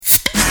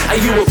Are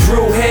you a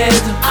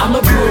brewhead? I'm a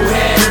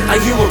brewhead. Are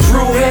you a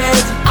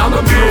brewhead? I'm a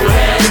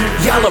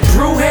brewhead. Y'all are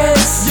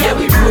brewheads? Yeah,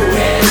 we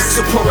brewheads.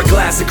 So pour a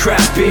glass of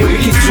craft beer, we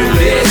can do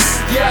this.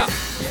 Yeah.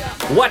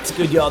 What's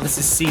good, y'all? This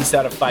is C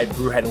Certified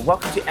Brewhead, and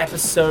welcome to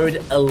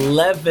episode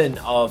 11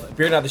 of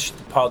Beer and Other Shit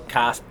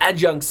Podcast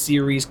Adjunct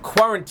Series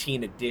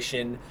Quarantine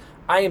Edition.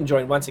 I am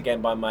joined once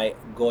again by my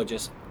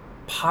gorgeous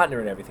partner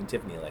and everything,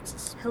 Tiffany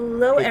Alexis.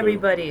 Hello, Hey,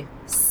 everybody.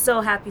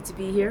 So happy to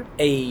be here.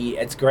 Hey,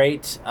 it's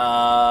great.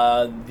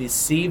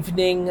 This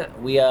evening,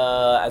 we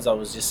are, as I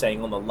was just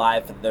saying on the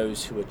live, for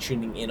those who are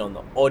tuning in on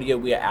the audio,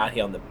 we are out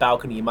here on the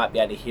balcony. You might be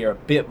able to hear a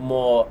bit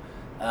more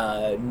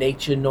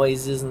nature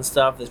noises and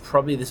stuff.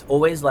 There's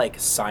always like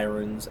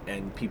sirens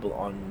and people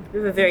on We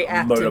have a very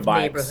active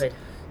motorbikes. neighborhood.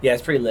 Yeah,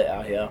 it's pretty lit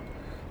out here.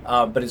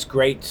 But it's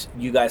great.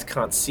 You guys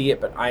can't see it,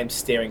 but I am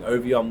staring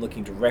over you. I'm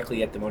looking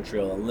directly at the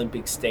Montreal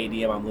Olympic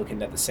Stadium. I'm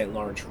looking at the St.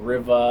 Lawrence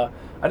River.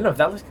 I don't know if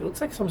that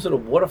looks like some sort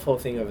of waterfall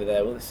thing over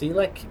there. Well, see,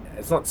 like,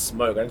 it's not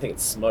smoke. I don't think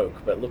it's smoke,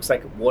 but it looks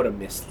like water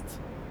mist.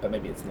 But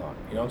maybe it's not.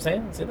 You know what I'm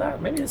saying? See that?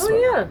 Maybe it's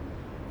smoke. Oh, yeah.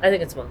 I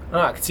think it's one.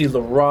 I could see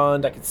La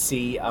Ronde. I could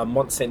see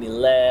Mont Saint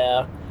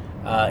Hilaire,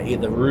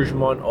 either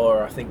Rougemont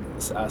or I think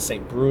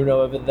St.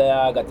 Bruno over there.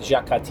 I got the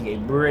Jacques Cartier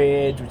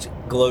Bridge, which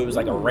glows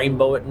like a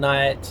rainbow at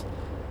night.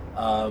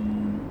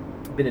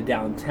 Bit of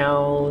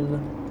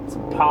downtown,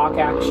 some park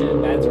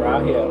action. Man's are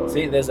out here.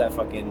 See, there's that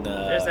fucking.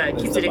 There's that.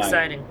 Keeps the it vibe,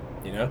 exciting.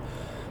 you know.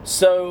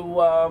 So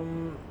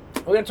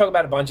we're going to talk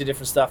about a bunch of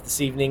different stuff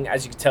this evening.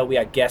 As you can tell, we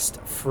are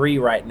guest free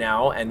right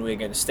now, and we're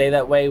going to stay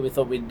that way. We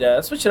thought we'd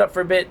switch it up for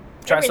a bit,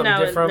 try Every something now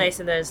different. and nice,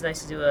 and then it's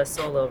nice to do a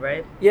solo,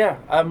 right? Yeah,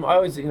 I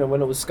always,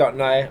 when it was Scott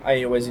and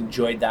I always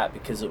enjoyed that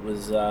because it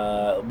was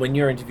when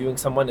you're interviewing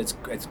someone, it's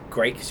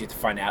great because you have to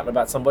find out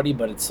about somebody,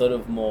 but it's sort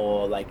of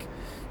more like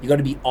you got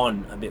to be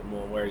on a bit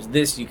more. Whereas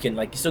this, you can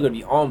you still got to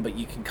be on, but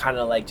you can kind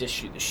of like just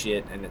shoot the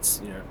shit, and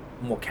it's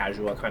more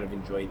casual. I kind of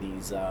enjoy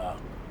these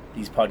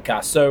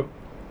podcasts. So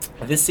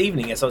this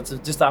evening, so it's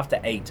just after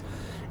 8.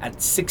 At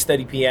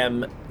 6:30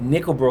 p.m.,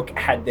 Nickelbrook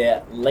had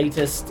their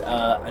latest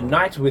A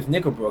Night with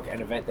Nickelbrook,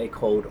 an event they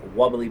called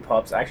Wobbly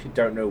Pops. I actually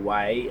don't know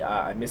why.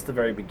 I missed the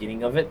very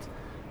beginning of it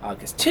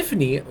because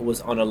Tiffany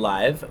was on a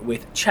live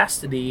with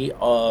Chastity.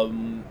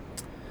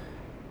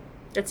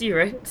 That's you,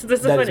 right? So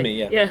that's so That is funny. me,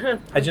 yeah. Yeah.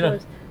 How'd you know?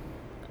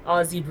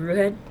 Aussie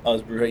Brewhead. I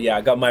was Bruja. Yeah,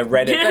 I got my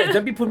Reddit. Hey,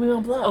 don't be putting me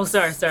on blast. Oh,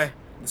 sorry.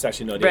 It's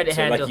actually not Reddit it.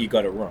 So handle. like you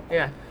got it wrong.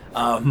 Yeah.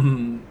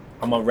 I'm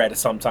on Reddit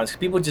sometimes.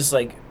 People just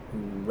like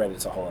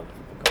Reddit's a whole other.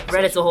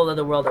 Reddit's a whole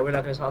other world that we're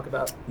not going to talk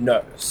about.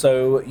 No.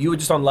 So you were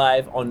just on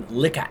live on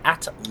Liquor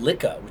at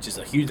Liquor, which is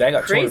a huge. They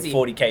got Crazy.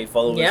 240K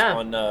followers Yeah.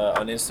 on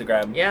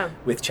Instagram. Yeah.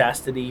 With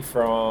Chastity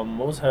from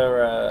what was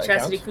her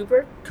Chastity account?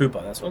 Cooper.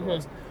 Cooper. That's what it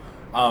was.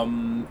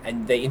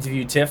 And they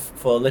interviewed Tiff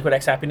for Liquid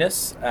X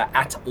Happiness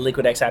at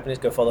Liquid X Happiness.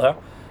 Go follow her.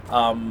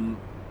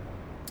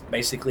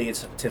 Basically,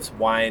 it's Tiff's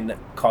wine,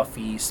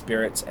 coffee,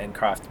 spirits, and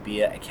craft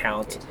beer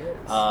account. It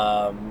is.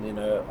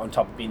 On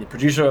top of being the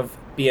producer of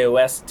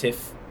BOS,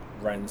 Tiff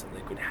runs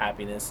Liquid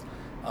Happiness,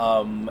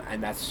 and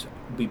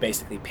we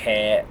basically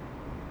pair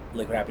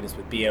Liquid Happiness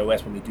with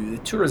BOS when we do the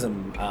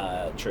tourism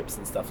trips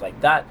and stuff like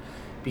that,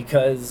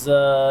 because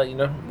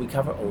we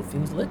cover all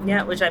things liquid.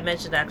 Yeah, which I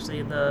mentioned actually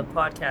in the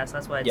podcast.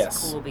 That's why it's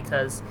Yes. cool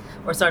because,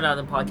 or started out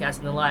in the podcast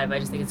and the live. I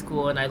just think it's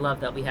cool, and I love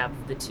that we have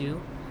the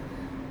two.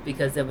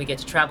 Because then we get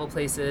to travel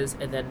places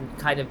and then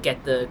kind of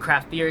get the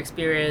craft beer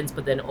experience,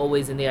 but then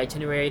always in the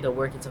itinerary they'll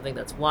work in something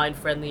that's wine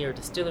friendly or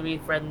distillery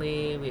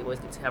friendly. We always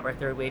get to have our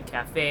third wave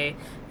cafe.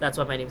 That's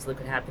why my name is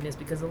Liquid Happiness,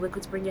 because the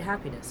liquids bring you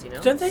happiness,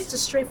 Don't they? It's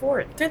just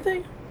straightforward. Did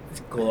they? It's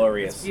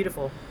glorious. It's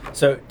beautiful.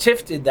 So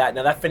Tiff did that.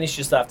 Now that finished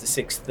just after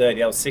 6:30.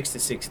 That was 6 to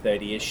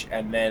 6:30ish,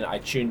 and then I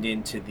tuned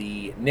into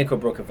the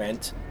Nickelbrook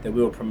event that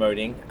we were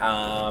promoting,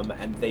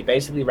 and they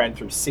basically ran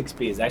through 6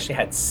 beers. They actually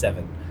had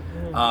 7.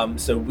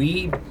 So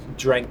we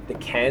drank the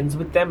cans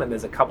with them, and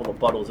there's a couple of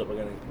bottles that we're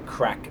going to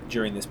crack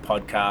during this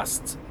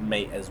podcast,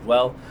 mate, as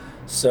well.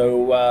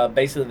 So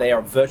basically, they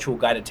are virtual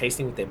guided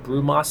tasting with their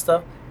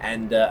brewmaster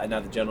and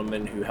another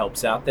gentleman who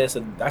helps out there.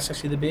 So that's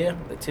actually the beer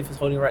that Tiff is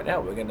holding right now.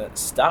 We're going to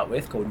start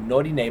with called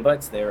Naughty Neighbor.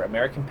 It's their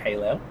American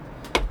Pale Ale.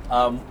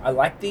 I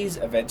like these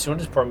events. You want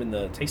to just pour them in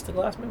the taster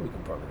glass? Maybe we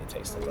can pour them in the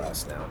taster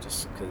glass now,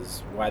 just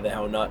because why the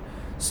hell not?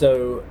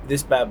 So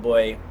this bad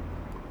boy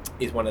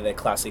is one of their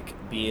classic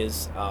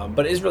beers,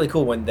 but it is really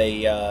cool when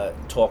they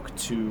talk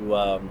to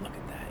look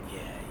at that, yeah,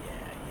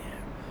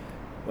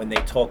 when they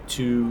talk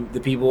to the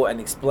people and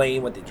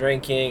explain what they're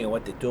drinking and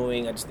what they're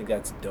doing. I just think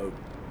that's dope.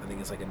 I think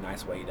it's like a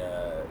nice way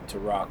to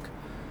rock.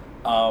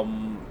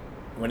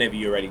 Whenever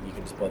you're ready, you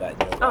can just pour that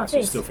in your glass.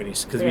 You're still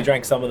finished, because we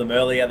drank some of them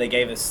earlier. They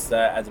gave us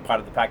as a part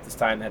of the pack this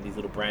time. They had these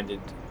little branded.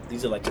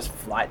 These are like just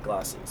flight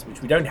glasses,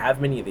 which we don't have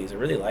many of these. I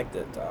really liked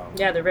it.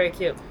 Yeah, they're very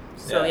cute.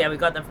 So Yeah. yeah, we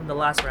got them from the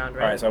last round,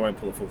 right? All right, so I won't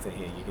pull the full thing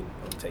here. You can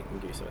take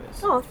and do some of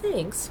this. Oh,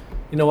 thanks.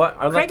 You know what?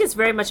 Craig is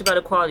very much about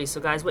equality.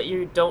 So guys, what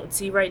you don't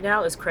see right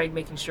now is Craig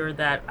making sure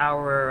that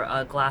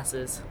our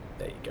glasses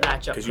There you go.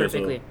 match up 'Cause yours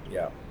perfectly.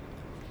 yeah.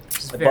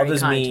 It's It very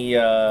bothers kind. me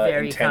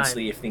Very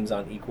intensely if things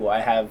aren't equal.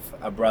 I have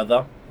a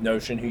brother,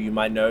 Notion, who you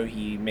might know.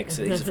 He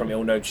mixes. He's from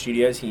Ill Note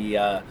Studios. He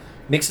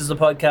mixes the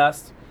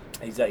podcast.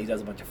 He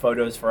does a bunch of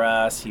photos for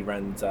us. He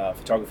runs a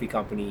photography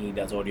company. He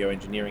does audio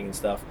engineering and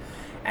stuff.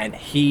 And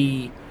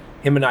him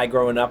and I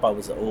growing up, I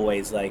was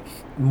always like,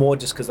 more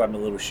just because I'm a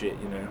little shit,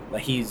 you know.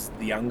 Like, he's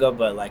the younger,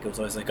 but like it was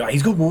always like, oh,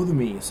 he's got more than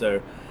me.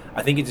 So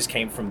I think it just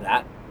came from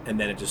that. And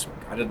then it just,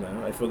 I don't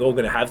know, if we're all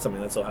going to have something,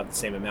 let's all have the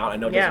same amount. I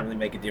know it doesn't really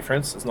make a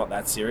difference. It's not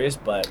that serious,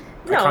 but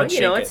I No, can't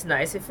you know, shake it's it.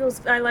 nice. It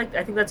feels, I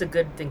think that's a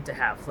good thing to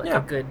have. Like, Yeah.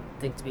 a good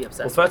thing to be Well,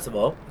 obsessed first of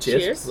all,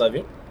 cheers. Cheers. Love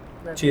you.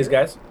 with. Love Cheers, you.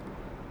 guys.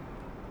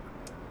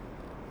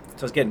 So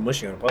I was getting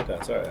mushy on a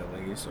podcast. Sorry, I'm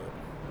like used to it.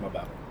 My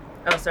bad.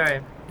 Oh,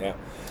 sorry. Yeah.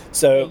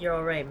 So, You're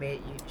all right,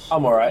 mate.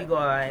 I'm all right. You go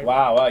all right.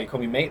 wow, you call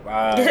me mate?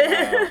 Wow.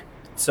 You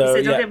So,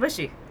 said don't yeah. get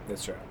bushy.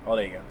 That's true. Oh,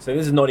 there you go. So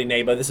this is Naughty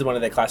Neighbor. This is one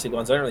of their classic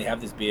ones. I don't really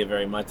have this beer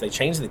very much. They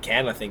changed the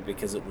can, I think,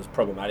 because it was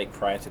problematic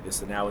prior to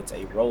this, and now it's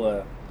a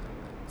roller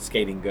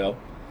skating girl.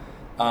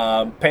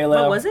 Pale ale.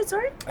 What was it?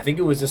 Sorry? I think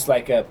it was just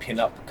like a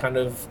pin-up kind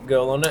of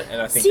girl on it,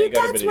 and I think See, they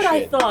got a that's bit of what I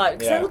shit. thought.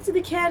 Because I Yeah. looked at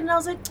the can and I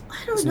was like,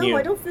 I don't It's know. new.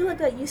 I don't feel like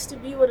that used to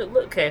be what it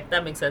looked. Okay,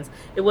 that makes sense.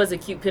 It was a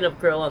cute pinup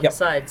girl on Yep. the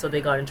side, so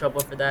they got in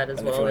trouble for that as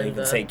And if well. you don't and,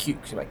 even say cute,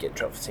 because you might get in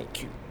trouble for saying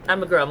cute.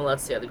 I'm a girl. I'm allowed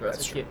to say other girls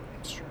That's are true. cute.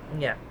 That's true.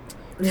 Yeah.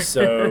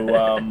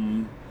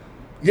 So,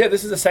 yeah,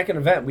 this is the second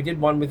event. We did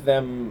one with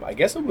them, I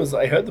guess it was,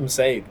 I heard them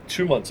say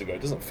 2 months ago.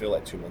 It doesn't feel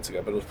like 2 months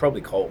ago, but it was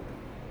probably cold.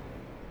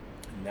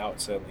 And now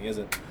it certainly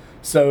isn't.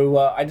 So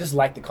I just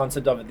like the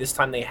concept of it. This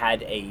time they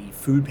had a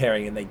food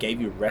pairing and they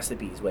gave you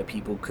recipes where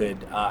people could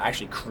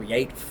actually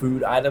create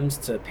food items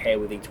to pair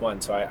with each one.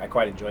 So I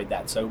quite enjoyed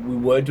that. So we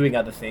were doing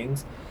other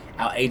things.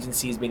 Our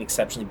agency has been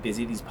exceptionally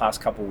busy these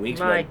past couple of weeks.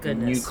 My We had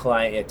goodness. New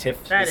client,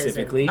 Tiff That is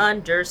specifically. an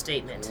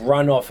understatement.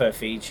 Run off her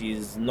feet.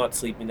 She's not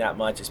sleeping that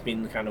much. It's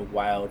been kind of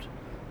wild.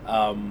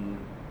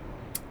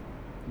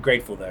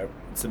 Grateful though.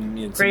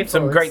 Grateful.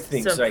 Some great It's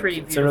things. Some like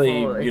pretty some really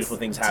beautiful- beautiful it's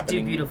things to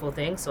happening. do beautiful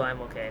things, so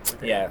I'm okay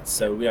with it. Yeah,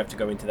 so we don't have to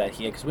go into that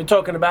here because we're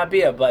talking about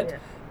beer. But Yeah.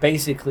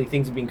 basically,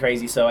 things have been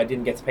crazy, so I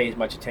didn't get to pay as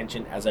much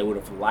attention as I would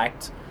have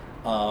liked.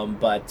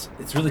 But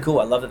it's really cool.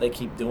 I love that they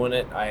keep doing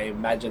it. I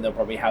imagine they'll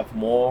probably have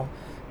more.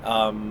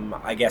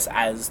 I guess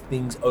as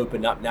things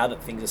open up, now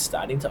that things are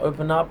starting to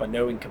open up. I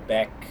know in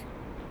Quebec,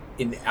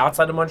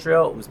 outside of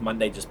Montreal, it was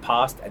Monday just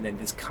passed, and then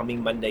this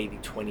coming Monday, the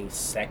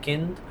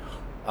 22nd,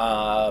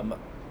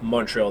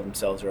 Montreal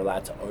themselves are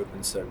allowed to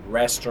open. So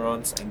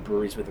restaurants and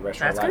breweries with the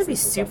restaurant That's going to be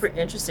license and super stuff.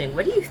 interesting.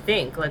 What do you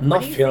think? Like, I'm what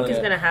not do you feeling think is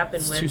it. going to happen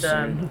It's with? too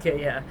soon. Okay,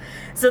 yeah.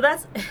 So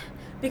that's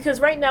because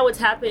right now what's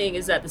happening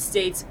is that the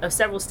states,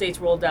 several states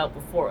rolled out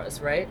before us,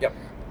 right? Yep.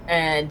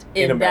 And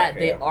in America, that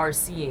they yeah. are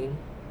seeing.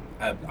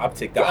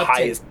 Uptick, The the uptick.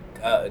 highest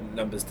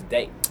numbers to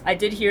date. I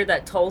did hear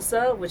that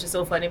Tulsa, which is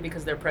so funny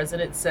because their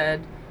president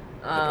said.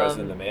 The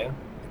president, the mayor,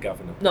 the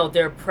governor. No,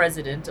 their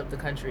president of the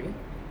country.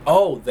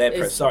 Oh,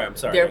 Is- sorry, I'm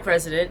sorry. Their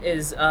president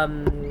is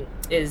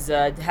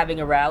having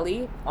a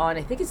rally on,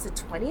 I think it's the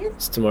 20th.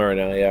 It's tomorrow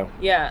now, yeah.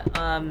 Yeah,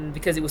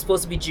 because it was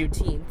supposed to be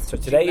Juneteenth. So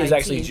today June is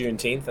actually 19th,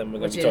 Juneteenth, and we're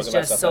going which to be is talking about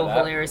just stuff so like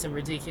that. hilarious and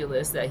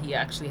ridiculous that he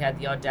actually had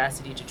the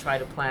audacity to try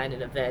to plan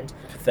an event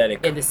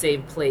Pathetic. in the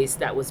same place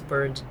that was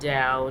burned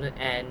down,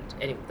 and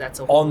anyway, that's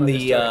a whole On other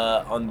the story.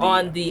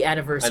 on the the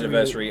anniversary,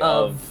 anniversary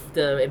of of-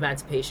 the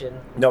emancipation.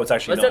 no, it's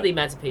actually Well, it's not the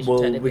emancipation. Well,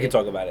 technically. we can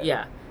talk about it.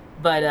 Yeah,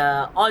 but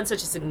on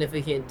such a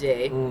significant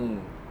day, Mm.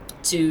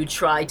 to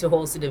try to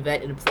host an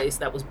event in a place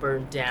that was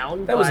burned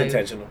down That was by,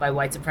 intentional. by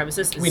white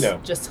supremacists is We know.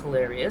 just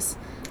hilarious.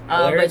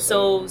 Hilarious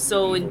But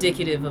so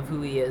indicative of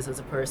who he is as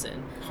a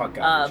person. Hot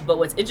garbage. But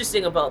what's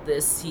interesting about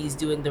this, he's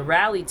doing the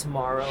rally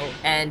tomorrow,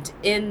 and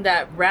in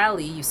that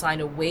rally, you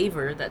sign a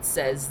waiver that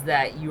says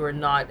that you are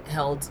not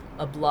held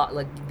you cannot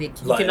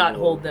Liable.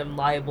 hold them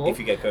liable if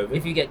you get COVID.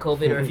 if you get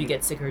COVID or if you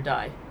get sick or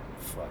die,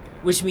 Fuck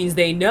it. which means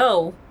they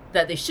know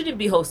that they shouldn't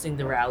be hosting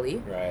the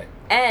rally. Right.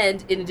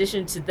 And in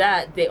addition to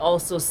that, they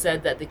also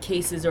said that the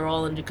cases are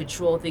all under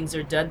control, things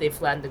are done, they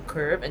flattened the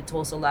curve, and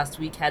Tulsa last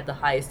week had the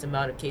highest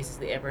amount of cases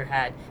they ever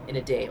had in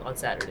a day on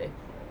Saturday.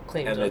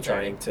 Claimed And on they're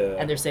Saturday. trying to.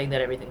 And they're saying that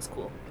everything's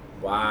cool.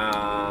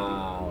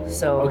 Wow.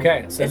 So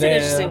okay. So it's an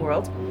interesting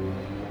world.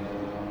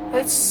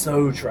 That's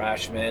so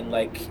trash, man.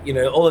 Like, you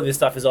know, all of this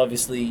stuff is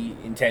obviously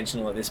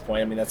intentional at this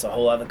point. I mean, that's a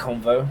whole other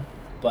convo.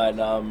 But,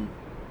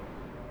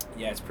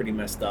 yeah, it's pretty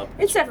messed up.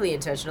 It's definitely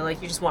intentional.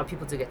 Like, you just want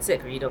people to get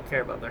sick or you don't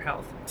care about their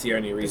health. It's the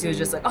only Because reason. he was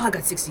just like, oh, I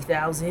got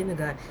 60,000.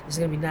 There's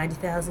going to be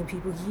 90,000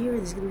 people here.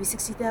 There's going to be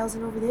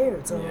 60,000 over there.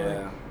 It's all,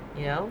 Yeah.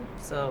 you know?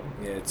 So,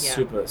 Yeah, it's Yeah.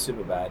 super,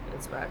 super bad.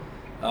 it's bad.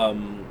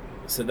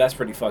 So that's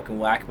pretty fucking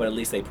whack, but at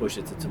least they push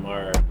it to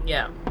tomorrow.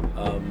 Yeah.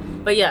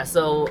 Um, But yeah,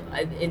 so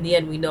in the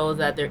end, we know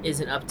that there is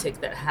an uptick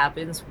that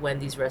happens when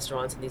these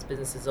restaurants and these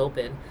businesses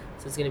open.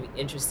 So it's going to be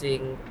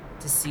interesting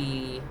to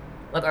see,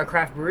 like, are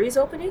craft breweries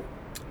opening?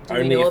 Do we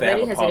Only know if of they have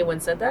any? a Has pub. anyone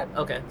said that?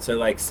 Okay. so,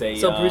 like, say,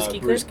 So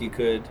Brewski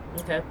could.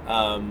 Okay.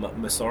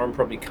 Masorum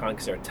probably can't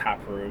because they're a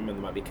tap room and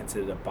they might be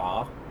considered a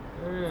bar.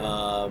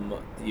 Mm.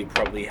 You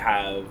probably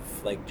have,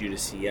 like,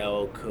 Judas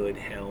CL, could,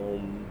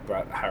 Helm,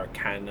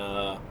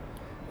 Haracana.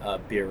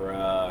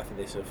 Bira. I think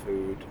they serve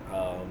food,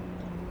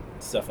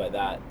 stuff like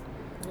that.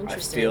 I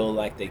Interesting. feel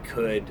like they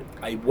could.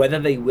 Whether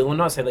they will or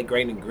not, say like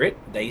Grain and Grit.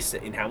 They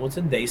said in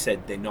Hamilton, they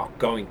said they're not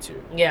going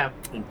to, Yeah.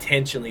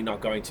 intentionally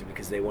not going to,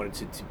 because they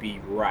wanted it to be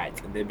right,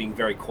 and they're being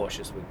very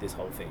cautious with this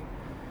whole thing.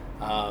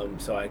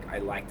 So I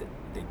like that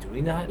they're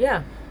doing that.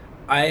 Yeah.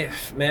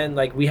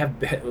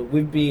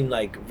 We've been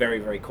like very,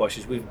 very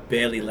cautious. We've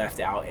barely left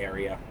our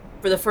area.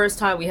 For the first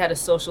time, we had a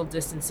social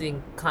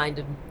distancing kind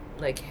of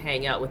like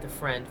hang out with a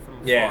friend from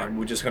afar. Yeah,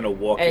 we're just kind of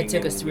walking. And it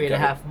took us we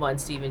 3.5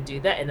 months to even do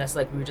that, and that's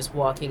like we were just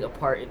walking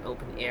apart in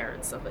open air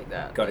and stuff like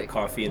that. got like, a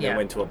coffee and yeah. then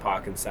went to a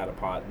park and sat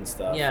apart and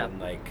stuff. Yeah. And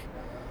like,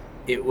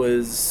 it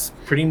was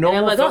pretty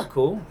normal. like, Felt oh.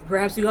 cool.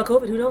 Perhaps we got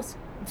COVID. Who knows?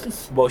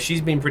 Well,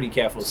 she's been pretty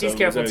careful. She's so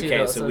careful it was too, okay.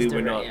 though, so so we it's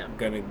were different, not yeah.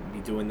 going to be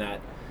doing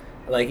that.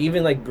 Like,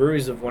 even like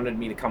brewers have wanted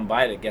me to come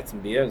by to get some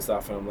beer and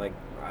stuff, and I'm like,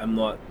 I'm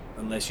not,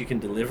 unless you can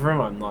deliver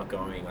them, I'm not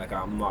going. Like,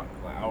 I'm not,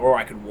 like, or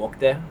I could walk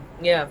there.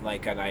 Yeah.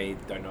 Like, and I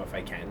don't know if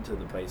I can to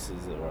the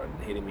places that are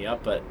hitting me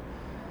up, but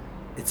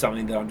it's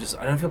something that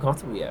I don't feel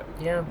comfortable yet.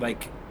 Yeah.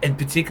 Like, and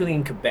particularly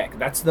in Quebec,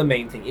 that's the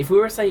main thing. If we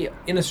were, say,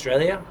 in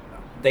Australia,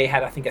 they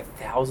had, I think,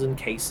 1,000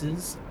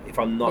 cases, if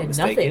I'm not Yeah,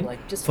 mistaken, nothing,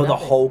 like, just for the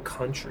nothing. whole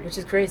country. Which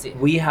is crazy.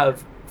 We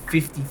have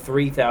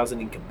 53,000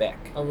 in Quebec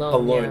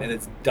Alone, yeah. and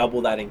it's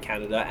double that in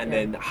Canada, and Yeah.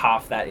 then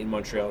half that in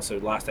Montreal. So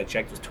last I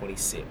checked was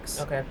 26.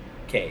 Okay.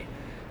 Okay.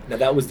 Now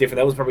that was different.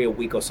 That was probably a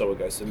week or so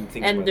ago. So things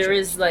might And there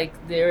change.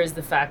 is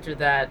the factor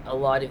that a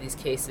lot of these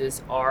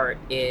cases are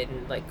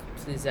in like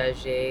plus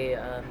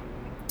âgés,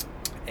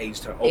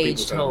 aged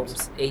aged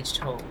homes.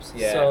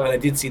 Yeah, So and I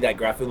did see that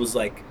graph. It was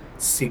like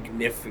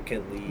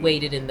significantly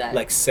weighted in that.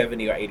 like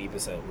 70 or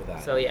 80% with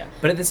that. So yeah.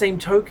 But at the same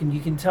token, you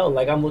can tell,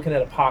 like, I'm looking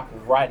at a park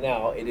right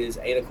now. It is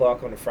 8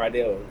 o'clock on a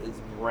Friday, or it's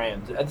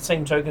rammed. At the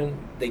same token,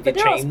 they did But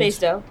they're all change.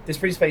 spaced out. It's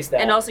pretty spaced out.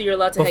 And also you're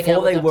allowed to hang Before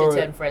out with they up were-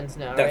 to 10 friends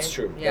now, That's right?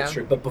 true. Yeah. That's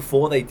true. But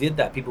before they did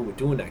that, people were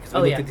doing that, because we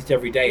Oh, looked yeah. at this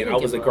every day, They and I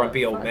didn't was a give a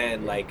grumpy old fuck,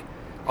 man, yeah. like,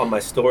 on my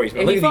stories. If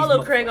Look you at these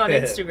follow Craig on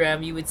motherfuckers.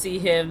 Instagram, you would see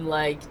him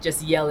like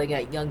just yelling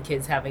at young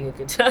kids having a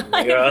good time.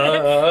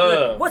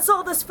 Yeah. Like, what's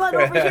all this fun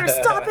over here?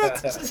 Stop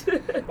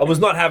it! I was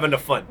not having the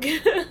fun.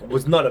 I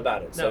was not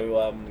about it. No.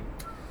 So,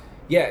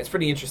 yeah, it's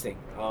pretty interesting.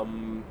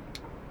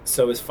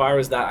 So as far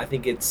as that, I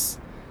think it's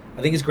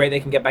great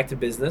they can get back to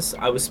business.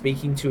 I was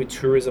speaking to a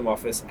tourism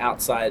office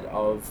outside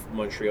of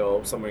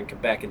Montreal, somewhere in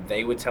Quebec, and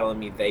they were telling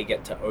me they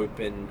get to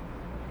open.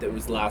 That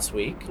was last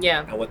week. Yeah.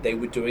 And what they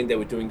were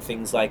doing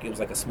things like, it was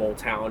like a small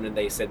town, and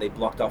they said they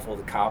blocked off all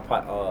the car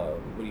park.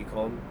 What do you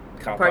call them?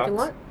 Car Parking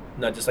parks? lot?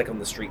 No, just like on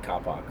the street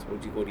car parks.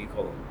 What do you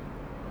call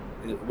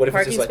them? What if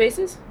Parking it's just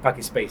spaces? like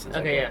parking spaces?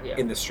 Okay, like, yeah.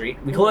 in the street.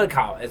 We call it a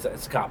car. It's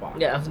a car park.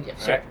 Yeah, sure.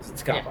 Right?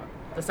 It's a car Yeah. park.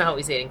 That's not how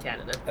we say it in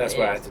Canada. That's It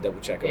why I is. had to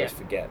double check. I Yeah. always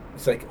forget.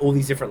 It's like all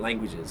these different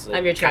languages. Like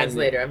I'm your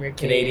translator. I'm your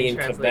Canadian,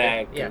 translator.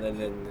 Quebec, Yeah. and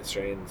then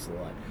Australian. It's a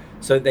lot.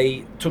 So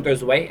they took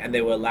those away, and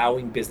they were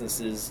allowing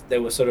businesses. They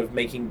were sort of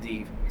making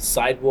the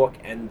sidewalk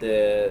and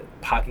the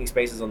parking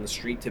spaces on the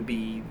street to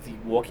be the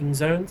walking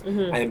zones,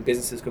 Mhm. and then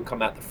businesses could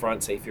come out the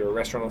front. Say if you're a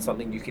restaurant or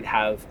something, you could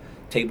have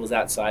tables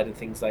outside and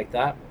things like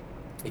that.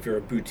 If you're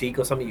a boutique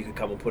or something, you could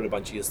come and put a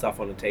bunch of your stuff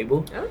on a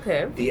table.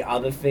 Okay. The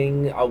other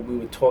thing, we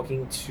were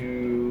talking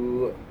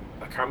to,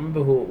 I can't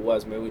remember who it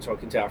was, maybe we were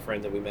talking to our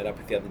friend that we met up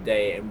with the other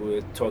day, and we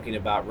were talking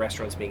about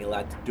restaurants being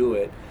allowed to do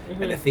it.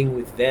 Mhm. And the thing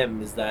with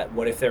them is that,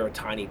 what if they're a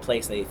tiny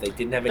place? If they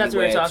didn't have That's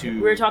what anywhere we're talking. to...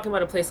 We were talking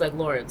about a place like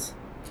Lawrence.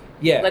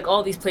 Yeah. Like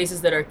all these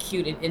places that are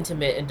cute and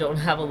intimate and don't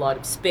have a lot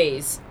of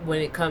space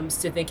when it comes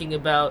to thinking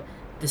about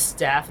the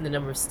staff and the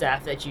number of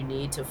staff that you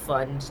need to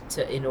fund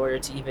in order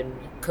to even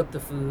cook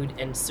the food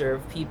and serve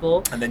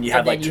people. and then you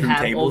have like two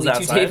tables only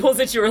outside. two tables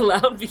that you're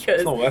allowed because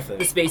It's not worth it.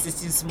 the space is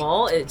too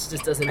small. It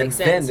just doesn't make And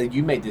sense. then,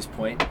 you made this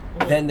point,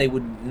 Mhm. then they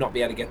would not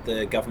be able to get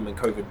the government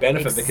COVID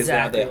benefit because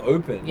now Exactly. they're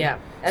open. Yeah.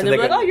 So And they're they're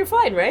like, gonna- oh, you're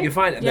fine, right? You're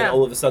fine. And Yeah. then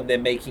all of a sudden they're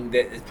making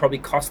that, it probably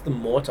cost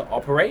them more to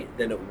operate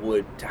than it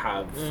would to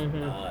have,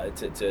 Mhm.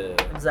 to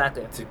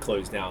Exactly.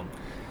 close down.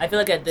 I feel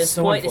like at this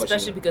So point, unfortunate.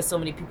 especially because so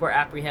many people are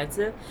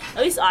apprehensive,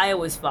 at least I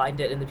always find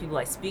it, and the people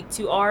I speak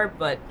to are,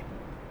 but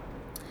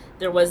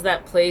there was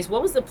that place.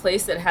 What was the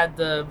place that had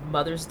the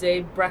Mother's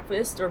Day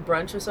breakfast or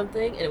brunch or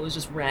something? And it was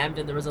just rammed,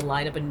 and there was a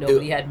lineup, and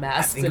nobody had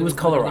masks. think it and was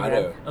literally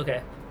Colorado. rammed.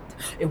 Okay.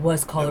 It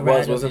was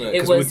Colorado. wasn't it? It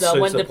 'Cause we was were so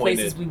one of the disappointed.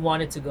 places we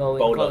wanted to go in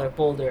Boulder. Colorado.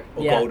 Boulder.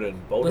 Or Yeah.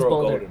 Golden. Boulder was or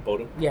Boulder. Golden?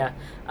 Boulder. Yeah.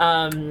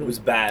 It was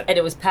bad. And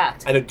it was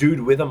packed. And a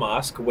dude with a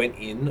mask went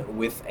in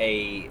with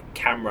a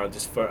camera,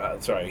 his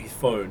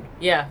phone,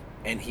 Yeah.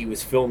 and he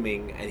was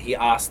filming, and he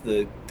asked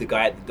the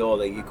guy at the door,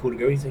 like, you cool to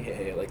go? He's like,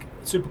 yeah, like,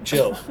 super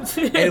chill.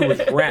 And it was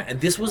and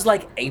this was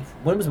like April.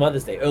 When was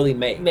Mother's Day? Early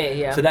May. May,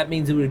 yeah. So that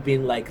means it would have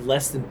been like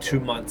less than 2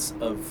 months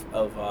of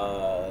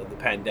the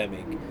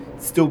pandemic.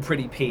 Still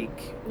pretty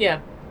peak. Yeah.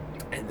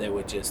 And they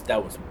were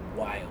that was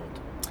wild.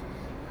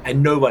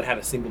 And no one had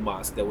a single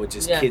mask. There were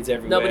just Yeah. kids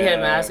everywhere. Nobody had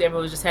a mask.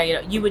 Everyone was just hanging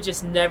out. You would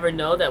just never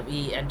know that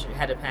we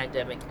had a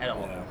pandemic at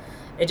all. Yeah.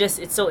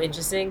 It's so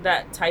interesting,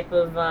 that type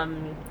of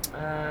attitude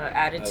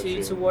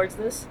Attitude. towards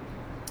this.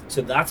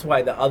 So that's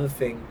why the other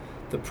thing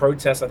the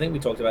protest, I think we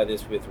talked about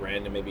this with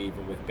Rand and maybe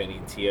even with Benny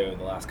and Tio in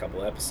the last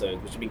couple of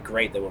episodes, which would be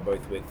great that we're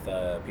both with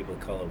people of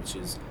color, which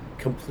is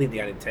completely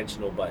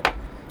unintentional, but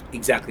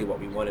exactly what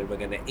we wanted. We're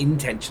going to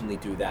intentionally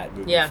do that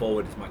moving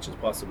forward as much as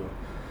possible.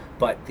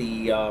 But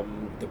the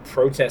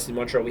protest in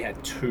Montreal, we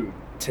had 2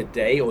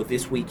 today, or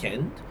this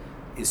weekend,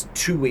 is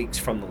 2 weeks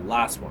from the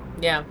last one.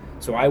 Yeah.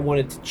 So I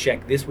wanted to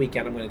check this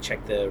weekend. I'm going to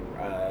check the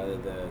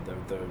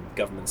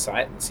government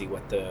site and see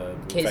what the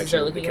cases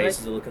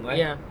are looking like.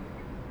 Yeah.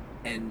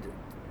 And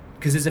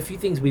because there's a few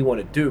things we want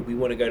to do. We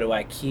want to go to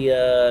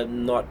IKEA,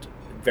 not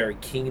very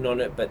keen on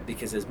it, but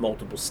because there's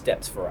multiple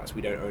steps for us.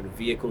 We don't own a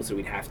vehicle, so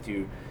we'd have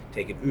to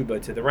take an Uber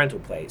to the rental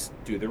place,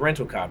 do the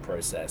rental car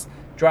process,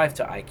 drive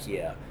to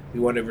IKEA. We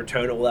want to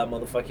return all our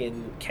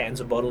motherfucking cans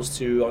of bottles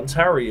to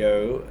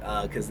Ontario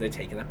because they're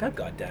taking up our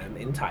goddamn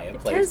entire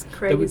place.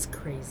 It's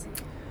crazy.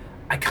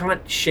 I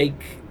can't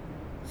shake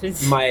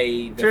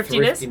my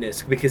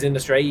thriftiness because in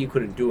Australia you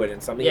couldn't do it,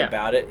 and something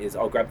about it is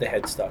I'll grab the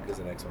headstock as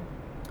the next one.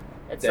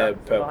 The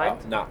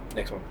purple. No,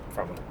 next one,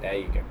 front one. There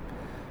you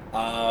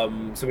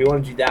go. So we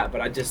want to do that, but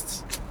I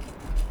just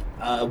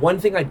one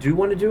thing I do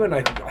want to do, and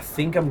I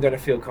think I'm going to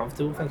feel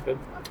comfortable. Thanks, babe.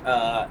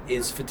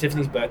 Is for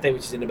Tiffany's birthday,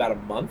 which is in about a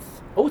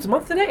month. Oh, it's a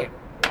month today.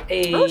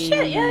 Hey. Oh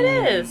shit! Yeah,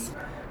 it is.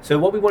 So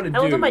what we want to do?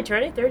 How old am I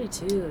turning?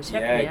 32.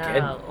 Check me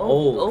out.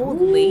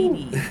 Old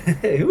lady.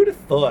 Who would have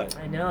thought?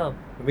 I know.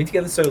 We've been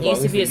together so long.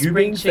 Used to be a you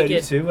being spring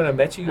 32 when I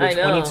met you, you were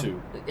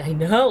 22. I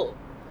know.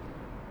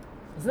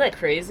 Isn't that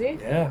crazy?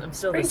 Yeah. I'm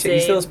still spring the same.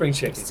 You're still a spring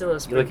chicken. I'm still a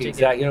spring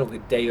chicken. You look a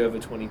day over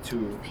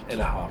 22 and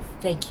a half.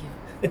 Thank you.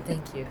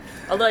 Thank you.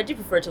 Although I do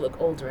prefer to look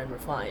older and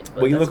refined.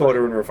 Well, you look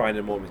older and refined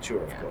and more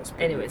mature, of course.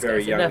 Anyways, very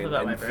guys, young enough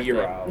about and my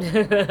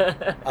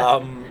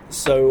virile.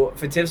 So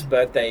for Tiff's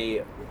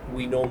birthday,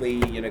 we normally,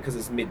 because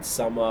it's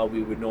midsummer,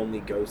 we would normally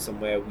go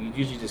somewhere. We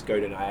usually just go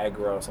to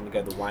Niagara or something,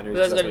 go to the wineries.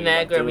 We always go to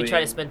Niagara and we try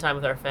to spend time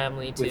with our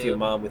family too. With your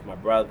mom, with my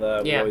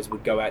brother. Yeah. We always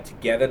would go out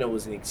together, and it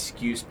was an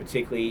excuse,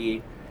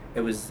 particularly,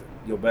 it was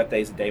your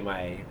birthday's the day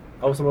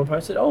someone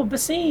posted,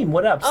 Basim,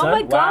 what up, son? Oh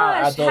my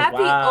gosh,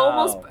 happy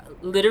almost,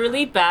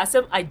 literally,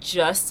 Basim, I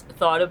just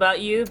thought about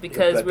you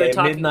because we were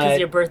talking, because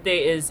your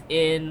birthday is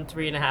in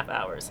 3.5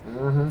 hours.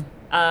 Mm-hmm.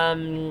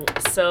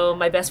 So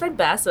my best friend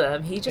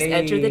Basim, he just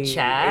entered the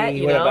chat,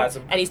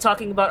 and he's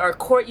talking about our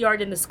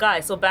courtyard in the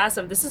sky. So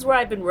Basim, this is where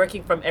I've been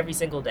working from every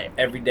single day.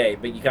 Every day,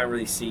 but you can't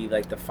really see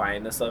like the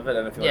fineness of it. I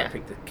don't know if you want to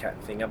pick the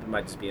cat thing up. It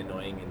might just be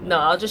annoying. No,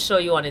 I'll just show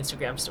you on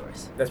Instagram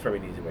stories. That's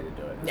probably an easy way to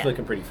do it. It's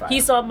looking pretty fine. He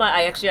saw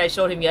I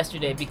showed him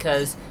yesterday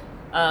because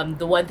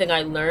the one thing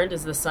I learned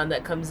is the sun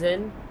that comes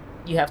in,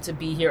 you have to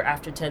be here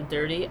after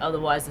 10:30.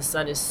 Otherwise, the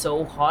sun is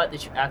so hot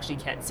that you actually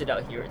can't sit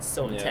out here. It's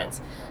so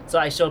intense. So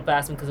I showed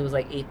Basim because it was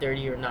like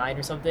 8:30 or 9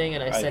 or something,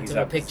 and I sent him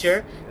a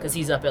picture because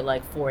he's up at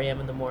like 4 a.m.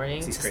 in the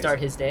morning to start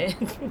his day.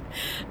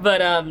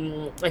 But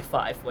like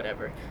 5,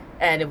 whatever.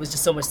 And it was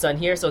just so much sun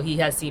here, so he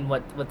has seen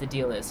what the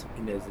deal is.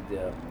 He knows the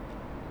deal.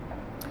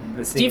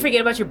 Do you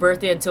forget about your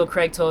birthday until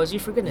Craig told you?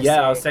 For goodness sake.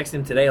 I was texting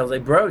him today. I was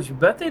like, bro, it's your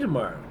birthday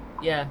tomorrow.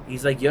 Yeah.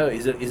 He's like, yo,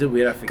 is it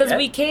weird I forget? Because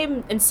we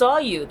came and saw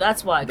you.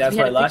 That's why. That's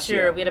why last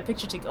year. We had a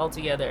picture all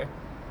together.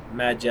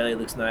 Mad Jelly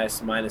looks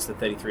nice, minus the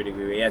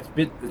 33-degree. Yeah,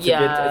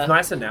 it's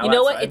nicer now. You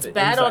know what? It's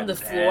bad on the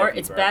floor.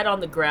 It's bad on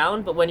the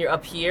ground, but when you're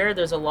up here,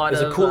 there's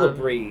a cooler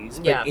breeze.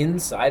 But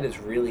inside it's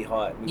really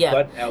hot.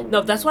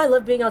 No, that's why I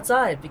love being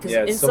outside, because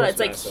inside it's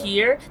like nicer.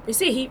 Here, they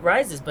say heat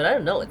rises, but I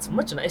don't know. It's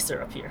much nicer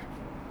up here.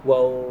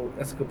 Well,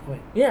 that's a good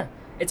point. Yeah.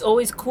 It's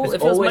always cool.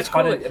 It feels much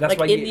cooler. Like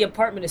the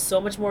apartment is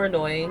so much more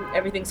annoying.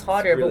 Everything's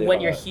hotter, really but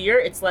when you're here,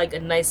 it's like a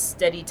nice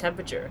steady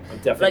temperature.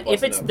 Like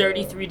if it's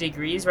 33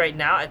 degrees right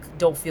now, I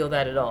don't feel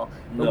that at all.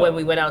 But when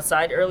we went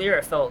outside earlier,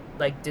 it felt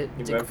like we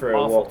went for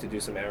a walk to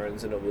do some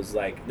errands, and it was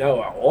like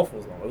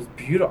awful. It was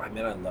beautiful. I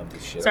mean, I love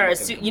this shit. Sorry,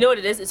 you know what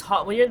it is? It's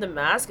hot when you're in the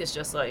mask. It's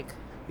just like.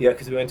 Yeah,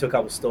 because we went to a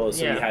couple stores,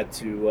 so we had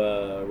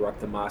to rock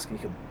the mask, and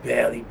you could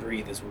barely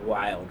breathe. It's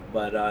wild.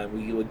 But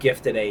we were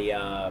gifted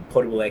a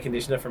portable air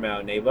conditioner from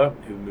our neighbor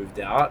who moved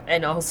out.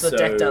 And also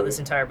decked out this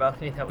entire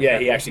balcony.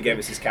 He actually gave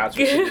us his couch.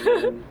 He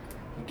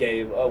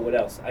gave, what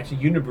else? Actually,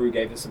 Unibrew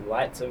gave us some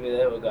lights over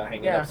there. We're going to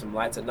hang up some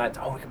lights at night.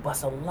 Oh, we can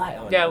bust a light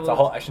on it. It's a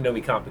whole, actually, no,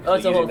 we can't,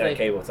 because we're using that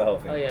cable. It's a whole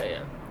thing. Oh,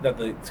 yeah. Not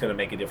that it's going to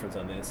make a difference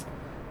on this.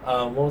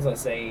 What was I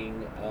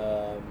saying?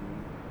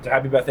 So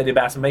happy birthday to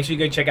Basim. Make sure you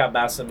go check out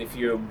Basim. If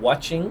you're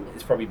watching,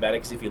 it's probably better,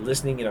 because if you're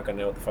listening, you're not going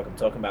to know what the fuck I'm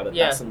talking about. But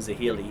Basim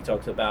Zahili, he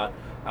talks about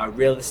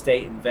real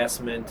estate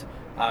investment,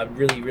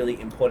 really, really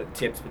important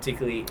tips,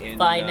 particularly in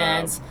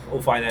finance.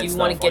 Finance. Do you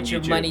want to get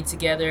your money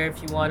together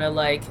if you want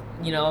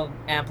to,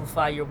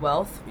 amplify your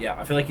wealth? Yeah,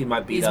 I feel like he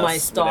might be. He's my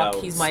stock.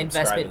 He's my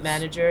investment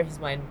manager. He's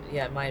my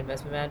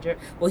investment manager.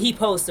 Well, he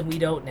posts and we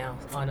don't now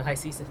on a high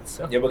season.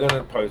 So yeah, we're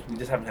gonna post. We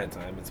just haven't had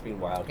time. It's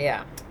been wild.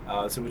 Yeah.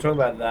 So we're talking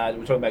about that.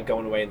 We're talking about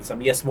going away in the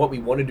summer. Yes, what we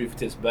want to do for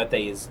Tiff's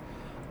birthday is,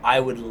 I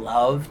would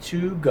love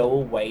to go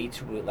away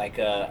to like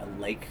a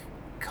lake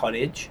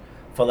cottage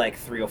for like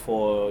 3 or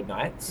 4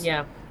 nights.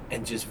 Yeah.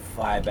 And just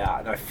vibe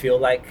out. And I feel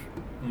like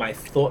my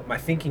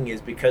thinking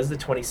is, because the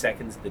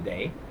 22nd's the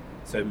day,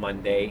 So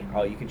Monday,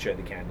 you can show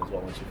the candles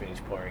well once you finish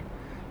pouring.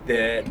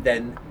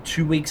 Then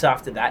 2 weeks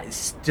after that is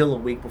still a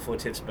week before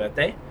Tiff's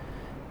birthday.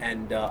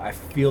 And I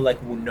feel like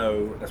we'll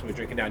know. That's what we're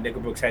drinking now.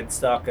 Nickelbrook's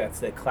Headstock. That's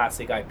the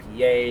classic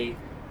IPA.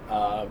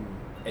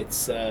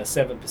 It's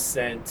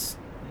 7%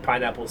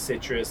 pineapple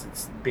citrus.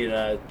 It's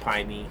bitter,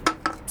 piney,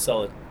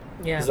 solid.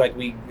 Yeah.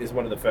 It's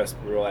one of the first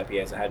real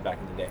IPAs I had back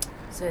in the day.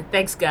 So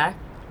thanks, Guy.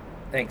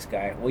 Thanks,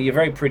 Guy. Well, you're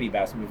very pretty,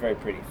 Basem. You're very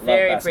pretty.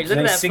 Very Love pretty. Basem. Look at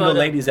Any that single photo.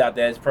 ladies out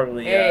there, it's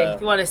probably... Hey,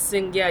 you want to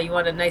sing? Yeah, you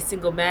want a nice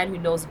single man who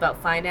knows about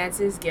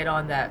finances? Get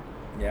on that.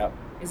 Yeah.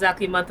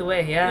 Exactly a month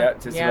away. Yeah. Yeah,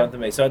 just a month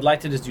away. So I'd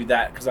like to just do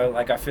that because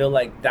I feel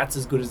like that's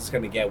as good as it's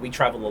going to get. We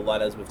travel a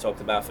lot, as we've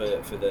talked about for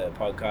the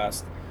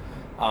podcast.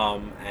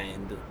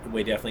 And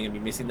we're definitely going to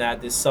be missing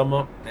that this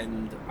summer.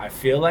 And I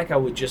feel like I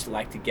would just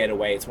like to get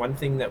away. It's one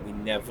thing that we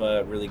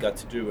never really got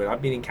to do. And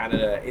I've been in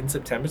Canada in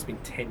September. It's been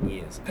 10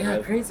 years. And Yeah,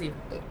 crazy.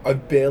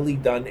 I've barely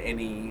done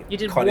any You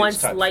did cottage one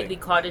type slightly thing.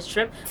 cottage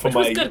trip, For which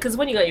was my- good because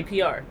when you got your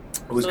PR,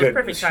 It was so good.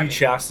 perfect Huge timing.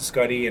 shouts to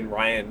Scotty and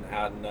Ryan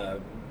out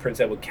in Prince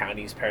Edward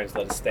County. His parents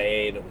let us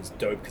stay, and it was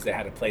dope because they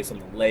had a place on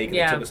the lake. And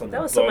Yeah, they took us on that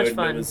the was boat. so much and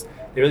fun.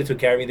 They really took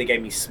care of me. They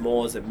gave me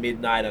s'mores at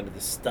midnight under the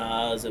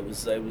stars. It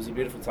was a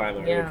beautiful time. I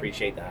really Yeah.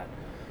 appreciate that.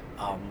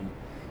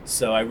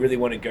 So I really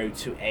want to go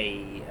to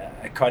a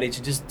cottage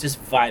and just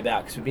vibe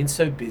out because we've been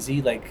so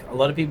busy. Like a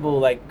lot of people,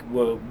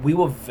 we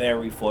were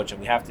very fortunate.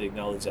 We have to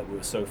acknowledge that we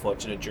were so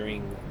fortunate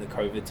during the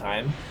COVID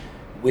time.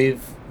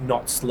 We've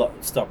not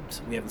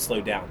stopped. We haven't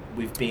slowed down.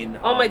 We've been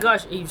Oh my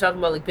gosh, are you talking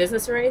about like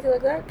business or anything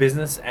like that?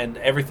 business and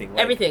everything.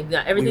 Like, Everything,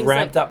 yeah, everything's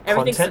ramped like, up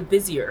everything's content,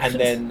 busier. and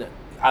then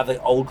other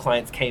old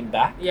clients came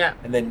back. yeah,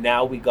 And then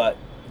now we got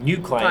new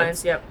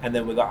clients, yep. and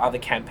then we got other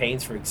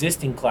campaigns for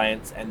existing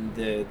clients, and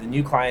the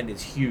new client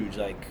is huge.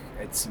 Like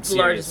it's some It's the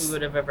largest serious. we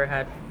would have ever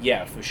had.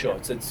 Yeah, for sure.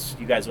 So it's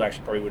you guys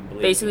actually probably wouldn't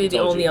believe. Basically, if I the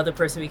told only you. other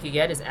person we could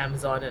get is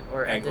Amazon,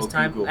 or at And- this or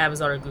time, Google.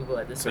 Amazon or Google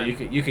at this So time.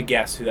 you could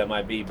guess who that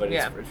might be, but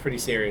Yeah. it's pretty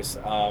serious.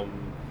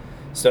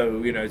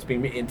 So it's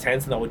been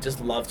intense, and I would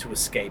just love to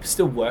escape.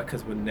 Still work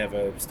because we're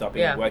never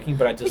stopping Yeah. working,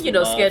 but I just But,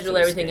 love schedule to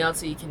everything escape. out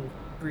so you can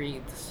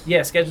breathe.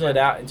 Yeah, schedule it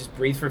out and just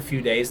breathe for a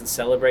few days and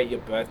celebrate your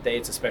birthday.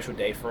 It's a special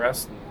day for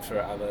us and for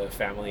other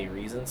family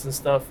reasons and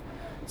stuff.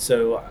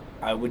 So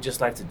I would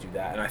just like to do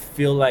that, and I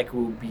feel like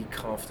we'll be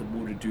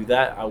comfortable to do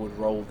that. I would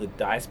roll the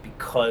dice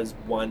because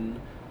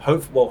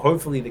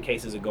hopefully the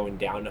cases are going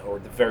down, or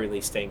at the very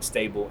least staying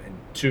stable, and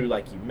two,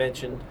 like you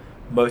mentioned,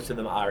 most of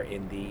them are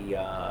in the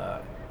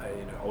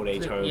old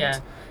age homes. Yeah.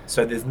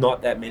 So there's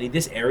not that many.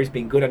 This area's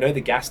been good. I know the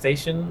gas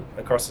station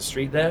across the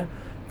street there,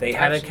 they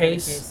had a Actually,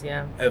 case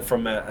yeah.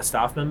 from a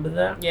staff member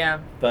there. Yeah.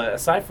 But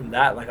aside from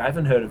that, I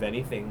haven't heard of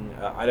anything.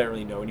 I don't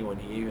really know anyone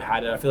here who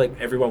had it. I feel like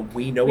everyone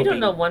we know We are don't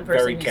being know one person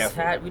very who's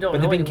careful. had. We don't but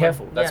know they've been anyone.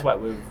 careful. That's Yeah. why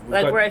we've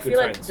Like got where I good feel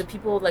like friends. the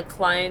people, like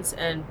clients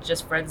and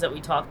just friends that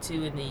we talk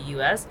to in the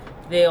U.S.,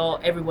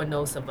 everyone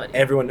knows somebody.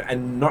 Everyone,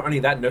 and not only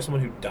that, know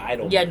someone who died.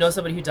 Almost. Yeah, know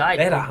somebody who died.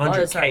 They had all the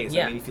 100 time. cases.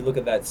 Yeah. I mean, if you look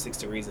at that 6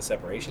 degrees of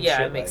separation. Yeah,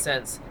 shit, it makes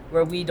sense.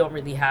 Where we don't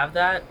really have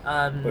that.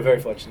 We're very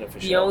fortunate for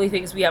The sure. only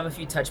thing is we have a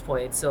few touch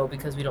points. So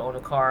because we don't own a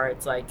car,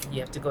 it's like you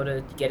have to go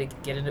to get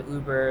in an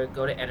Uber,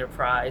 go to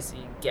Enterprise, so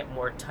you get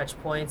more touch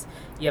points.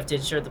 You have to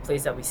ensure the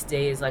place that we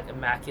stay is like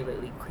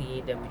immaculately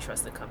cleaned, and we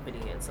trust the company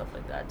and stuff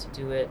like that to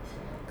do it.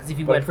 Because if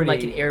you But went from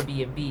like an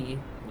pretty- Airbnb,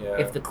 yeah.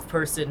 if the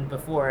person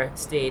before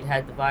stayed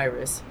had the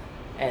virus,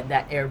 and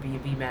that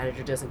Airbnb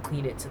manager doesn't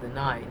clean it to the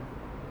 9,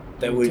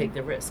 They you would- take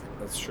the risk.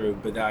 That's true,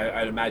 but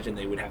I'd imagine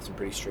they would have some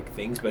pretty strict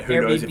things. But who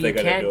knows if Airbnb they're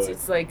going to can't. do it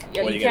It's like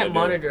yeah, What are you you gonna can't do?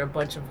 monitor a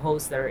bunch of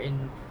hosts that are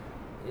in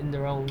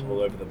their own.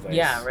 all over the place.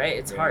 Yeah, right.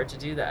 It's Yeah. hard to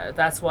do that.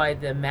 That's why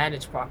the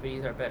managed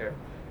properties are better.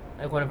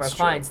 Like one of our That's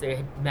true. clients,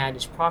 they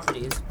manage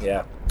properties,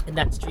 Yeah, and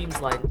that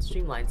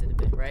streamlines it a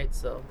bit, right?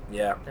 So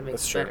yeah, That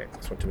makes that's it true. better.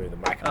 Just want to move the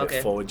mic a okay,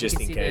 bit forward just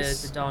you in can case.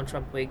 see the Donald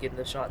Trump wig in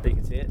the shot. You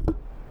can see it.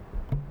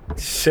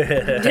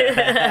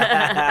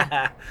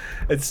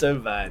 It's so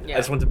bad. Yeah. I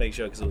just wanted to make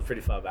sure because it was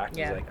pretty far back.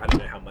 Yeah. I was like, I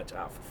don't know how much.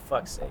 Oh, for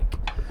fuck's sake.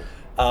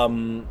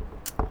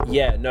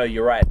 Yeah, no,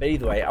 you're right. But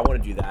either way, I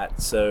want to do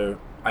that. So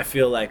I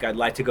feel like I'd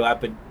like to go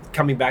out. But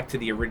coming back to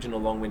the original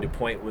long-winded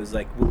point was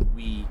like, would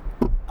we?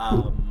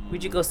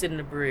 Would you go sit in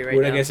a brewery right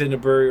Would now? I guess in a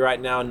brewery right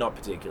now? Not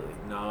particularly.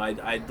 No, I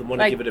want to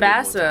Like give it a bit more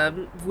time.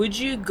 Bassam, would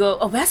you go?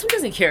 Oh, Bassam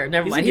doesn't care.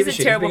 Never He mind. doesn't He's give a a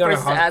shit. terrible He's been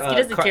person to on ask. He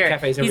doesn't care.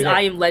 cafes every He's day.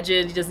 I Am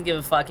Legend. He doesn't give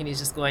a fuck, and he's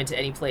just going to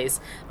any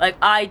place. Like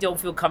I don't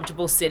feel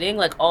comfortable sitting.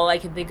 Like all I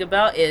can think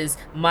about is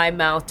my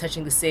mouth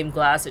touching the same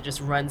glass that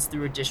just runs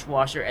through a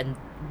dishwasher, and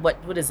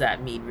what does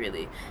that mean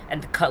really?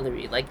 And the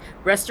cutlery, like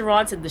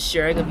restaurants and the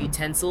sharing of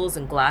utensils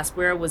and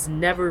glassware was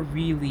never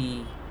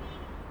really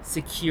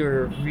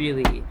secure,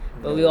 really.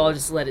 But we all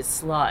just let it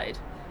slide.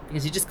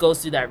 Because it just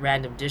goes through that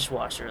random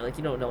dishwasher. Like,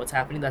 you don't know what's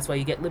happening. That's why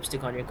you get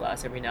lipstick on your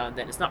glass every now and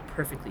then. It's not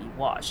perfectly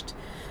washed.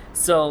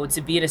 So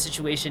to be in a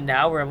situation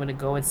now where I'm going to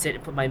go and sit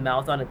and put my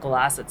mouth on a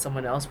glass that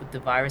someone else with the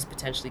virus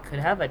potentially could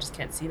have, I just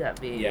can't see that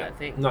being Yeah, a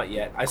thing. not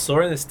yet. I saw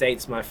in the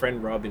States, my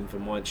friend Rob in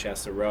Vermont,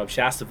 Shasta,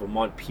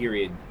 Vermont,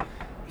 period.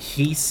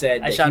 He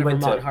said I that shot he a went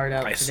Vermont to. hard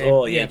out I today.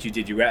 saw, Yeah. you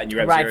did. You read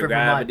Ride Zero for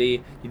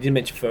Gravity. You didn't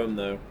mention foam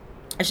though.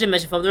 I should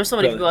mention foam. There were so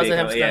many people. I was like,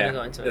 I'm just not gonna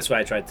go into it. That's why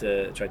I tried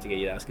to get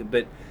you to ask it.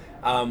 But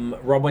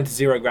Rob went to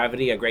Zero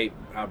Gravity, a great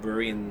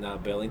brewery in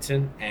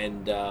Burlington,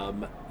 and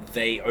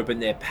they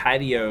opened their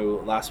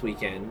patio last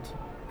weekend.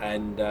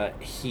 And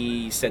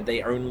he said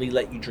they only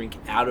let you drink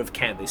out of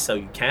can. They sell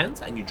you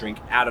cans, and you drink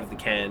out of the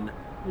can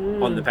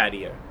on the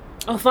patio.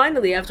 Oh,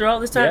 finally! After all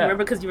this time, Yeah.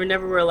 remember, because you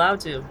never were allowed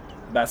to.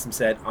 Bassem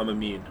said, "I'm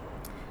immune."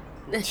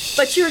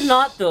 But you're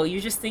not, though. You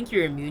just think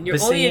you're immune.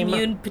 You're only Basim-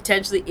 immune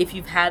potentially if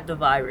you've had the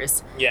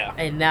virus, Yeah.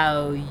 and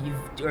now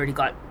you've already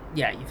got.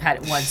 Yeah, you've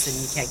had it once and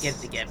you can't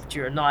get it again. But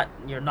you're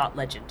not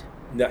Legend.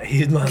 No,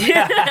 he's not.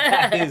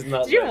 He's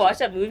not. Did you legend. watch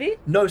that movie?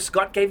 No,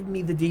 Scott gave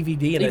me the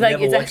DVD, and I Like,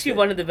 never it's watched actually it.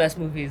 one of the best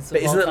movies. But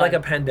of isn't all it like a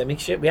time. pandemic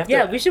shit? We have to.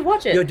 Yeah, we should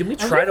watch it. Yo, did we I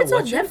try wonder to if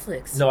watch it's on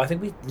it? Netflix. No, I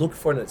think we looked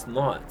for it and it's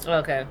not.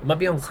 Okay. It might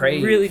be on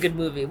Crave. Really good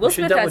movie. Will We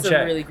should Smith had double some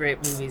check. really great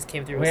movies.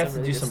 Came through. We with have some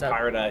to really do good some stuff.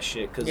 pirate ass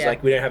shit because Yeah.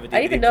 like we don't have a DVD. I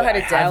don't even know how to I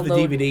have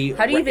download. the DVD.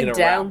 How do you in even a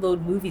route.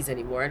 download movies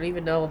anymore? I don't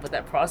even know what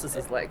that process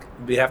is like.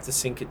 We have to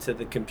sync it to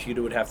the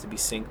computer. Would have to be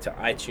synced to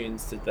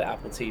iTunes, to the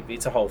Apple TV.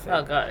 It's a whole thing.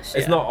 Oh gosh.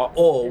 It's yeah. not.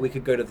 Or we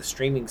could go to the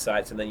streaming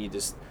sites and then you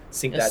just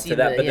sync You'll that see to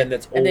that. the- But yeah. then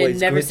that's and always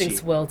then never glitchy.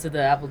 syncs well to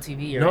the Apple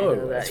TV or No, anything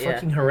like that. it's yeah.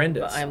 fucking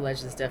horrendous. But I Am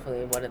Legend is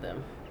definitely one of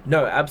them.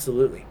 No,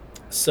 absolutely.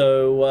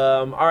 So,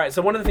 all right.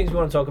 So one of the things we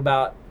want to talk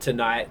about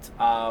tonight,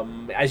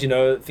 as you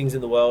know, things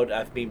in the world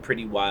have been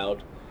pretty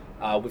wild.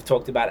 We've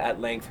talked about at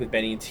length with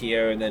Benny and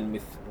Tio, and then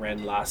with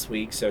Ren last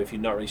week. So if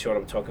you're not really sure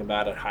what I'm talking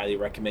about, I'd highly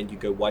recommend you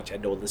go watch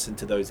and or listen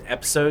to those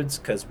episodes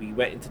because we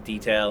went into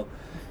detail,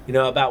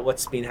 about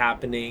what's been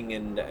happening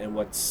and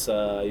what's what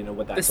that's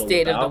all about. The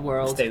state of the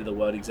world. The state of the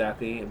world,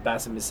 exactly. And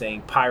Bassem is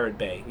saying Pirate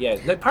Bay. Yeah,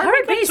 no,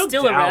 Pirate Bay got is took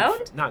still down.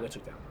 around? No, I got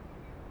took down.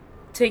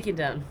 Take it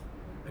down.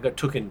 I got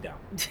tooken down.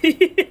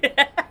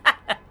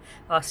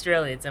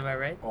 Australians, am I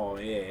right? Oh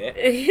yeah.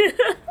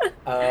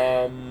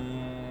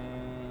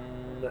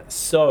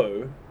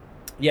 So,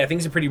 yeah,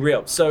 things are pretty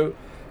real. So,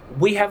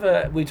 we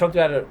talked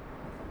about it.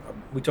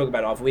 We talk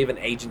about it often. We have an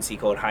agency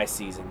called High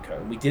Season Co.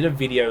 We did a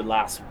video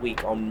last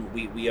week on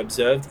we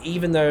observed,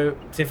 even though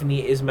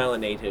Tiffany is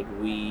melanated,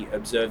 we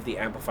observed the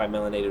amplified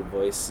melanated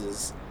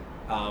voices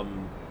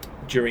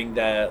during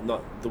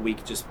not the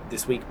week just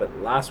this week, but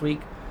last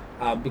week.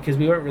 Because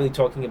we weren't really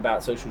talking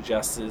about social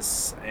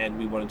justice and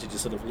we wanted to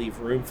just sort of leave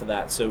room for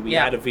that. So we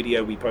had a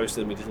video we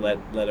posted and we just let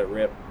it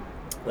rip,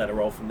 let it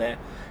roll from there.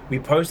 We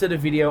posted a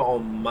video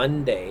on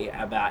Monday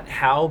about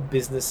how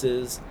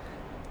businesses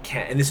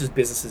can, and this is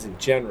businesses in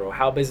general,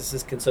 how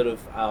businesses can sort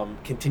of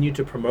continue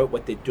to promote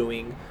what they're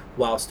doing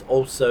whilst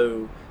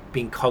also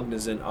being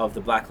cognizant of the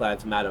Black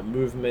Lives Matter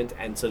movement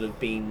and sort of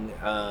being,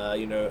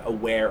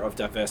 aware of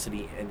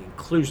diversity and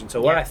inclusion.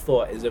 So what I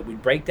thought is that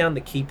we'd break down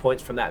the key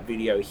points from that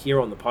video here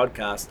on the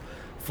podcast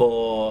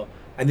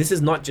and this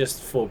is not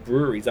just for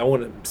breweries. I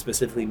want to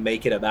specifically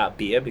make it about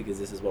beer because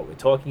this is what we're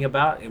talking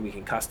about and we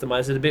can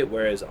customize it a bit,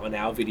 whereas on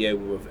our video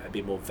we were a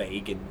bit more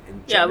vague in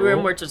general. Yeah, we were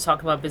more to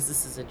talk about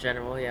businesses in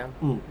general, yeah.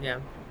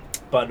 Yeah.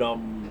 But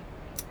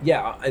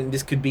and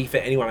this could be for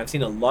anyone. I've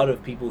seen a lot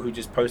of people who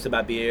just post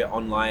about beer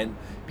online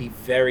be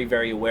very,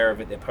 very aware of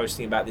it. They're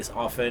posting about this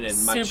often and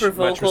super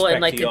much vocal respect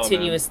and like to y'all, man.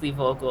 continuously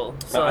vocal.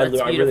 So I that's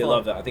really beautiful.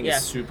 love that. I think Yeah.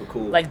 it's super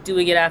cool. Like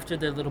doing it after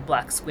the little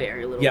black square,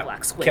 your little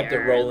black square. Kept it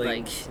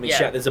rolling. Like, I mean,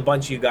 there's a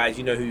bunch of you guys,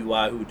 you know who you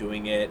are, who are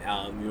doing it.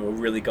 You were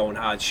really going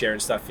hard, sharing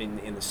stuff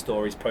in the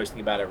stories, posting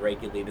about it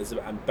regularly. There's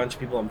a bunch of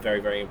people I'm very,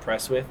 very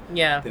impressed with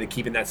Yeah. that are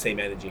keeping that same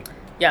energy.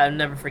 Yeah, I'll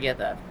never forget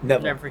that.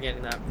 Never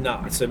forgetting that.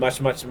 No, so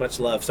much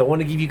love. So I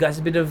want to give you guys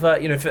a bit of,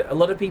 for a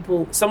lot of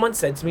people, someone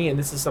said to me, and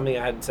this is something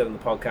I hadn't said on the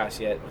podcast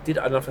yet. I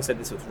don't know if I said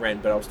this with Ren,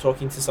 but I was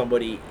talking to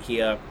somebody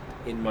here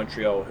in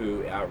Montreal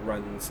who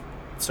runs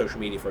social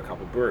media for a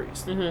couple of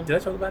breweries. Mm-hmm. Did I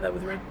talk about that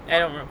with Ren? I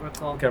don't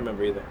recall. I can't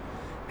remember either.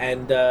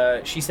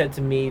 And she said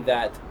to me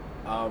that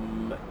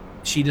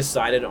she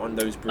decided on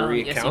those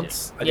brewery yes, you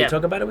accounts. did. I did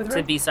talk about it with Ren?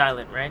 To be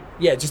silent, right?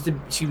 Yeah,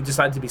 she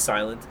decided to be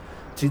silent,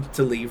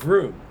 to leave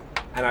room.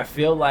 And I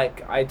feel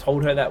like I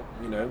told her that,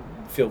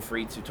 feel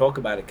free to talk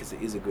about it because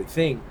it is a good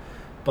thing.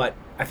 But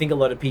I think a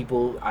lot of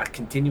people are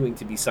continuing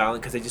to be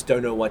silent because they just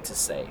don't know what to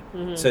say.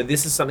 Mm-hmm. So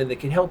this is something that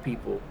can help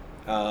people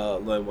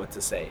learn what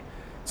to say.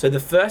 So the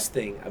first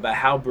thing about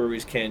how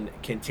breweries can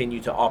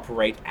continue to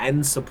operate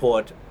and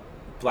support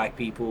Black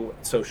people,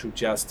 social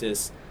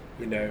justice,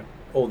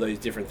 all those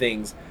different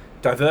things,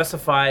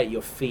 diversify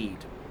your feed.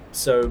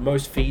 So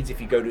most feeds, if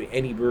you go to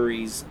any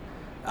breweries,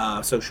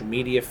 social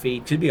media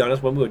feed. To be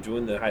honest, when we were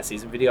doing the High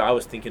Season video, I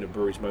was thinking of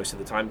breweries most of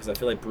the time because I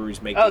feel like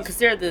breweries make because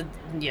they're the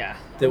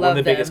they're one of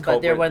the biggest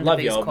culprits. They're one of the Love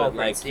biggest y'all, but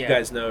culprits. you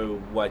guys know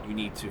what you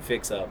need to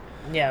fix up.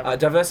 Yeah.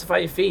 Diversify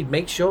your feed.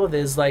 Make sure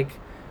there's like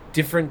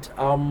different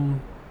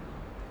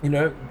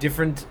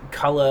different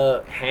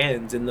color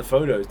hands in the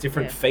photos,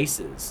 different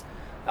faces.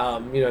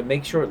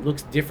 Make sure it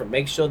looks different.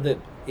 Make sure that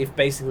if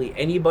basically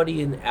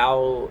anybody in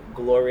our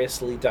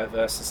gloriously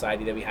diverse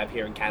society that we have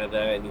here in Canada,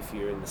 and if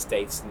you're in the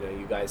States,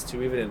 you guys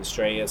too, even in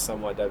Australia,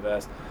 somewhat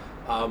diverse,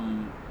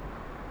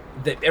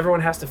 that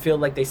everyone has to feel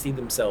like they see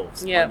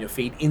themselves on your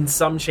feed in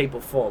some shape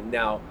or form.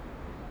 Now,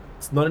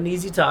 It's not an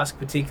easy task,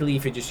 particularly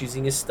if you're just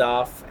using your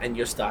staff and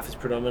your staff is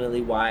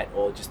predominantly white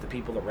or just the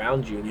people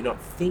around you and you're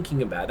not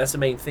thinking about it. That's the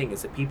main thing,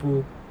 is that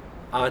people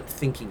aren't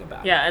thinking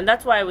about it. Yeah, and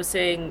that's why I was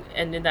saying,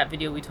 and in that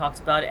video we talked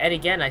about it, and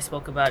again I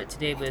spoke about it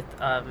today with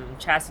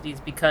Chastity's,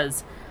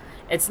 because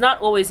it's not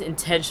always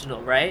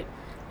intentional, right?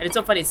 And it's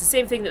so funny. It's the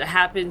same thing that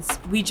happens.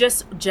 We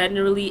just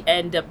generally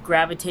end up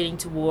gravitating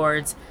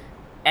towards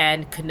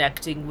and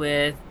connecting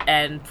with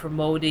and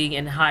promoting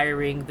and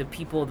hiring the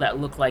people that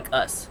look like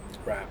us.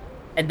 Right.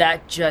 And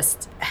that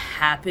just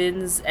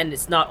happens, and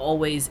it's not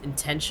always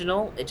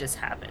intentional. It just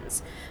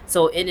happens.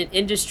 So in an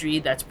industry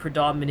that's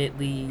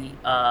predominantly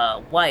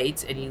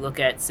white, and you look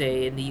at,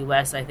 say, in the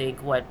U.S., I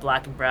think,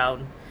 Black and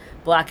Brown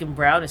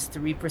is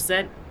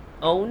 3%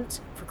 owned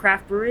for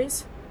craft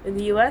breweries in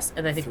the U.S.,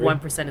 and I think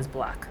 1% is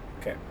Black.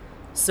 Okay.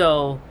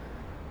 So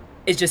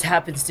it just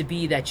happens to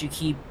be that you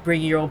keep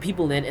bringing your own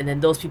people in, and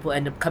then those people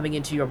end up coming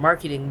into your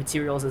marketing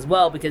materials as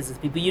well, because it's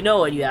people you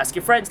know, and you ask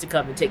your friends to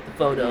come and take the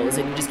photos,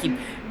 and you just keep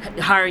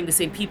hiring the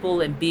same people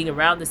and being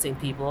around the same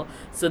people.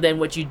 So then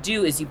what you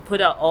do is you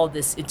put out all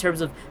this in terms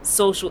of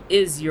social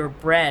is your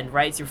brand,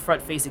 right? It's your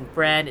front-facing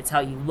brand. It's how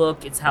you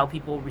look. It's how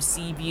people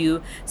receive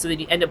you. So then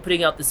you end up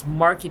putting out this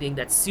marketing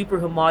that's super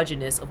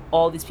homogenous of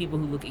all these people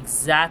who look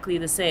exactly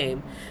the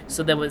same.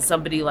 So then when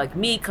somebody like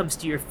me comes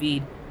to your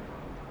feed,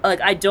 like,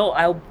 I'll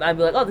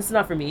be like, oh, this is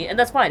not for me, and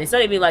that's fine. It's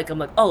not even like I'm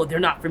like, oh, they're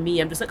not for me.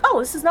 I'm just like, oh,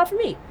 this is not for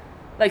me.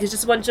 Like, it's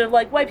just a bunch of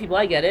like white people.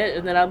 I get it,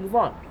 and then I'll move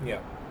on.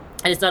 Yeah.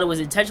 And it's not always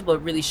intentional, but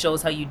it really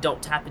shows how you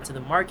don't tap into the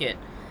market,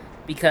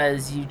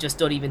 because you just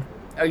don't even,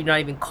 or you're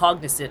not even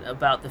cognizant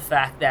about the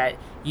fact that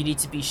you need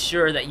to be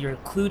sure that you're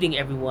including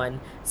everyone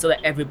so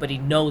that everybody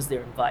knows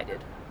they're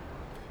invited.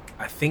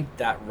 I think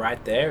that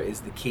right there is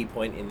the key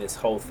point in this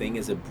whole thing,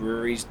 is that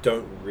breweries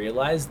don't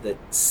realize that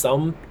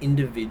some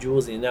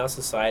individuals in our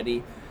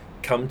society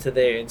come to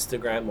their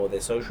Instagram or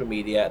their social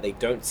media, they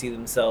don't see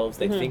themselves,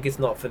 they think it's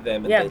not for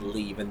them, and they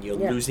leave, and you're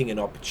losing an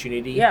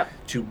opportunity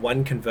to,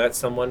 one, convert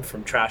someone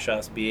from trash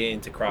ass beer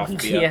into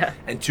craft beer,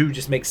 and two,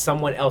 just make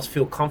someone else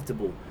feel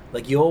comfortable.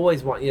 Like, you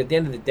always want, at the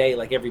end of the day,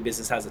 like, every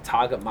business has a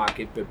target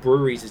market, but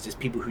breweries is just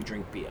people who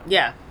drink beer.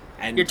 Yeah.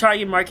 And your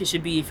target market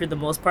should be, for the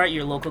most part,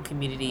 your local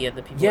community and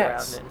the people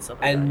around it and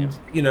stuff like that.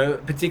 You know,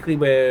 particularly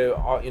where,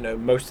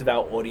 most of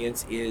our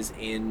audience is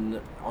in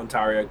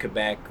Ontario,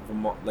 Quebec,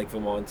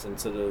 Vermont, and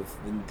sort of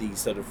the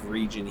sort of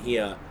region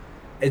here,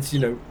 it's,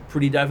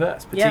 pretty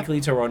diverse.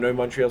 Particularly Toronto,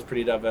 Montreal's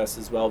pretty diverse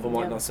as well.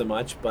 Vermont, not so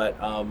much, but...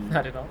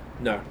 not at all.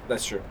 No,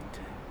 that's true.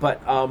 But,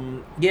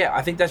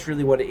 I think that's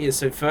really what it is.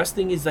 So first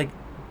thing is, like,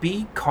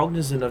 be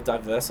cognizant of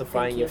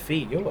diversifying your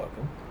feed. You're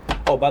welcome.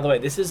 Oh, by the way,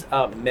 this is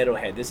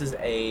Metalhead. This is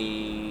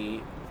a...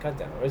 God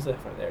damn it, where's the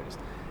front? There it is.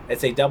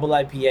 It's a double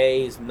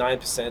IPA. It's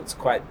 9%. It's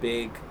quite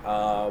big.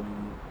 What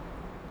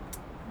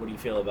do you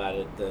feel about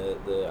it?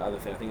 The other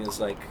thing, I think it's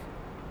like...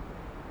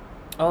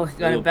 Oh, you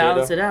gotta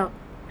balance it out.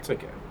 It's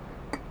okay.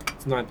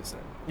 It's 9%.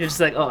 You're just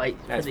like,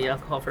 for the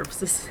alcohol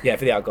purposes. Yeah,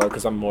 for the alcohol,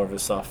 because I'm more of a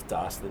soft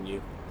ass than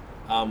you.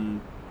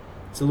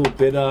 It's a little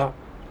bitter.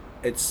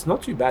 It's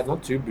not too bad,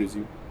 not too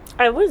boozy.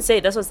 I wouldn't say,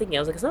 that's what I was thinking.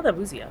 I was like, it's not that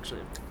boozy,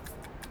 actually.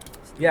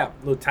 Yeah, a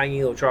little tangy,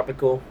 a little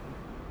tropical.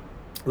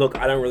 Look,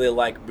 I don't really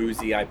like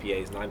boozy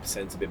IPAs.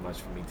 9% is a bit much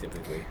for me,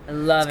 typically. I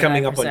love it's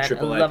coming up on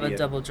triple I love IPA. A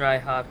double dry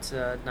hopped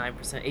 9%,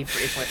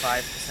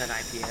 8.5%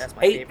 IPA. That's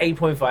my favorite.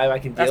 8.5 I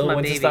can deal.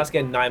 Once baby. It starts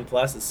getting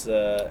 9+, it's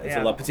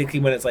a lot. Particularly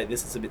when it's like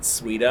this, it's a bit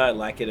sweeter. I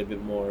like it a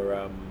bit more.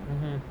 I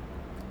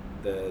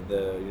don't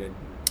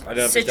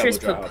know if citrus,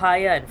 it's double dry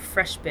papaya, and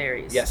fresh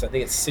berries. Yes, I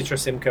think it's Citra,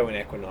 Simcoe, and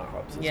Equinox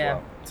hops as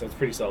well. So it's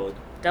pretty solid.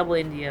 Double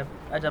India,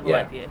 a double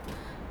IPA.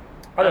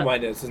 I don't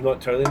mind it. It's not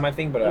totally my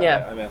thing, but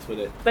I mess with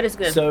it. But it's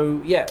good.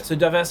 So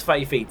diversify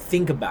your feed.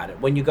 Think about it.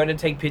 When you're going to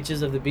take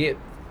pictures of the beer,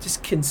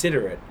 just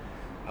consider it.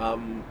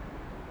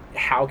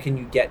 How can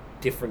you get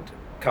different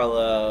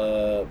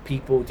color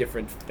people,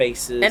 different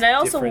faces? And I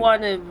also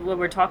want to, when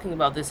we're talking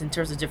about this in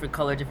terms of different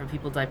color, different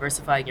people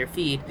diversifying your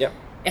feed,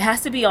 it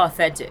has to be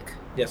authentic.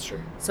 That's true.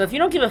 So if you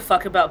don't give a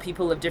fuck about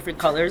people of different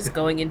colors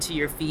going into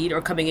your feed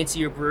or coming into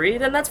your brewery,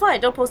 then that's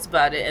fine. Don't post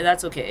about it, and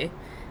that's okay,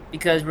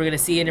 because we're going to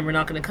see it and we're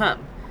not going to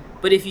come.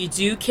 But if you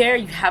do care,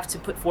 you have to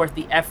put forth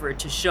the effort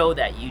to show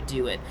that you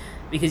do it,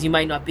 because you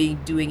might not be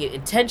doing it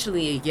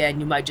intentionally again.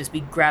 You might just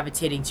be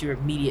gravitating to your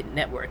immediate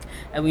network.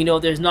 And we know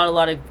there's not a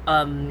lot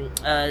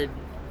of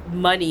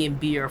money in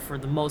beer for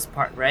the most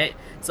part, right?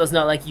 So it's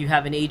not like you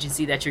have an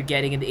agency that you're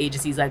getting and the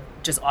agency's like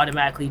just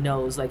automatically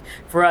knows. Like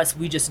for us,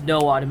 we just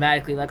know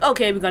automatically, like,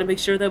 okay, we got to make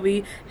sure that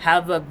we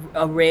have an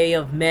array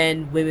of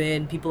men,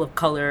 women, people of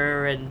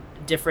color, and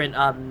different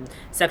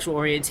sexual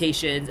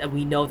orientations, and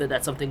we know that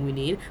that's something we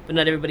need, but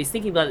not everybody's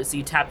thinking about it, so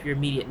you tap your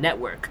immediate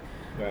network.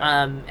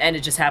 And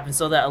it just happens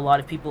so that a lot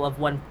of people of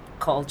one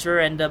culture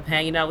end up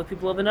hanging out with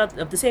people of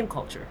the same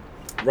culture.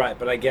 Right,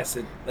 but I guess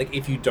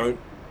if you don't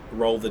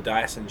roll the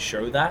dice and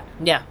show that,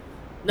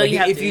 no, you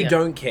have if to, you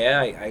don't care,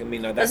 I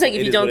mean, that's like,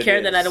 if you don't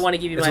care, then I don't want to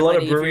give you my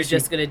money if you're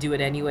just going to do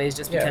it anyways,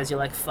 just because you're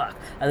like, fuck,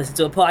 I listened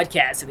to a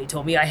podcast and they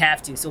told me I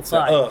have to, so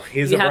fine.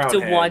 Here's you a have brown to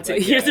hand. want to.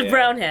 Here's a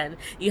brown hand.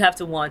 You have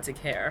to want to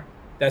care.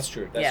 That's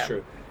true. That's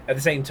true. At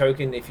the same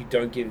token, if you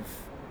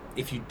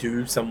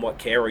do somewhat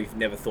care or you've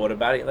never thought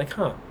about it, like,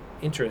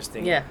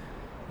 interesting. Yeah.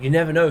 You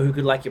never know who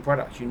could like your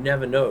product. You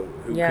never know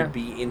who could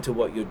be into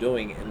what you're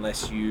doing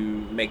unless you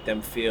make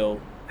them feel,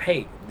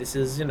 hey, this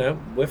is,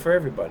 we're for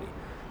everybody.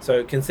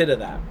 So consider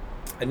that.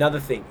 Another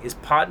thing is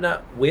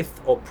partner with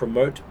or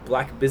promote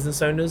Black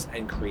business owners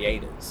and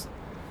creators.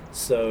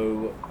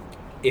 So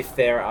if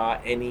there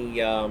are any,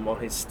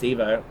 here's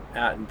Steve-O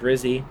out in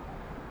Brizzy.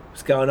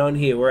 What's going on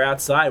here? We're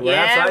outside. We're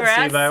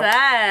outside, Steve-O.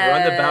 We're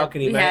on the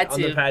balcony, mate,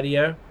 on the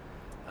patio.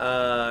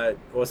 Well,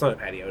 it's not a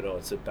patio at all.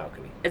 It's a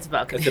balcony. It's a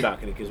balcony. It's a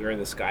balcony because we're in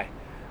the sky.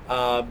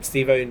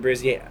 Steve-O in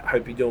Brizzy,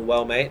 hope you're doing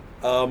well, mate.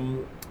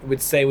 We're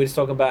just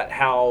talking about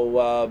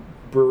how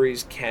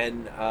breweries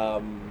can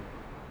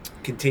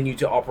continue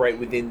to operate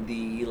within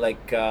the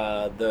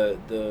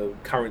the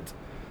current.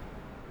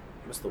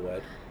 What's the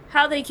word?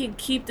 How they can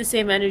keep the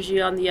same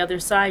energy on the other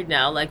side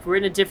now. Like, we're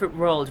in a different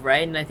world,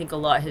 right? And I think a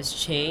lot has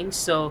changed.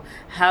 So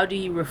how do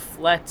you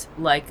reflect,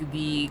 like,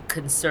 the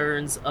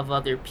concerns of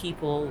other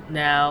people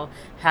now?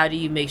 How do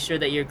you make sure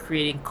that you're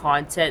creating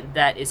content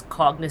that is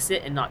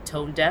cognizant and not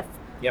tone deaf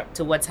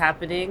to what's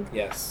happening?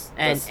 Yes.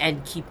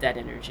 And keep that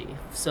energy.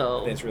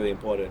 So it's really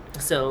important.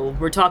 So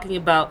we're talking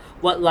about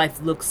what life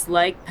looks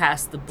like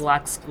past the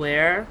black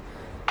square.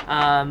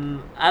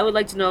 I would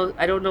like to know.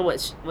 I don't know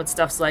what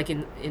stuff's like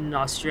in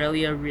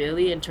Australia,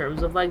 really, in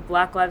terms of like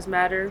Black Lives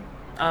Matter.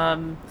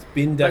 It's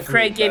been definitely but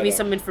Craig gave me better.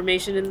 some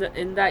information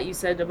in that you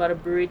said about a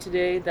brewery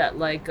today that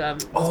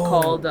was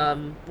called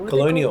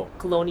Colonial.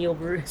 Colonial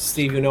Brewery.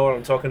 Steve, you know what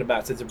I'm talking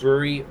about. So it's a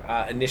brewery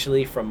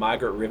initially from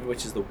Margaret River,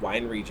 which is the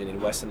wine region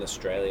in Western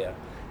Australia.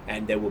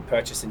 And they were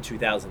purchased in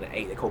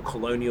 2008. They're called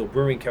Colonial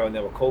Brewing Co. And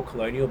they were called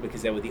Colonial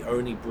because they were the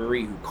only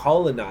brewery who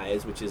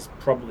colonized, which is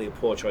probably a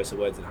poor choice of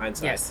words in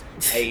hindsight.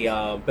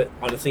 Yes. But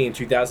honestly, in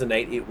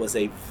 2008, it was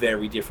a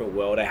very different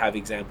world. I have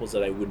examples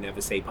that I would never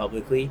say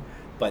publicly,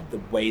 but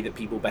the way that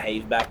people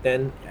behaved back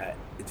then,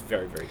 it's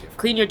very, very different.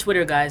 Clean your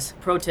Twitter, guys.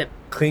 Pro tip.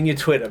 Clean your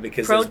Twitter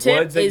because there's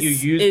words that you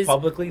use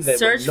publicly that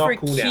search are not for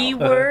cool now.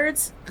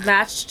 keywords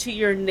matched to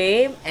your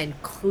name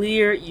and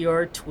clear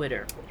your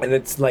Twitter. And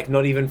it's like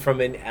not even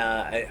from an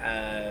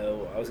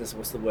I was gonna say,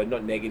 what's the word?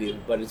 Not negative,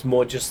 but it's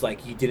more just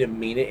like you didn't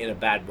mean it in a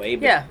bad way.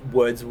 But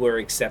words were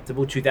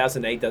acceptable.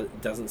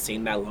 2008 doesn't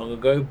seem that long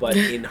ago, but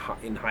in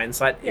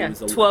hindsight,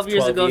 it was 12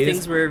 years ago.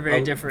 Things were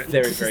very different.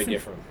 Very, very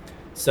different.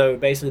 So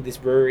basically, this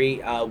brewery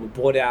were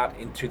bought out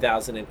in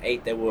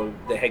 2008.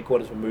 The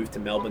headquarters were moved to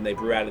Melbourne. They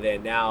brew out of there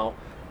now.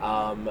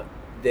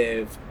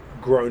 They've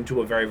grown to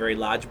a very, very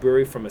large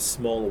brewery from a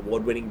small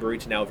award-winning brewery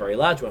to now a very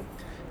large one.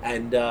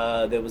 And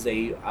there was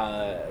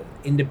a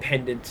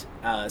independent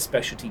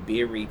specialty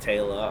beer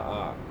retailer.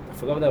 I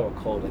forgot what they were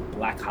called, like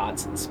Black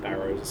Hearts and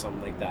Sparrows or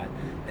something like that.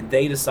 And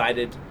they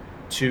decided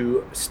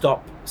to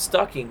stop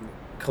stocking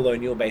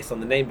Colonial based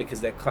on the name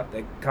because their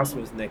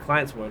customers and their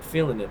clients weren't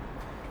feeling it.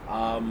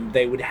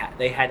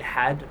 They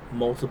had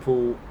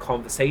multiple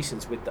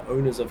conversations with the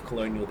owners of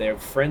Colonial. They're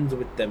friends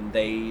with them.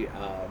 They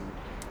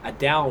are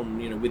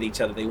down, with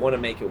each other. They want to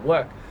make it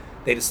work.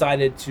 They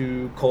decided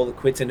to call it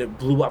quits, and it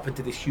blew up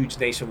into this huge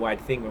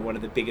nationwide thing where one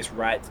of the biggest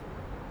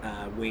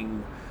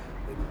right-wing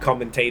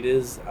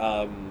commentators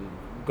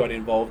got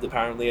involved.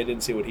 Apparently, I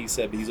didn't see what he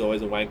said, but he's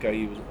always a wanker.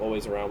 He was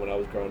always around when I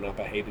was growing up.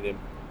 I hated him,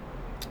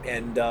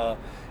 and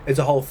it's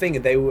a whole thing.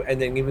 And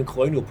then even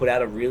Colonial put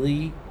out a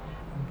really,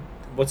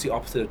 what's the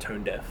opposite of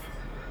tone deaf?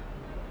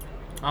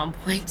 On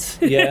point.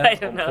 Yeah, I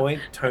don't know.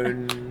 Point,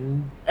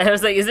 tone. I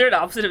was like, is there an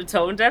opposite of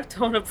tone deaf?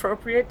 Tone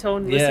appropriate?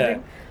 Tone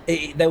listening?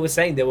 They were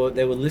saying they were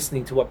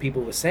listening to what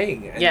people were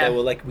saying, and they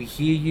were like, we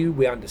hear you,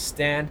 we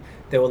understand.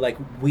 They were like,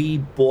 we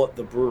bought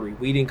the brewery,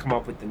 we didn't come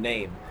up with the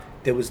name.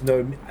 There was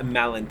no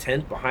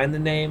malintent behind the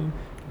name,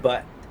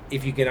 but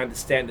if you can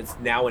understand, it's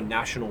now a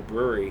national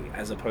brewery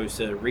as opposed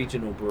to a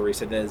regional brewery.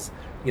 So there's,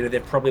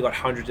 they've probably got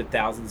hundreds of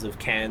thousands of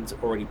cans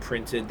already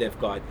printed. They've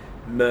got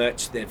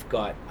merch. They've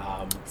got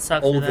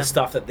all the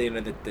stuff that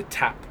the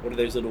tap. What are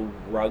those little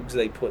rugs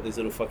they put? Those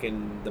little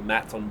the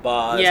mats on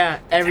bars. Yeah,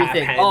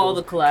 everything. All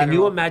the collateral. Can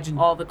you imagine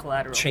all the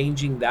collateral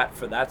changing that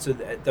for that? So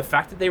the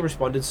fact that they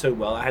responded so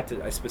well,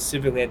 I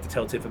specifically had to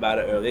tell Tiff about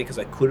it earlier because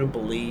I couldn't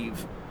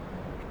believe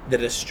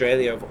that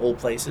Australia, of all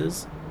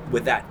places, were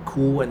that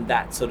cool and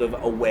that sort of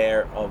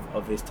aware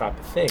of this type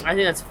of thing. I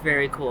think that's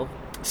very cool.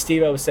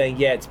 Steve-O was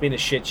saying, it's been a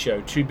shit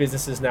show. 2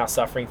 businesses now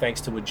suffering thanks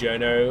to a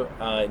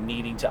journo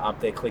needing to up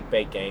their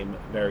clickbait game.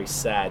 Very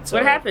sad. So,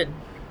 what happened?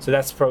 So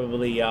that's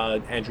probably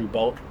Andrew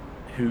Bolt,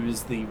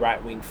 who's the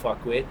right-wing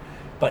fuckwit.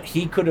 But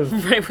he could have...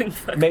 Right-wing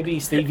fuckwit.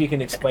 Maybe, Steve, you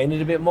can explain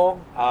it a bit more.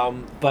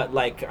 But,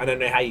 I don't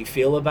know how you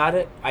feel about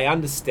it. I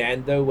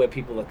understand, though, where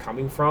people are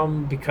coming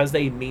from. Because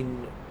they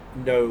mean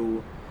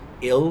no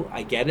ill,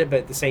 I get it,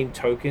 but at the same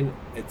token,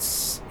 it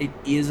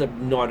is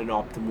not an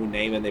optimal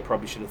name, and they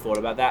probably should have thought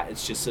about that.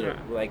 It's just sort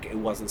of like it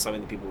wasn't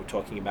something that people were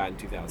talking about in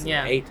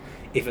 2008.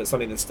 If it's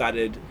something that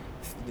started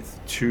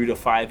 2 to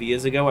 5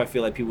 years ago, I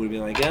feel like people would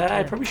be like,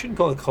 I probably shouldn't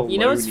call it Colonial. You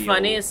know what's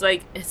funny? It's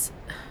like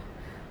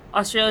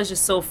Australia's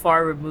just so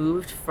far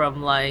removed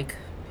from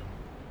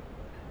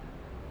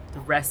the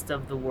rest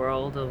of the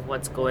world of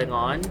what's going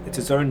on. It's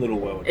its own little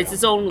world. It's now.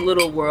 its own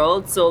little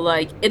world. So,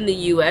 like, in the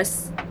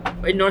U.S.,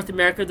 in North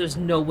America, there's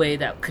no way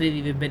that could have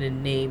even been a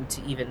name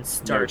to even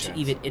start, to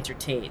even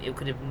entertain. It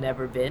could have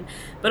never been.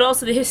 But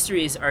also, the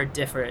histories are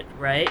different,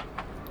 right?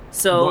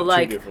 So, Not too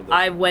like, different, though.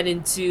 I went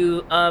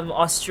into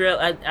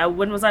Australia.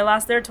 When was I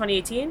last there?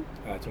 2018?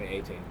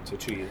 2018, so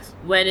 2 years.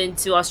 Went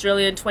into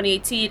Australia in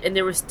 2018, and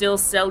they were still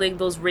selling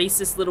those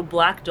racist little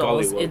black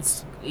dolls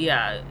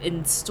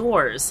in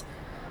stores.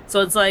 So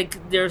it's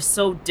like they're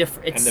so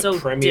different. It's so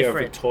different. And the Premier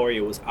of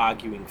Victoria was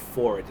arguing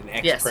for it. And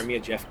ex-Premier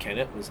Jeff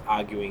Kennett was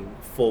arguing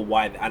for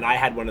why. And I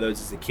had one of those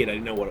as a kid. I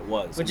didn't know what it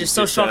was. Which is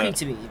so shocking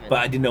to me, even. But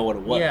I didn't know what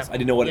it was. Yeah. I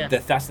didn't know what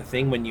that's the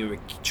thing. When you're a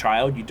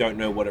child, you don't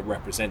know what it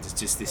represents. It's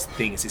just this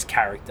thing. It's this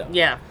character.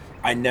 Yeah.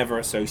 I never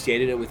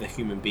associated it with a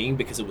human being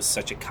because it was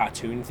such a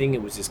cartoon thing.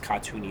 It was this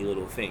cartoony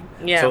little thing.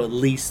 Yeah. So at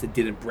least it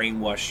didn't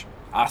brainwash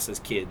us as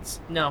kids.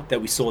 No.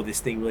 That we saw this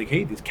thing like,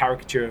 hey, this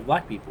caricature of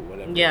black people,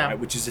 whatever. Yeah. Right?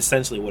 Which is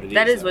essentially what it is.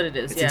 That is what it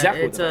is. It's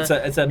exactly it's what it is.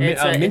 It's a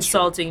minstrel.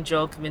 insulting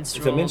joke,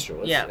 minstrel. It's a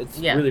minstrel. It's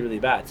really, really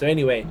bad. So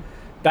anyway,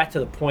 back to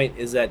the point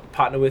is that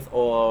partner with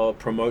or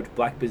promote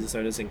black business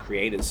owners and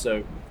creators.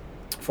 So,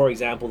 for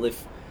example,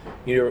 if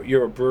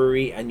you're a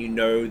brewery and you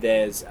know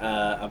there's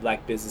a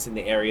black business in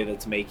the area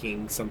that's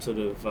making some sort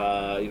of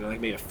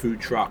like maybe a food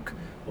truck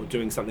or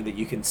doing something that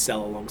you can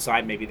sell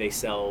alongside. Maybe they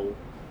sell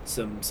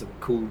some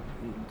cool,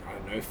 I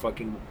don't know,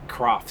 fucking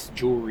crafts,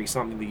 jewelry,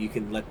 something that you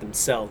can let them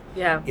sell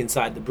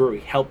inside the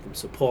brewery. Help them,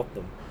 support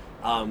them.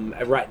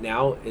 And right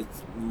now,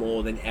 it's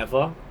more than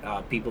ever.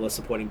 People are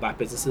supporting black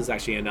businesses.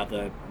 Actually,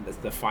 that's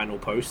the final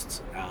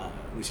post,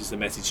 which is the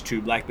message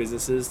to black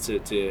businesses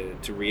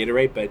to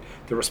reiterate. But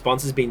the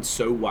response has been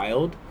so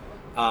wild.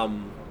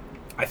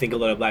 I think a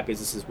lot of black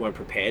businesses weren't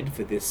prepared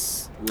for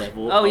this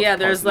level. Oh, of yeah,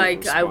 there's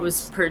positive like, I was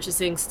response.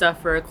 purchasing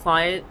stuff for a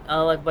client,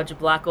 like a bunch of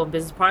black-owned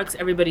business products.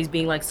 Everybody's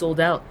being like sold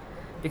out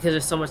because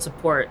there's so much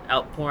support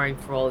outpouring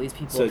for all these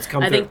people. So it's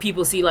come I to- think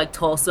people see like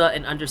Tulsa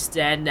and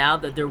understand now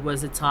that there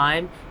was a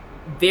time,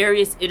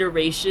 various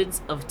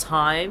iterations of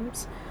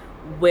times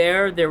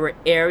where there were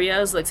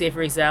areas, like say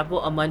for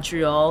example, a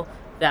Montreal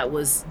that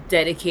was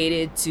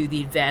dedicated to the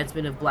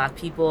advancement of black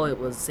people. It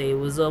was a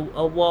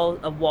wall,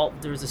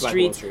 there was a Black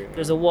street, Wall Street,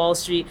 there's a Wall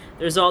Street,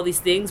 there's all these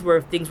things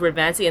where things were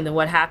advancing, and then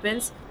what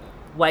happens?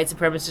 White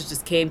supremacists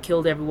just came,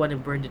 killed everyone,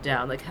 and burned it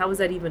down. Like, how is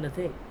that even a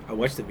thing? I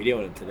watched the video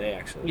on it today,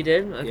 actually. You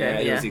did? Okay, Yeah,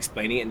 it was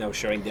explaining it, and they were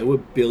showing they were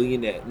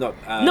billionaire.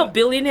 No,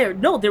 billionaire.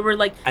 No, they were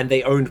like... And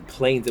they owned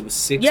planes. There was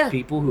six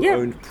people who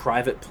owned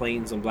private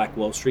planes on Black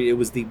Wall Street. It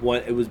was the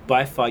one. It was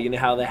by far. You know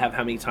how they have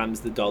how many times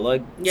the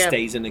dollar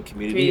stays in a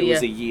community? It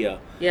was a year.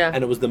 Yeah.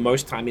 And it was the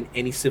most time in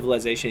any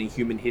civilization in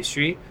human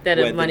history that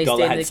where money the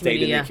dollar stayed had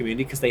stayed in the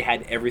community because they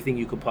had everything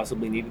you could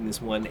possibly need in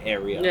this one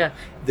area. Yeah.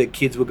 The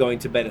kids were going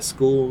to better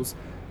schools.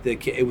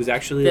 It was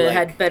actually they like...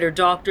 had better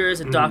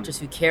doctors and doctors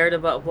who cared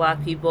about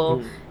black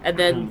people. And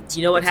then,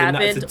 you know what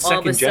happened? It's a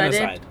second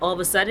genocide. All of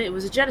a sudden, it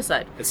was a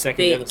genocide. A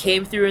second they genocide.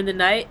 came through in the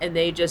night and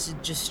they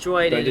just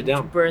destroyed Burned it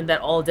down. burned that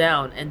all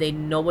down.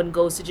 And no one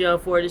goes to jail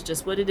for it. It's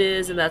just what it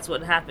is, and that's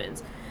what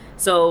happens.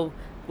 So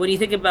when you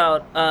think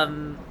about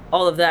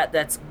all of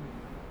that's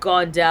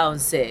gone down,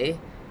 say,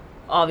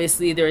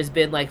 obviously there has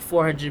been like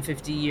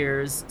 450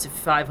 years to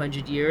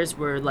 500 years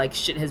where like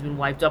shit has been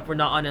wiped up. We're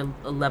not on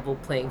a level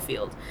playing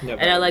field. Never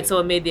And I like been.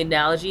 someone made the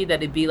analogy that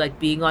it'd be like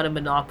being on a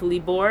Monopoly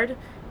board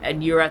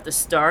and you're at the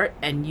start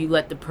and you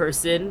let the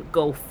person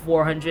go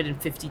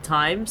 450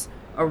 times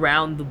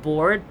around the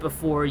board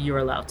before you're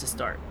allowed to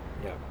start.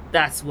 Yeah.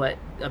 That's what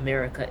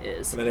America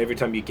is. And then every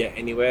time you get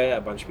anywhere,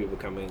 a bunch of people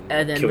come in.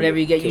 And then kill whenever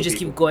you get, you kill just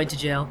people. keep going to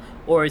jail,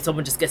 or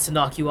someone just gets to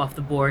knock you off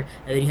the board,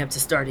 and then you have to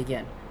start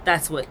again.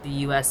 That's what the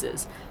U.S.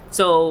 is.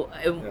 So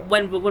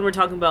when we're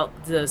talking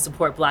about the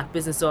support black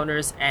business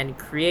owners and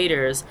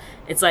creators,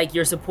 it's like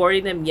you're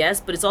supporting them, yes,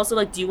 but it's also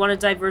like, do you want to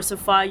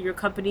diversify your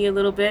company a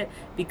little bit?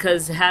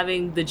 Because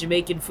having the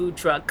Jamaican food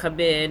truck come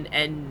in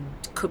and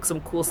cook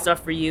some cool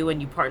stuff for you, and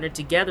you partner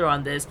together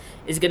on this,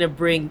 is going to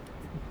bring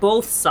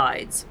both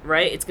sides,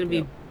 right? It's going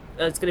to be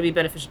it's going to be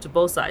beneficial to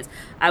both sides.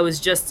 I was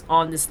just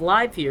on this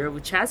live here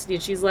with Chastity,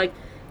 and she's like,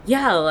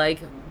 yeah, like,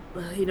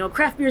 you know,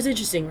 craft beer is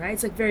interesting, right?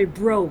 It's like very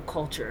bro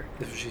culture.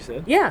 That's what she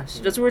said? Yeah,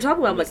 that's what we're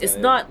talking about. I'm like, it's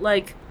Yeah. not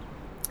like,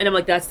 and I'm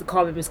like, that's the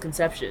common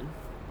misconception.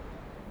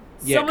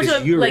 Yeah, So much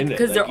because of, you're like, in it.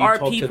 because there you are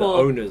talk people, to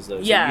the owners, though,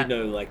 so yeah, you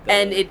know, like, the,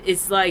 and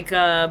it's like,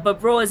 but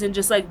bro isn't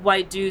just like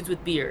white dudes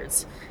with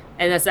beards,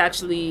 and that's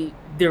actually,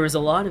 there is a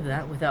lot of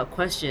that without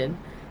question.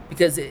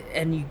 Because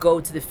and you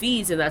go to the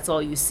feeds and that's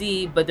all you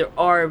see, but there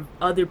are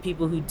other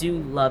people who do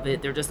love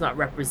it. They're just not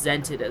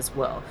represented as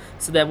well.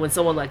 So then when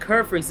someone like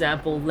her, for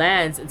example,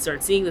 lands and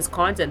starts seeing this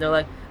content, they're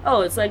like,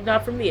 oh, it's like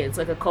not for me. It's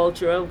like a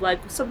culture of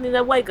like something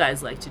that white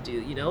guys like to do,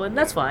 you know, and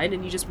that's fine.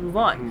 And you just move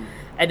on.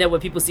 And then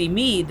when people see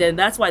me, then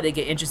that's why they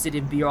get interested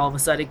in beer all of a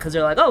sudden, because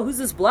they're like, oh, who's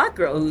this black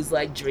girl who's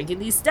like drinking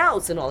these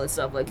stouts and all this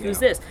stuff? Like, who's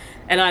this?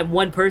 And I'm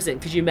one person.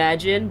 Could you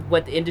imagine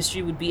what the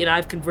industry would be? And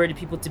I've converted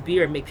people to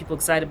beer and make people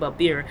excited about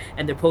beer,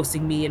 and they're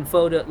posting me in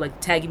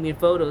tagging me in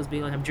photos,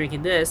 being like, I'm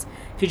drinking this.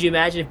 Could you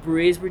imagine if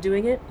breweries were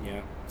doing it?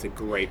 Yeah. It's a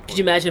great point. Could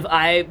you imagine if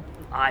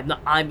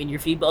I'm in your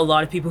feed, but a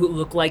lot of people who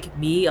look like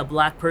me, a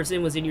black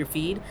person, was in your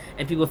feed,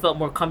 and people felt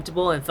more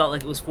comfortable and felt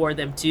like it was for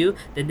them too,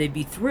 then they'd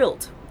be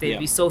thrilled. They'd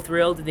be so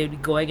thrilled, and they'd be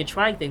going and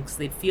trying things 'cause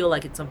they'd feel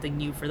like it's something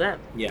new for them.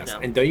 Yes, you know?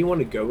 and don't you want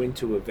to go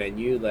into a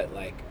venue that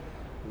like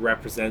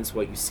represents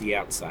what you see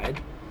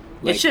outside?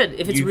 It should.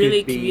 If it's you really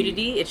could be-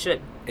 community, it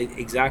should.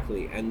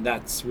 Exactly, and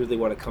that's really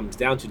what it comes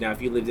down to. Now,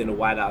 if you lived in a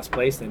white ass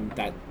place, then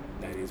that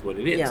is what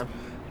it is. Yeah.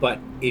 But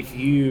if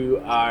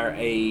you are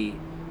I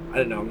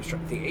don't know, I'm just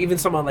trying to think. Even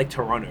someone like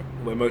Toronto,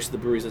 where most of the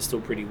breweries are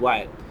still pretty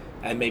white,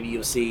 and maybe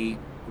you'll see,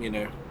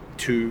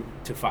 2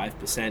 to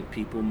 5%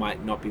 people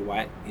might not be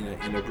white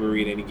in a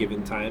brewery at any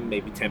given time,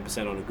 maybe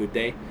 10% on a good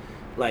day.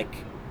 Like,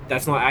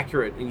 that's not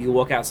accurate. And you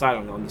walk outside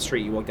on the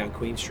street, you walk down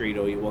Queen Street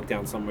or you walk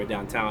down somewhere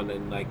downtown,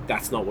 and like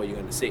that's not what you're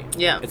going to see.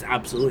 Yeah. It's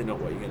absolutely not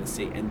what you're going to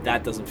see, and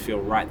that doesn't feel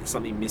right. There's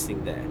something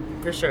missing there.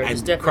 For sure. There's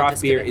And definitely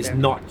craft beer disconnect is there.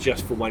 not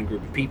just for one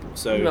group of people.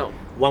 So No.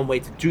 one way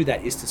to do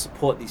that is to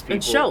support these people.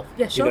 And show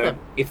them.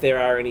 If there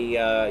are any,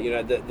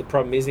 the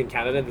problem is in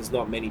Canada, there's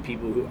not many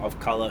people of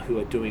color who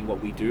are doing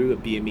what we do,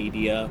 beer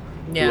media,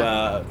 who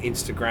are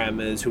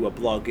Instagrammers, who are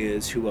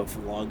bloggers, who are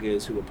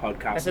vloggers, who are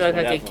podcasters. I feel like I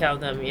whatever. could count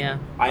them, yeah.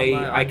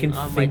 I can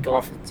think both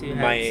off two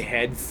my heads.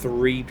 head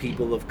 3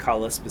 people of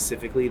color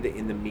specifically that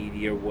in the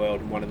media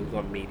world, and one of them's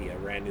not media.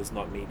 Ran is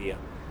not media.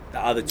 The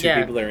other 2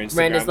 people are Instagrammers.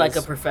 Ren is like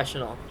a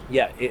professional.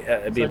 Yeah, be So a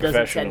it doesn't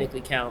professional.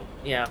 technically count.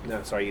 Yeah.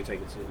 No, sorry, you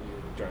take it to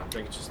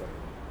drink it just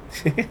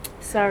like.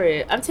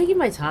 Sorry, I'm taking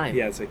my time.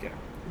 Yeah, it's okay.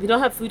 We don't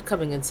have food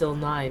coming until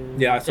 9.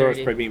 Yeah, I saw it's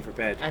probably being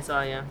prepared. I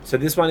saw, yeah. So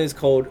this one is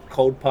called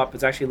Cold Pop.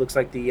 It actually looks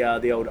like the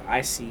old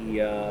icy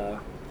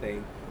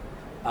thing.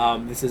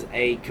 This is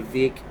a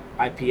Kvik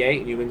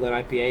IPA, New England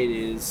IPA. It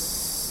is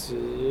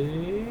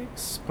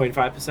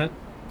 6.5%.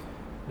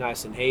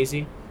 Nice and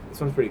hazy. This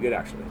one's pretty good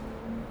actually.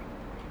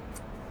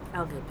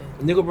 I'll get there.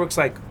 Nickelbrook's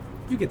like,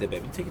 you get there,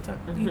 baby. Take your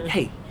time.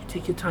 Hey,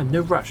 take your time.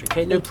 No rush,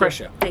 okay? No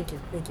pressure. Thank you.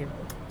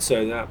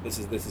 So this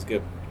is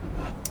good.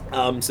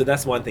 So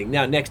that's one thing.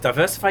 Now next,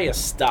 diversify your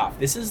staff.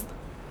 This is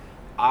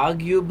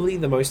arguably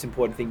the most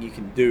important thing you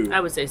can do. I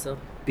would say so.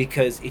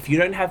 Because if you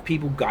don't have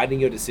people guiding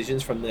your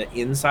decisions from the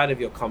inside of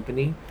your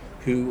company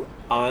who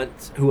are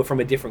from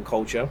a different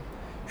culture,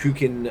 who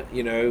can,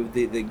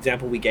 the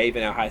example we gave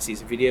in our high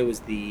season video was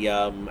the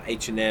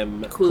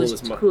H&M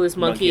coolest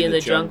monkey in the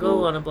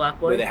jungle on a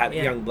blackboard. where they had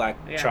a young black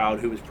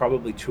child who was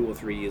probably 2 or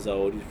 3 years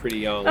old. He was pretty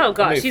young. Oh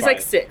gosh, Maybe she's 5.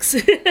 like 6.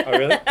 Oh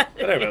really? I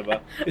don't remember.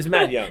 He was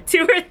mad young.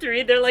 2 or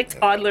 3, they're like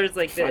toddlers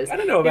like this. I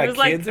don't know about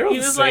kids. They're all he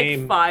the was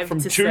same. Like 5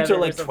 from to 2 to 7 or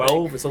like something.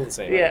 12, it's all the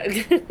same.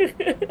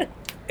 Yeah.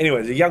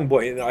 Anyways, a young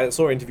boy. I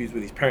saw interviews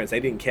with his parents. They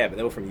didn't care, but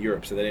they were from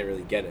Europe, so they didn't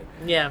really get it.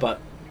 Yeah.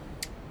 But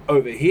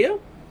over here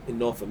in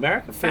North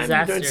America, family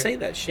Disaster. don't say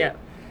that shit.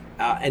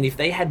 Yeah. And if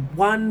they had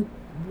one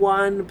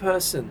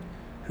person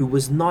who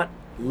was not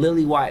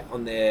lily white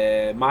on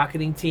their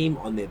marketing team,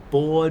 on their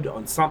board,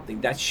 on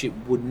something, that shit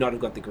would not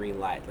have got the green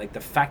light. Like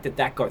the fact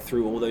that got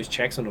through all those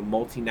checks on a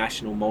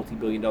multinational,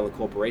 multi-billion-dollar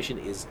corporation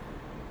is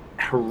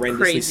horrendously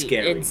Crazy,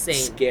 scary. insane.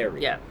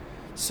 Scary. Yeah.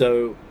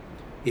 So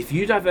if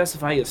you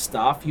diversify your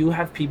staff, you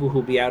have people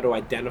who'll be able to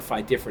identify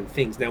different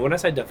things. Now, when I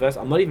say diverse,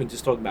 I'm not even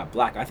just talking about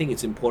black. I think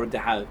it's important to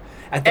have,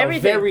 at the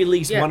Everything. very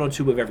least, Yeah. 1 or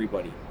 2 of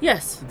everybody.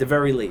 Yes. At the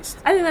very least.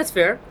 I think that's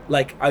fair.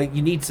 Like,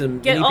 you need some...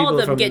 Get you need all people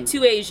of them. from Get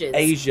 2 Asians.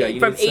 Asia. You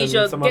from need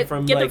Asia. someone Get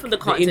from, them like, from the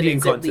Indian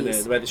continents at continent,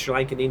 least. whether Sri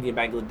Lankan, India,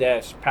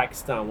 Bangladesh,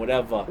 Pakistan,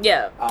 whatever.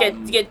 Yeah.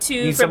 Get 2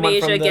 need from someone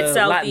Asia. from Get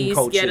the Latin Southeast.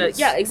 cultures.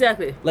 Yeah,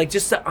 exactly. Like,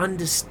 just to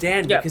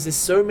understand, Yeah. because there's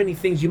so many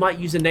things. You might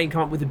use a name,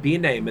 come up with a beer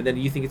name, and then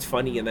you think it's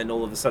funny, and then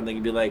all of a sudden they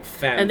can be like,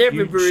 fam, And there if have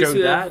you been breweries showed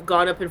who that, have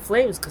gone up in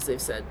flames because they've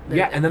said.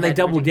 yeah, and then they had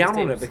double ridiculous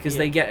down on it names. because Yeah.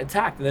 they get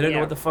attacked and they don't know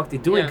Yeah. what the fuck they're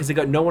doing Yeah. because they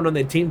got no one on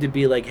their team to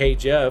be like, hey,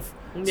 Jeff.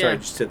 Yeah. Sorry,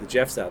 just to the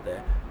Jeffs out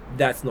there.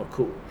 That's not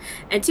cool.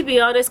 And to be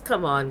honest,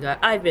 come on, guy.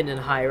 I've been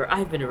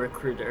I've been a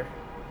recruiter.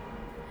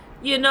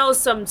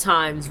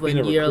 Sometimes Been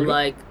when a you're recruiter?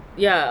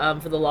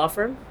 like, for the law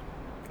firm.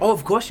 Oh,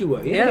 of course you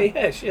were. Yeah.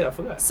 Yeah, shit, I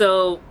forgot.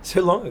 So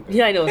So long ago.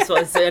 yeah, I know. So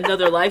it's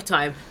another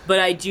lifetime. But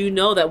I do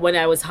know that when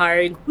I was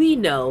hiring, we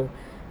know,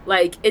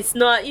 like, it's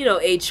not,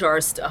 HR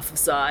stuff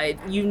aside.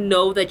 You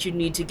know that you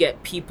need to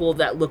get people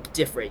that look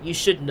different. You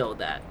should know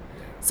that.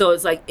 So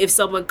it's like if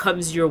someone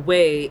comes your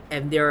way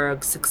and they're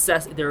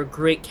a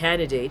great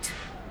candidate,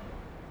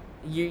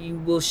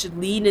 you should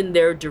lean in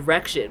their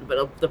direction.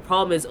 But the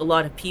problem is a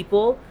lot of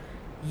people,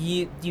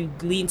 you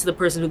lean to the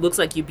person who looks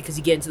like you because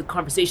you get into the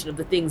conversation of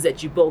the things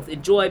that you both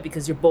enjoy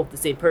because you're both the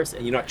same person.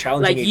 And you're not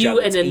challenging Like each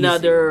other. It's easy.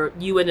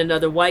 you and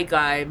another white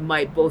guy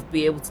might both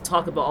be able to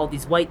talk about all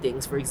these white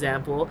things, for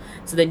example.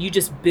 So then you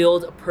just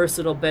build a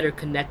personal, better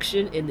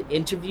connection in the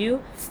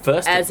interview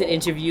First of as an all.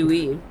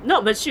 interviewee.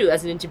 No, but true,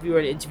 as an interviewer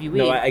and interviewee.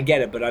 No, I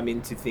get it, but I'm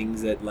into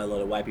things that a lot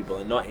of white people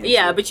are not into.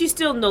 Yeah, but you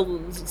still know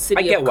I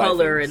City get of white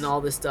Color things. and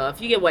all this stuff.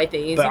 You get white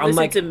things. But You I'm listen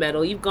like- to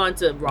metal. You've gone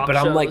to rock But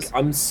shows.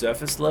 I'm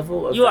surface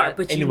level of You that. are,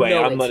 but which Anyway, you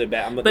know I'm it. not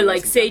about. I'm not But the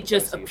like, best say example,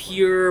 just a but I see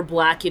your point. pure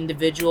black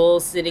individual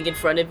sitting in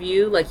front of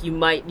you, like you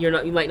might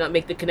not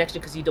make the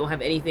connection because you don't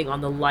have anything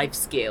on the life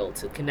scale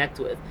to connect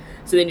with.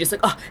 So then you're just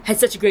like, oh, had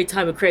such a great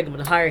time with Craig, I'm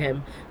gonna hire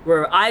him.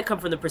 Where I come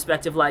from the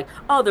perspective like,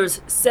 oh,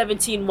 there's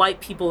 17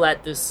 white people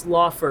at this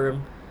law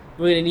firm.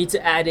 We need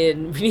to add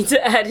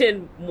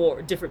in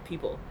more different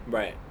people.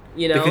 Right.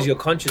 You know, Because you're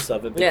conscious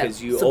of it.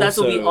 Because you so also. that's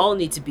what we all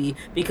need to be,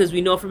 because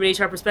we know from an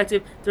HR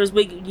perspective, there's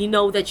way you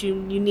know that you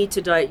need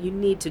to die. You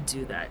need to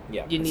do that.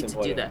 Yeah, you that's need to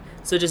important. do that.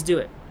 So just do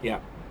it. Yeah.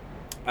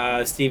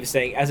 Steve is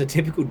saying, as a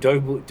typical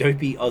dopey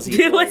Aussie.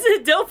 Dude, boy, what's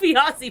a dopey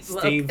Aussie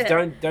bloke? Steve,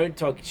 don't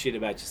talk shit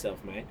about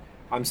yourself, mate.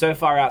 I'm so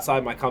far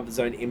outside my comfort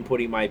zone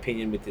inputting my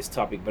opinion with this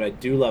topic, but I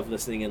do love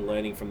listening and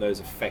learning from those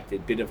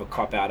affected. Bit of a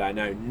cop-out, I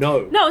know.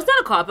 No, No, it's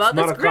not a cop out. it's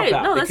not That's a great.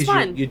 cop-out. No, that's because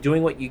fine. You're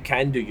doing what you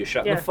can do. You're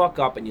shutting Yeah. the fuck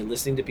up and you're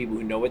listening to people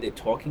who know what they're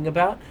talking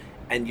about,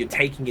 and you're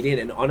taking it in.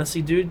 And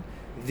honestly, dude,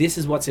 this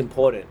is what's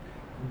important.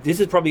 This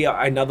is probably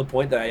another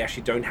point that I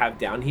actually don't have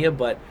down here,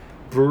 but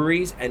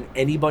breweries and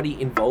anybody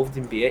involved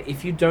in beer,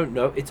 if you don't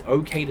know, it's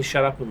okay to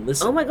shut up and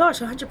listen. Oh my gosh,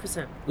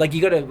 100%. Like,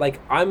 you gotta, like,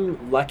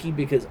 I'm lucky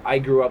because I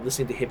grew up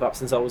listening to hip-hop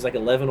since I was like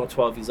 11 or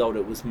 12 years old.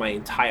 It was my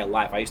entire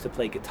life. I used to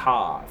play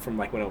guitar from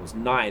like when I was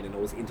 9, and I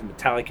was into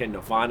Metallica and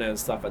Nirvana and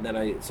stuff, and then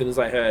as soon as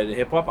I heard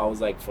hip-hop, I was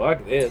like,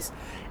 fuck this.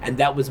 And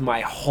that was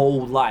my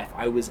whole life.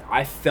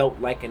 I felt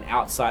like an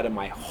outsider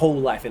my whole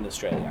life in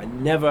Australia. I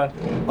never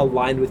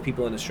aligned with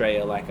people in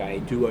Australia like I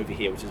do over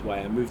here, which is why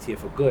I moved here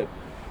for good,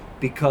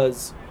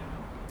 because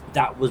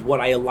that was what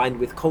I aligned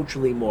with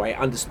culturally more. I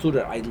understood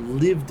it. I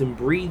lived and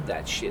breathed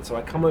that shit. So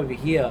I come over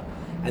here,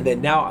 and then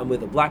now I'm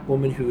with a black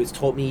woman who has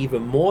taught me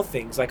even more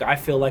things. Like, I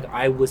feel like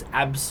I was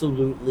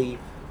absolutely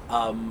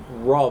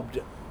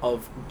robbed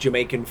of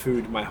Jamaican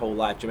food my whole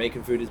life.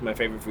 Jamaican food is my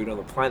favorite food on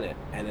the planet,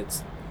 and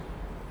it's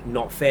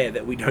not fair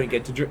that we don't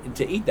get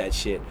to eat that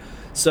shit.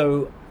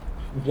 So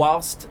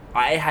whilst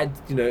I had,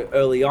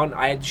 early on,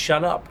 I had to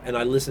shut up, and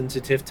I listened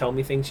to Tiff tell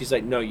me things. She's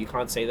like, no, you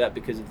can't say that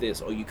because of this,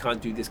 or you can't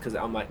do this because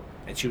I'm like,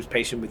 and she was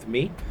patient with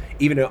me,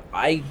 even though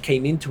I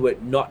came into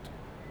it not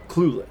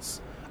clueless.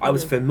 I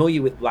was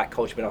familiar with black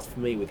culture, but I was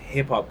familiar with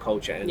hip-hop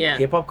culture, and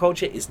hip-hop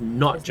culture is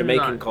not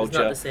Jamaican culture. It's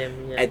not the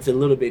same. Yeah. It's a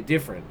little bit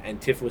different,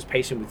 and Tiff was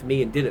patient with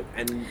me and did it.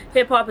 And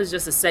hip hop is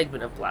just a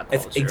segment of black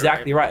culture. it's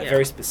exactly right. Yeah. A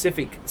very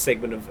specific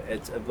segment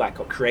of black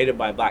created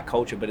by black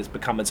culture, but it's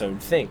become its own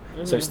thing.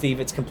 So,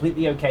 Steve, it's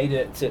completely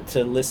okay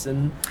to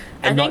listen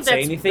and not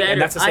say anything, and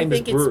that's the same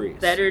as breweries. I think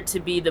it's better to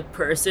be the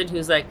person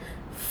who's like,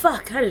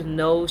 fuck, I didn't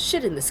know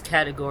shit in this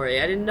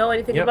category. I didn't know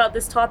anything about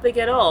this topic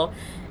at all.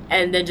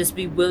 And then just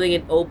be willing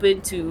and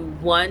open to,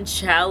 one,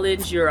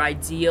 challenge your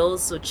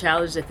ideals, so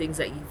challenge the things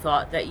that you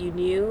thought that you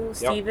knew,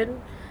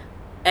 Stephen.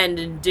 And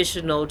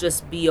additional,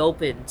 just be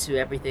open to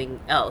everything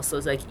else. So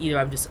it's like, either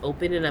I'm just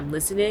open and I'm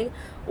listening,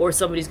 or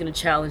somebody's going to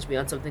challenge me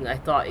on something I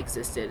thought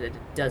existed and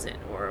it doesn't,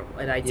 or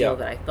an ideal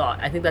that I thought.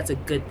 I think that's a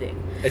good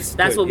thing. That's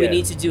good, what we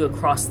need to do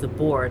across the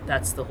board.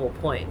 That's the whole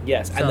point.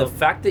 Yes, So, and the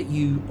fact that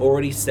you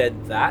already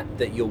said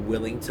that you're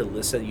willing to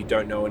listen, you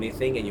don't know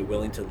anything, and you're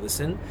willing to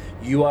listen,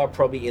 you are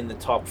probably in the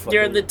top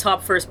you're in the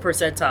top first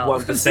percentile.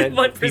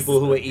 1% of people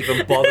who are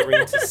even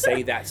bothering to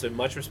say that. So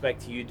much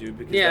respect to you, dude,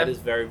 because that is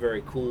very,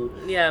 very cool.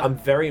 Yeah. I'm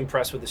very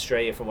impressed with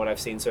Australia from what I've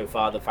seen so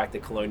far. The fact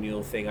that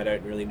colonial thing, I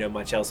don't really know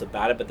much else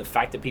about it, but the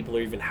fact that people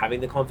are even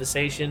having the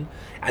conversation,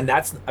 and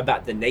that's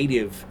about the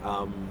native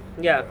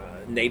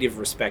native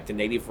respect and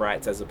native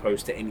rights as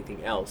opposed to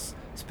anything else,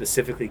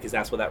 specifically because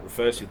that's what that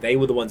refers to. They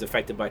were the ones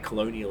affected by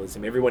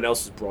colonialism. Everyone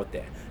else is brought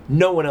there.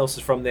 No one else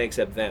is from there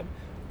except them.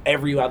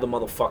 Every other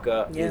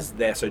motherfucker is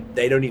there, so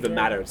they don't even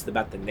matter. It's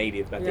about the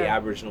native, about the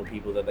Aboriginal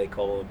people that they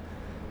call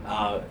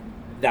them.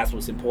 That's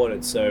what's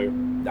important. So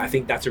I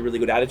think that's a really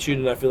good attitude,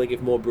 and I feel like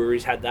if more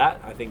breweries had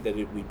that, I think that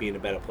we'd be in a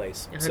better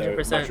place.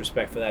 100%. So much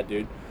respect for that,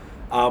 dude.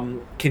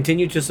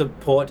 Continue to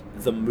support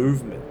the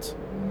movement.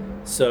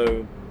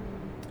 So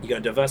you're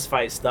going to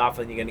diversify your stuff,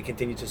 and you're going to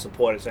continue to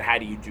support it. So how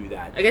do you do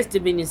that? I guess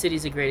Dominion City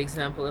is a great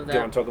example of that. Do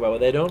you want to talk about what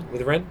they're doing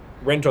with Ren?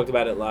 Ren talked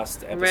about it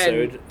last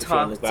episode. Ren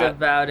talked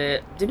about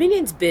it.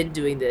 Dominion's been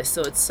doing this,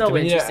 so it's so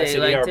Dominion,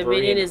 interesting. Like,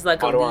 Dominion is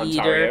like Ottawa, a leader.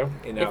 Ontario,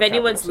 in If our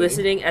anyone's capital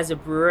city. listening as a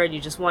brewer and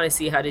you just want to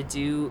see how to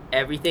do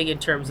everything in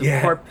terms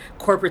of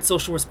corporate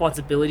social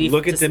responsibility,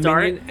 look at to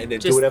Dominion start, and then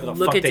just do whatever the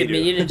look fuck at they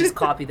Dominion do. and just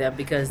copy them,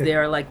 because they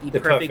are like the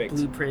They're perfect perfect.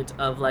 blueprint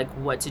of like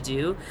what to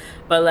do.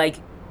 But like,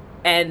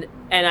 and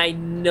I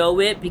know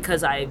it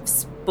because I've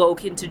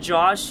spoken to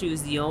Josh,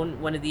 who's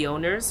one of the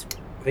owners.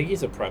 I think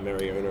he's a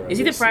primary owner. Is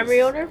he the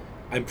primary owner?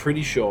 I'm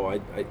pretty sure.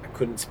 I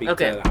couldn't speak to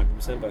that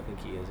 100%, but I think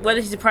he is. Whether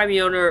he's the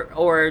primary owner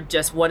or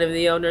just one of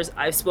the owners,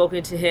 I've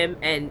spoken to him,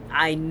 and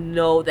I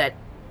know that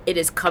it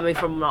is coming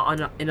from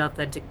an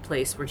authentic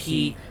place where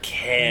he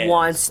cares.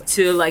 wants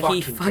to, like,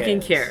 he Fucking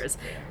fucking cares.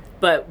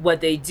 But what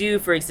they do,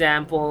 for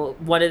example,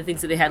 one of the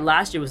things that they had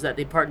last year was that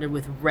they partnered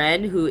with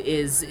Ren, who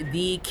is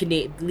the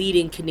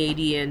leading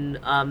Canadian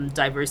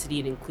diversity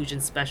and inclusion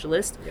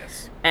specialist,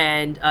 Yes.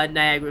 and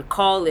Niagara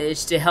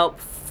College to help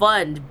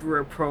fund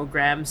brewer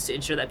programs to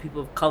ensure that people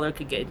of color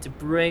could get into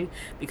brewing,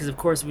 because of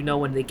course we know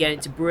when they get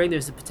into brewing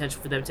there's a potential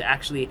for them to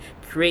actually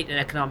create an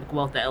economic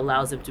wealth that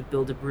allows them to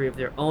build a brewery of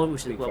their own,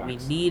 which is Big what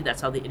facts. we need.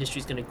 That's how the industry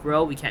is going to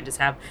grow. We can't just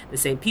have the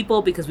same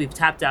people because we've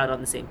tapped out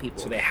on the same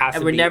people. So they have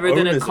and to we're be never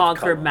going owners to of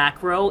conquer color.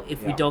 macro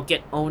if we Yeah. don't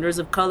get owners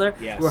of color.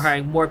 Yes. We're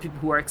hiring more people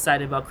who are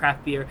excited about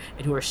craft beer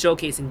and who are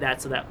showcasing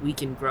that so that we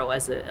can grow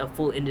as a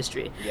full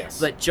industry. Yes.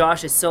 But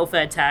Josh is so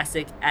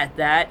fantastic at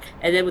that.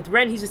 And then with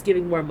Ren, he's just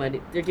giving more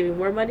money. They're giving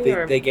more money?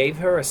 They gave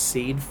her a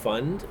seed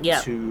fund Yeah.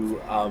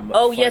 to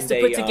Oh, yes, to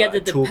fund put a, together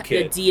the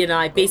toolkit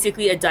D&I,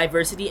 basically a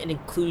diversity and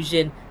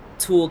inclusion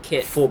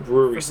toolkit. for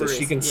breweries, For so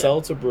she breweries, can yeah.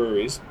 sell to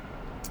breweries.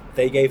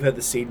 They gave her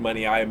the seed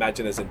money, I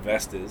imagine, as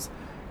investors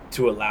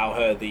to allow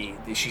her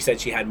she said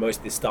she had most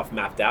of this stuff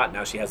mapped out.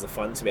 Now she has the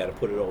funds to be able to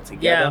put it all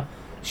together. Yeah.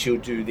 She'll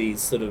do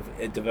these sort of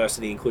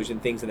diversity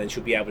inclusion things, and then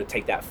she'll be able to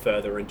take that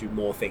further and do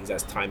more things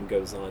as time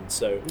goes on.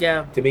 So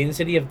Yeah. to me, the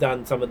city have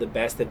done some of the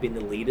best. They've been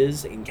the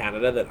leaders in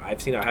Canada that I've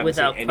seen. I haven't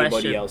Without seen anybody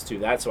question. else do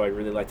that, so I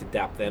really like to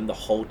dap them. The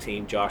whole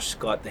team, Josh,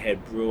 Scott, the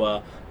head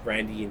brewer,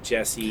 Randy and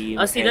Jesse.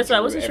 Oh, see, that's why I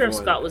Andrew, wasn't sure if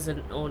everyone. Scott was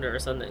an owner or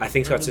something. I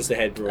think Scott's just the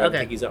head brewer. I Okay. don't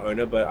think he's the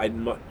owner, but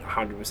I'm not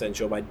 100%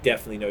 sure. But I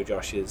definitely know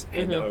Josh is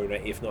an Mhm. owner,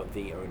 if not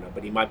the owner.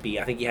 But he might be.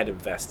 I think he had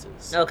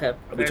investors. Okay.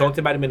 We fair talked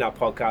about him in our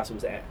podcast. It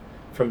was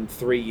from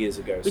 3 years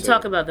ago. We so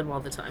talk about them all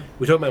the time.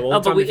 we talk about him all Oh, the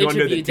but time. we If you want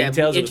to know the interviewed them.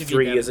 details, We it was interviewed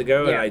 3 them. years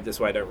ago, Yeah. and that's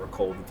why I don't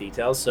recall the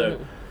details. So.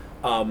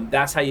 Mhm.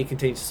 That's how you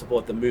continue to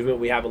support the movement.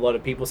 We have a lot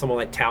of people, someone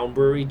like Town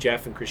Brewery,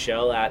 Jeff and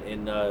Chriselle out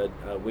in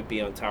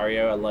Whitby,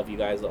 Ontario. I love you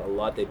guys a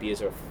lot. Their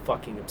beers are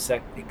fucking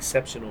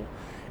exceptional.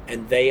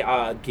 And they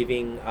are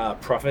giving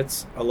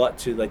profits a lot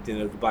to like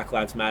the Black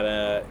Lives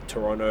Matter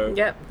Toronto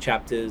Yep.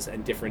 chapters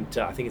and different,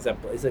 I think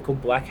is it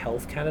called Black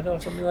Health Canada or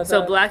something like So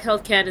that? Black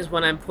Health Can is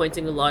one I'm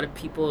pointing a lot of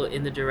people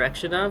in the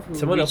direction of who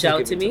Someone reach else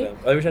out is to giving me. them.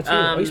 Oh, reach out to you.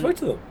 Oh, you Um, spoke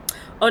to them.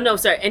 Oh no,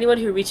 sorry. Anyone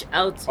who reaches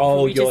out to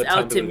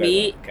Tumblr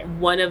me, guy. Okay.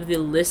 one of the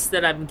lists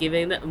that I'm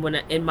giving them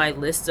in my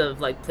list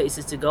of like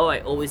places to go, I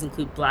always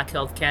include Black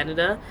Health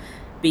Canada,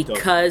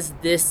 because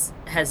this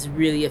has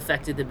really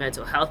affected the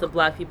mental health of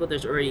Black people.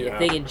 There's already Yeah. a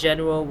thing in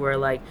general where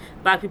like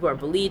Black people are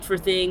bullied for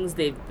things.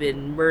 They've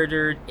been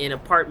murdered in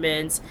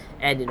apartments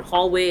and in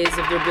hallways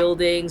of their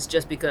buildings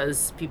just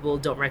because people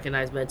don't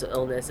recognize mental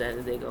illness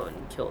and they go and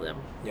kill them.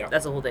 Yeah.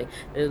 That's the whole thing.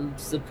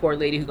 There's the poor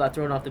lady who got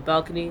thrown off the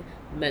balcony,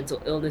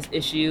 mental illness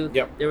issue.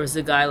 Yep. There was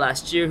a guy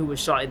last year who was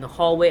shot in the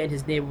hallway, and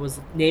his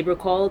neighbor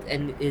called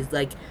and is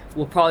like,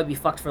 will probably be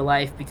fucked for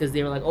life because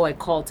they were like, oh, I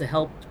called to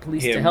help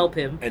police to Him, help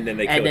him, and then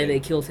they killed him. they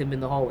killed him in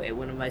the hallway.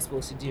 What am I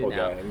supposed to do Poor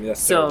now? guy. I mean, that's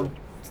So, terrible.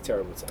 It's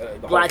terrible. The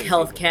whole Black thing's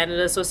Health evil.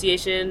 Canada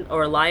Association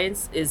or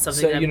Alliance is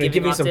something So, that I'm giving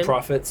giving some often.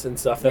 profits and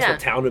stuff. That's Yeah. what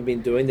Town have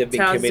been doing. They've been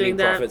Town's committing doing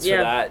that, profits yeah.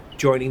 for that.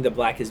 Joining the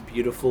Black is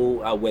Beautiful,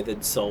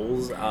 Weathered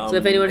Souls. So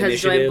if anyone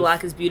has joined initiative.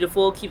 Black is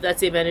Beautiful, keep that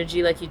same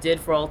energy like you did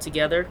for All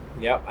Together.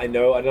 Yep, I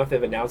know. I don't know if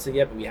they've announced it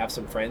yet, but we have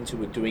some friends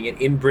who are doing it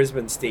in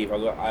Brisbane, Steve. I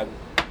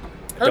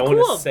Oh, don't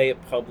want cool. to say it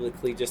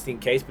publicly just in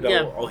case, but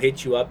Yeah. I'll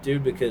hit you up,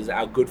 dude, because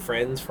our good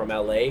friends from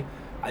LA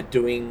are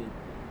doing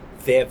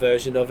their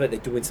version of it. They're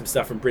doing some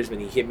stuff from Brisbane.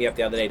 He hit me up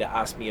the other day to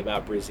ask me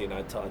about Brisbane.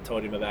 I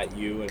told him about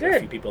you and a Good.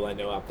 few people I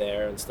know up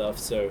there and stuff.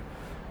 So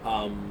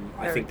I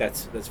Very think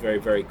that's very,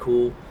 very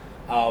cool.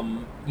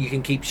 You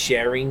can keep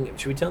sharing.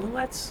 Should we turn the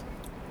lights?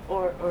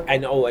 Or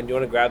And you want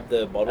to grab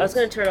the bottles? I was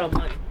gonna turn on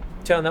mine.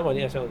 Turn on that one,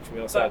 yeah, turn it from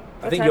your side.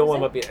 I what think time your is one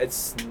it? might be,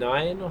 it's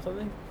 9 or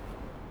something?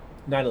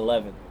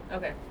 9:11.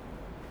 Okay.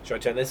 Should I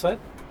turn this side?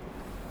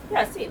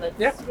 Yeah. See, like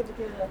Yeah. it's good to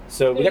hear the-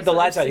 So we It's got the so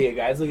lights out interesting.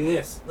 here, guys. Look at this.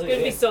 It's Look gonna at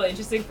be this. so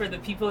interesting for the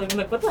people. They're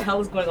gonna be like, what the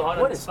hell is going on What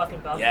on this is- fucking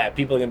balcony? Yeah,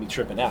 people are going to be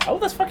tripping out. Oh,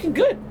 that's fucking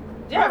good.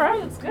 Yeah,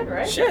 right. It's good,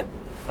 right? Shit.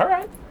 All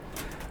right.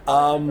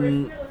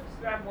 Let's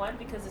just grab one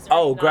because it's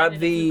Oh, already grab gone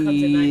and it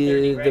comes at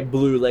 9:30, the right?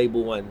 blue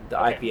label one,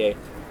 the Okay.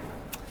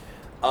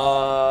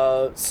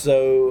 IPA.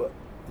 So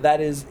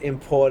that is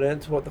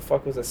important. What the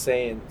fuck was I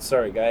saying?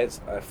 Sorry,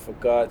 guys, I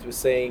forgot. We're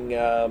saying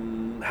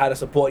how to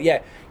support.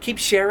 Yeah, keep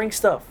sharing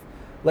stuff.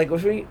 Like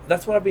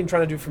that's what I've been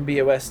trying to do from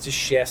BOS. Just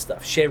share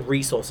stuff, share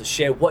resources,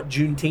 share what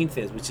Juneteenth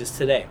is, which is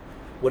today.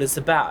 What it's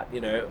about,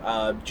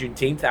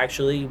 Juneteenth.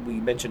 Actually, we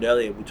mentioned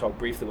earlier. We talked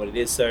briefly what it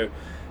is. So,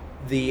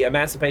 the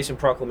Emancipation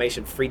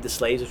Proclamation freed the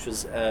slaves, which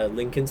was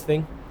Lincoln's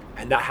thing,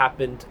 and that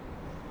happened.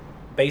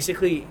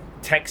 Basically,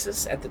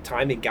 Texas at the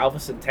time, in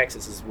Galveston,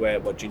 Texas, is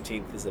what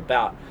Juneteenth is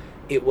about.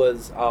 It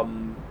was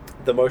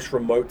the most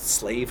remote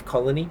slave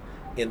colony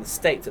in the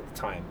states at the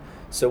time.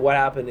 So what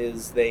happened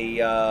is the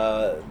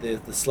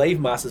slave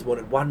masters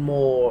wanted one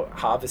more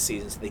harvest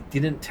season, so they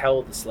didn't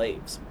tell the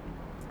slaves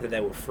that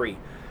they were free.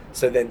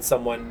 So then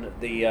someone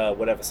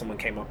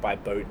came up by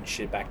boat and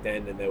shit back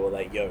then, and they were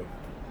like, "Yo,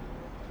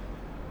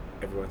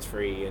 everyone's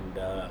free," and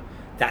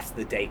that's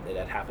the date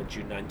that happened,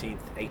 June 19th,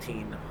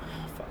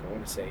 I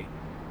want to say,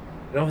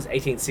 I don't know if it was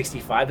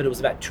 1865, but it was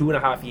about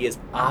 2.5 years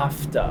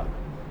after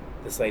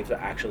the slaves are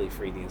actually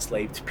free, the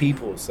enslaved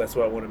people. So that's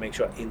what I want to make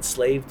sure.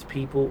 Enslaved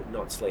people,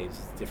 not slaves.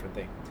 It's a different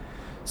thing.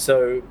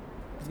 So,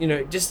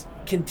 just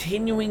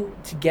continuing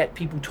to get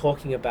people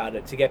talking about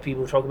it, to get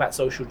people talking about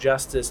social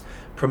justice,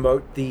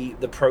 promote the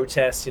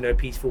protests,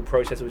 peaceful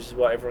protests, which is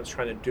what everyone's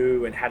trying to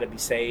do, and how to be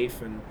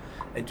safe and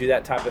do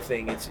that type of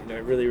thing. It's,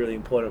 really, really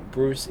important.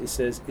 Bruce, it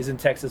says, isn't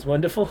Texas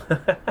wonderful?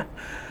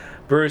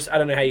 Bruce, I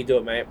don't know how you do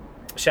it, mate.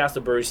 Shouts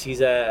to Bruce.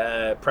 He's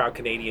a proud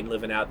Canadian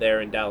living out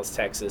there in Dallas,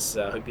 Texas.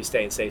 Hope you're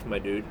staying safe, my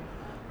dude.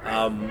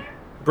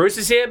 Bruce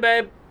is here,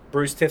 babe.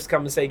 Bruce Tiff's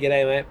come to say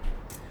g'day,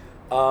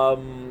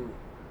 mate.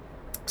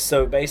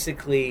 So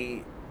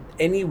basically,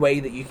 any way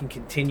that you can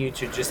continue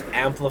to just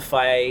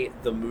amplify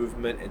the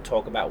movement and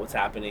talk about what's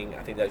happening,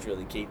 I think that's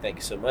really key. Thank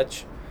you so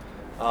much.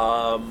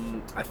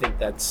 I think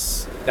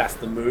that's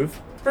the move.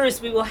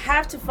 Bruce, we will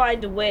have to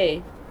find a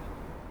way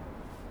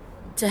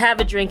to have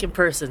a drink in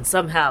person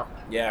somehow.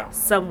 Yeah.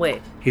 Some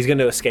way. He's going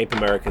to escape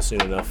America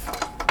soon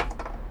enough.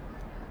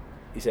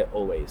 He said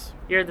always.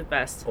 You're the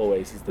best.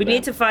 Always. He's the We man.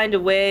 need to find a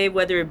way,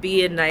 whether it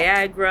be in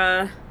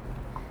Niagara,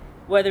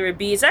 whether it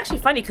be... It's actually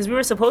funny because we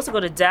were supposed to go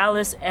to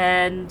Dallas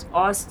and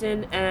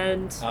Austin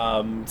and...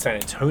 San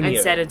Antonio. And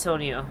San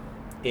Antonio.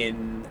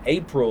 In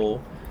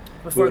April...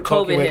 Before we were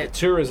talking COVID with hit. the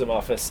tourism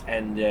office,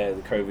 and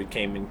the COVID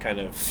came and kind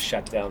of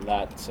shut down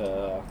that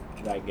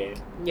game.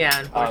 Yeah,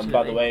 unfortunately.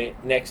 By the way,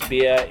 next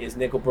beer is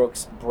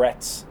Nickelbrook's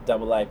Brett's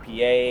Double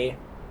IPA.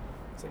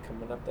 Is it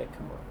coming up there?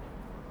 Come on.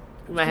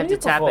 You might have to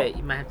tap it.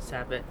 You might have to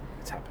tap it.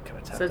 Tap it. Can I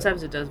tap it?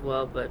 Sometimes it does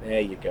well, but...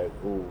 There you go.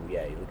 Ooh,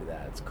 yeah, look at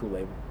that. It's a cool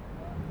label.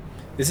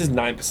 This is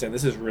 9%.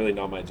 This is really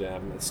not my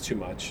jam. It's too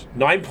much.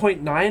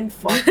 9.9?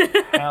 Fuck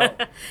hell.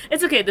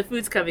 It's okay. The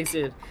food's coming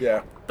soon.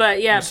 Yeah.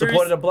 But yeah, You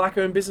supported Bruce, a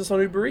black-owned business on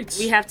Uber Eats.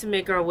 we have to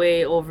make our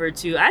way over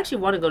to... I actually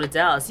want to go to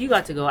Dallas. You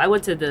got to go. I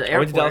went to the airport. I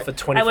went to Dallas for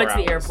 24 I went to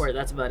the hours. airport.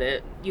 That's about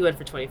it. You went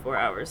for 24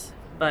 hours.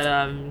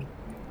 But,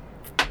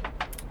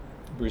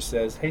 Bruce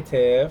says, hey,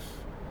 Tiff.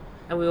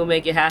 and we will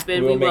make it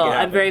happen. We will make it I'm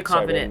happen. very Sorry,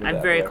 confident. I didn't do I'm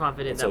that, very yeah.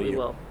 confident That's that all we you.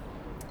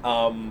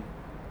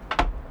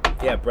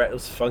 will. Yeah, Brett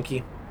was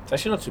funky. It's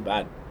actually not too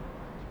bad.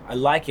 I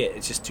like it.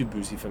 It's just too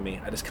boozy for me.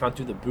 I just can't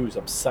do the booze.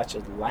 I'm such a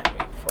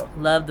lightweight. Fuck.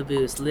 Love the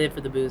booze. Live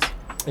for the booze.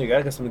 There you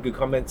go. Got some good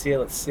comments here.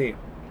 Let's see.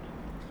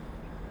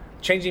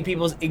 Changing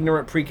people's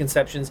ignorant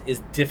preconceptions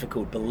is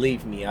difficult.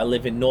 Believe me. I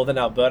live in northern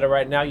Alberta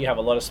right now. You have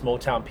a lot of small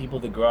town people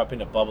that grow up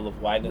in a bubble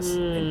of whiteness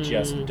and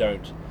just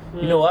don't.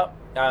 You know what?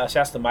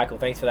 Shouts to Michael.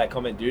 Thanks for that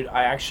comment, dude.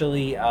 I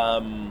actually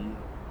know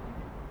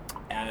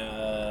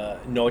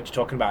what you're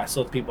talking about. I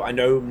saw the people. I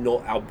know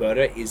North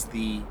Alberta is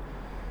the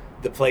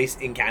place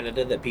in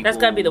Canada that people...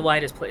 That's got to be the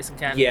widest place in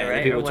Canada, Yeah, right?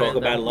 that people Or one talk of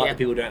about them. a lot. Yeah. Of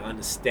people don't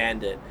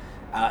understand it.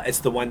 It's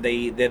the one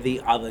they're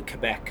the other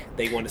Quebec.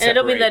 They want to And I separate.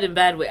 don't mean that in a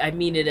bad way. I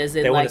mean it as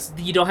in, They wanna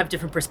like, you don't have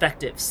different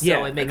perspectives. So Yeah,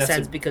 it and makes that's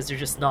sense a- because there's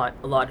just not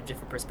a lot of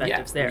different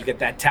perspectives there. You get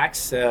that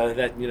tax,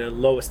 that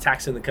lowest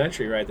tax in the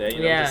country right there.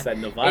 Yeah. Just that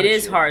Nevada It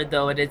is shit. hard,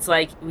 though, and it's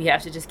like we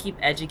have to just keep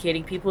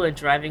educating people and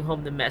driving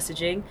home the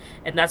messaging.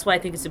 And that's why I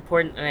think it's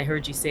important, and I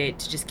heard you say it,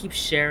 to just keep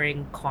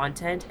sharing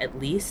content at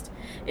least.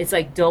 It's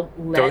like, don't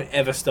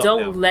ever stop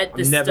Don't now. let I'm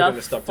this never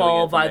gonna stuff stop doing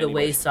fall it for by the anybody.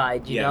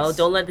 wayside, you Yes. know?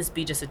 Don't let this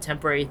be just a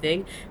temporary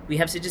thing. We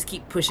have to just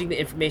keep pushing the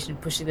information,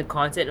 pushing the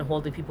content, and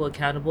holding people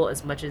accountable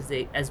as much as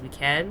we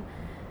can.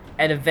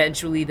 And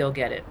eventually they'll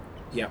get it.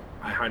 Yeah,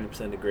 I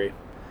 100% agree.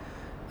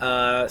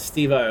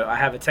 Steve-O, I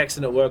have a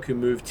Texan at work who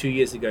moved 2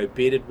 years ago,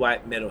 bearded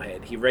white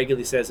metalhead. He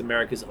regularly says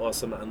America's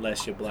awesome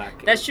unless you're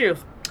black. That's true.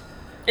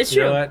 It's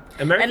You true. know what?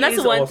 America And that's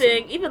is the one awesome.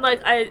 thing, even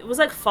like it was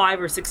like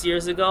 5 or 6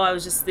 years ago, I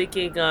was just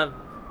thinking, I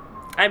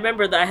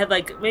remember that I had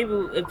like, maybe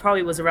it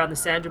probably was around the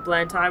Sandra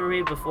Bland time or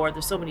maybe before,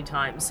 there's so many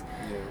times.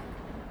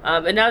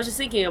 And I was just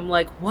thinking, I'm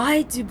like,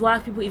 why do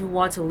black people even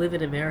want to live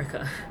in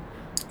America?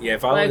 Yeah,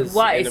 if I Like, was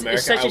why? in It's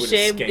America, such I a would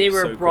shame escape they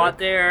were so brought quick.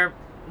 there,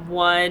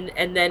 one,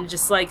 and then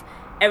just like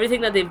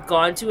everything that they've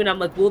gone to, and I'm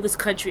like, will this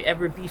country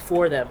ever be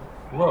for them?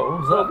 Whoa, what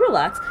was Well, that?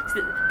 relax.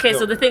 Okay, so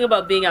No. the thing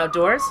about being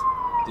outdoors,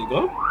 Did you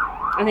go?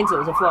 I think so, it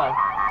was a fly.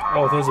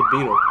 Oh, there's a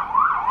beetle.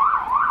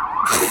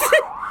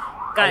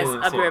 Guys,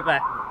 didn't I'll see be it. right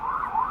back.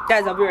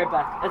 Guys, I'll be right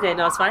back. Okay,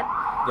 no, it's fine.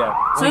 Yeah.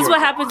 So this is what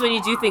happens when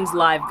you do things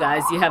live,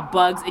 guys. You have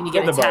bugs and you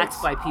get Get the attacked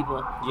bugs. by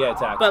people. Yeah,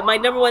 attack. But my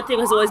number one thing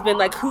has always been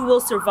like, who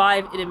will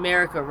survive in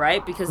America,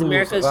 right? Because Who will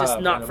America is just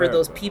survive not in for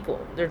those America?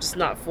 people. They're just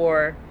not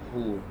for.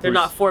 Ooh, They're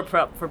Bruce.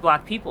 not for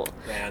black people.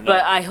 Yeah, no.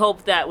 But I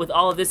hope that with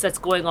all of this that's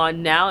going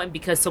on now, and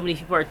because so many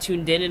people are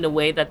tuned in a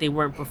way that they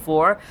weren't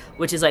before,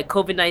 which is like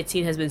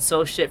COVID-19 has been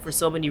so shit for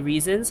so many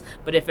reasons.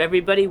 But if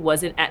everybody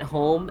wasn't at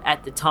home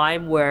at the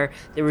time where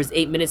there was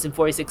 8 minutes and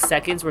 46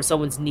 seconds where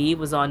someone's knee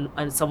was on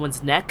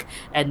someone's neck,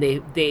 and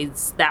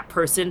that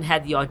person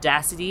had the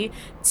audacity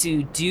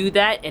to do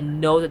that and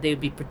know that they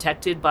would be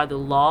protected by the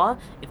law,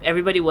 if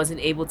everybody wasn't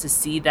able to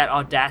see that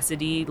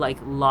audacity like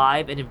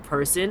live and in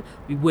person,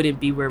 we wouldn't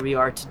be where we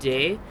are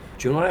today.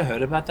 Do you know what I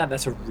heard about that?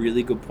 That's a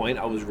really good point.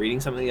 I was reading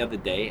something the other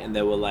day, and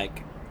they were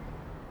like,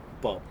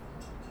 Bob.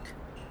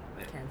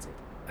 Cancer.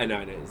 I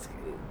know,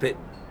 but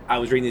I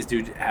was reading this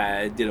dude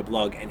did a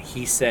blog, and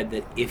he said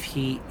that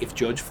if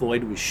George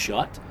Floyd was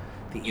shot,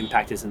 the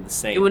impact isn't the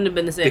same. It wouldn't have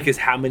been the same. Because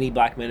how many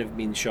black men have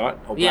been shot,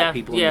 or Yeah, black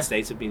people in yeah. the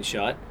States have been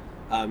shot?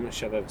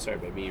 Shut up. Sorry,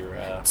 baby.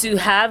 You're, To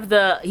have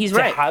the... He's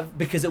right.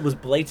 Because it was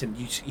blatant.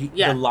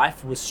 Yeah. The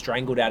life was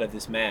strangled out of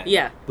this man.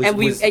 Yeah, Was, and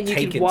was you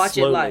taken can watch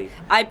slowly. it live.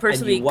 I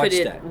personally And you watched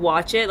couldn't that.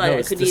 watch it. Like No, I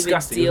it's couldn't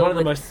disgusting. even It's one deal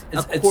of the with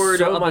most- a it's quarter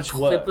so of much a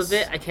clip worse. of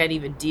it. I can't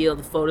even deal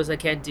the photos. I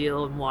can't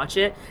deal and watch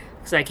it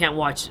because I can't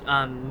watch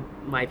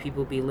my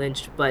people be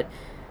lynched. But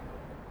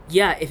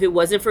yeah, if it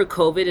wasn't for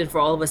COVID and for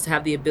all of us to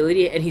have the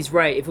ability, and he's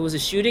right, if it was a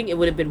shooting, it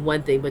would have been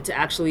one thing. But to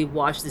actually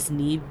watch this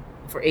need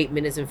for 8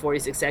 minutes and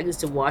 46 seconds,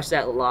 to watch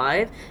that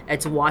live and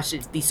to watch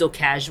it be so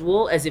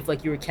casual as if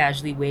like you were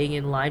casually waiting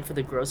in line for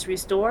the grocery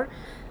store,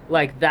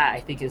 like that I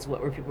think is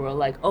where people were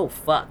like, oh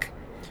fuck.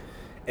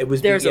 It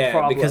was There's a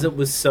problem. because it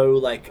was so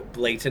like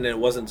blatant, and it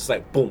wasn't just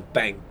like boom,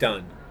 bang,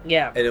 done.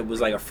 Yeah. And it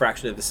was like a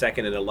fraction of a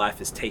second, and a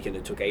life is taken.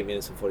 It took 8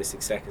 minutes and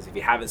 46 seconds. If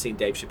you haven't seen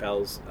Dave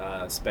Chappelle's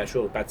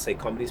special, about to say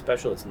comedy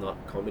special, it's not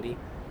comedy.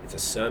 It's a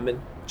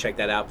sermon. Check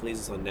that out, please.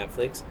 It's on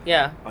Netflix.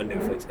 Yeah. On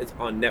Netflix. It's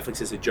on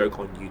Netflix. It's a joke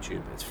on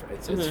YouTube. It's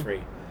Mm-hmm.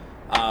 free.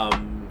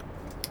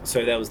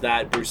 So there was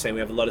that. Bruce saying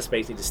we have a lot of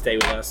space. Need to stay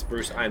with us.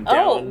 Bruce, I'm down.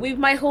 Oh, we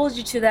might hold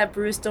you to that,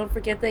 Bruce. Don't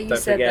forget that you Don't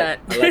said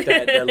forget. that.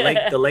 I like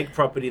that. The lake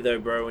property though,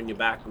 bro. When you're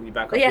back up Oh,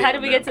 yeah, here how did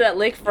on we get to that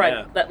lakefront?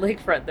 Yeah. That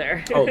lakefront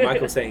there. Oh,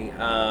 Michael's saying,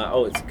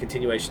 it's a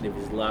continuation of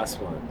his last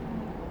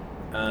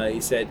one. He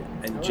said,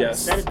 and Oh,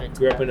 just sediment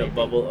grew up to in that, a maybe.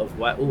 bubble of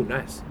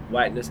whiteness,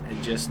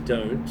 and just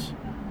don't.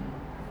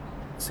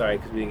 Sorry,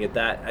 because we didn't get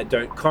that. I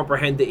don't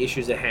comprehend the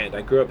issues at hand.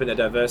 I grew up in a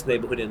diverse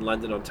neighborhood in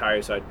London,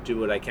 Ontario, so I do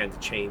what I can to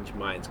change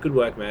minds. Good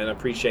work, man. I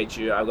appreciate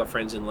you. I've got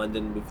friends in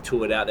London. We've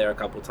toured out there a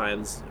couple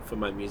times for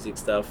my music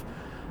stuff.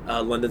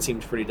 London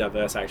seems pretty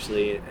diverse,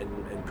 actually,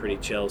 and pretty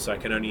chill, so I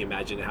can only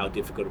imagine how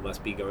difficult it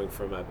must be going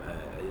from a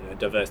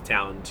diverse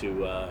town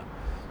to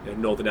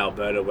northern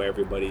Alberta, where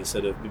everybody's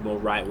sort of a bit more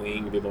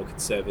right-wing, a bit more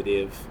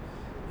conservative,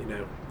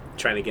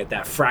 trying to get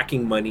that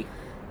fracking money.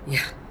 Yeah.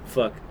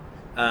 Fuck.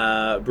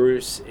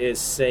 Bruce is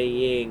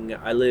saying,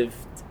 I lived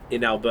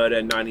in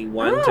Alberta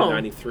 91 to Oh.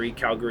 93,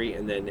 Calgary,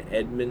 and then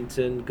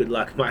Edmonton. Good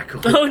luck,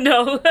 Michael. Oh,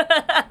 no.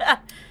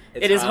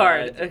 It's It is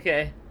hard.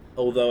 Okay.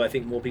 Although I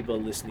think more people are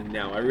listening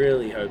now. I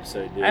really hope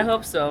so, dude. I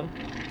hope so.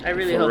 I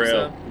really For hope real.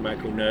 so.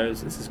 Michael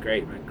knows. This is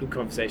great, man. Good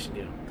conversation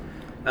here.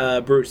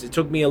 Bruce, it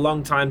took me a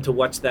long time to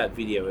watch that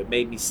video. It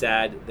made me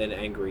sad, then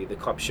angry. The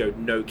cop showed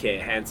no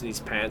care. Hands in his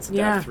pants, and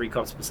to Yeah. have 3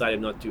 cops beside him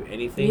not do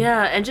anything.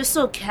 Yeah, and just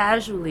so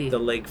casually. The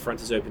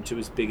lakefront is open too.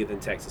 It's bigger than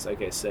Texas.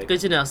 Okay, sick.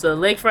 Good to know. So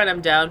the lakefront I'm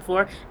down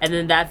for, and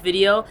then that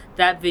video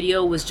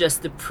was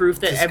just the proof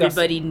that Disgusting.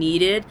 everybody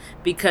needed,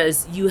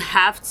 because you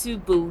have to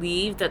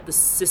believe that the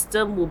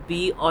system will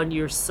be on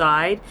your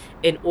side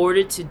in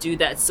order to do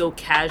that so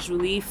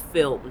casually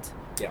filmed.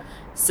 Yeah.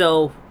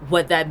 So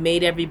what that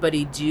made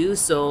everybody do,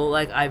 so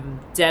like I'm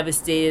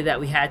devastated that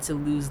we had to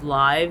lose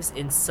lives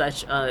in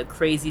such a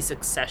crazy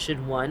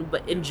succession one,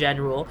 but in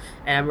general,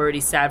 and I'm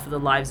already sad for the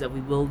lives that we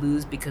will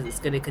lose because it's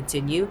going to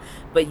continue,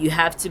 but you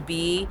have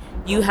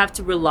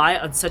to rely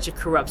on such a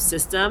corrupt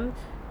system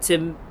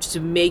to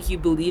make you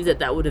believe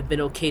that would have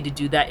been okay to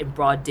do that in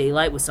broad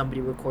daylight with somebody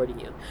recording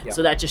you. Yeah.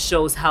 So that just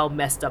shows how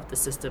messed up the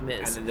system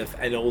is.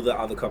 And all the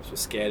other cops were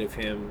scared of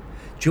him.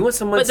 Do you know what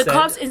someone But said? the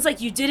cops, it's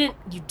like you did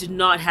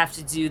not have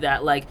to do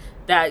that. Like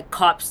that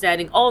cop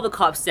standing, all the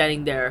cops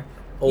standing there,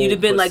 Old you'd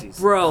have been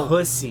pussies. like,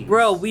 Pussies.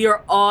 bro, we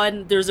are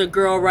on. There's a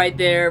girl right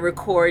there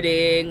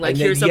recording. Like And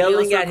they're here's somebody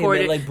else yelling at him.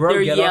 recording. They're like, bro,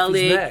 they're get off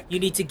his yelling. neck. You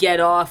need to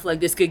get off. Like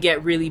this could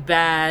get really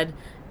bad.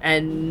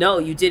 And no,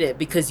 you didn't,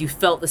 because you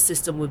felt the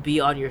system would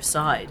be on your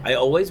side. I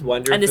always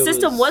wonder. And the if it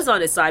system was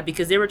on his side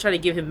because they were trying to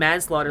give him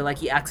manslaughter, like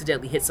he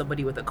accidentally hit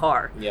somebody with a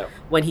car Yeah.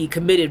 when he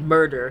committed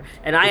murder.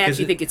 And I Because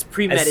actually think it's as soon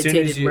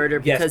premeditated as you-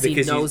 murder yes, because he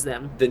because knows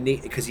them.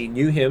 Because he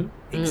knew him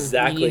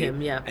exactly. he knew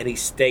him, yeah. And he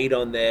stayed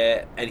on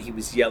there, and he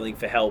was yelling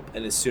for help.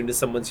 And as soon as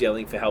someone's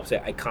yelling for help, say,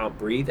 "I can't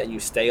breathe," and you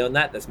stay on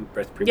that. That's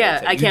premeditated.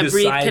 Yeah, I You can't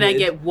breathe. Can I decided-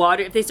 get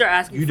water? If they start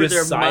asking You for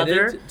their decided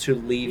mother, to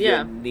leave Yeah.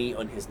 your knee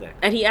on his neck.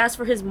 and he asked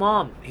for his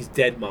mom. His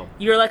dead mom.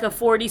 You're like a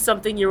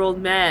 40-something-year-old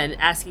man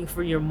asking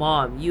for your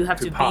mom. You have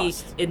Who to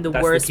passed. be in the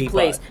That's the worst key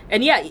place. part.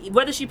 And yeah,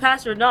 whether she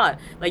passed or not,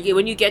 like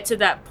when you get to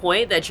that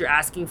point that you're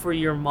asking for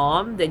your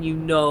mom, then you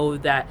know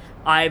that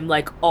I'm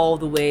like all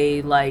the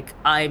way, like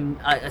I'm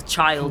a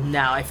child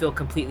now. I feel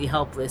completely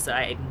helpless.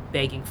 I'm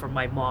begging for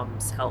my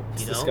mom's help,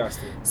 It's you know?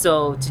 disgusting.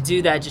 So to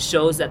do that just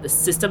shows that the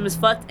system is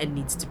fucked and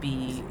needs to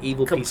be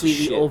Evil piece of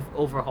completely shit.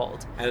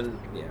 overhauled. And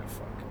yeah,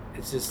 fuck.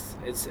 It's just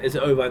it's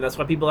over, and that's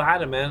why people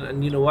had him, man.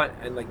 And you know what?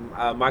 And like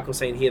Michael's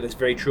saying here, that's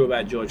very true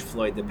about George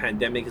Floyd. The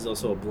pandemic is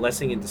also a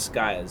blessing in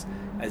disguise,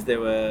 as there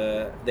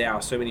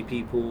are so many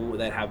people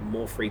that have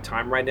more free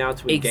time right now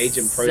to engage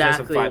and protest and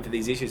Exactly. fight for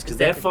these issues because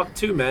they're Exactly. fucked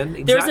too, man.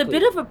 Exactly. There's a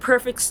bit of a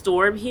perfect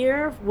storm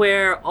here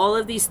where all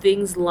of these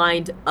things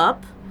lined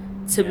up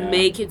to Yeah.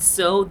 make it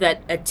so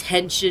that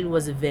attention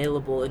was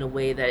available in a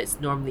way that it's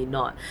normally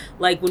not.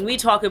 Like when we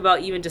talk about,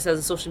 even just as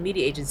a social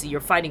media agency,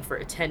 you're fighting for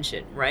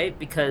attention, right?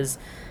 Because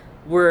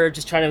we're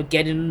just trying to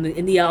get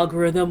in the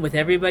algorithm with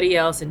everybody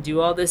else and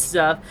do all this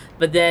stuff.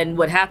 But then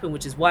what happened,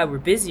 which is why we're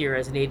busier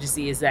as an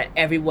agency, is that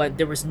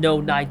there was no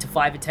 9 to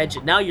 5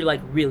 attention. Now you're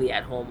like really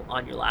at home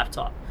on your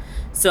laptop.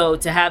 So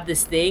to have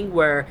this thing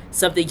where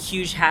something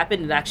huge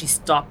happened and actually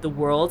stopped the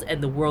world,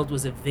 and the world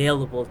was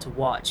available to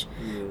watch,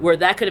 where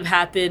that could have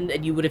happened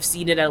and you would have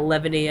seen it at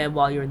 11 a.m.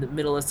 while you're in the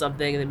middle of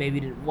something, and then maybe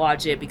you didn't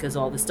watch it because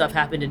all this stuff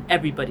happened, and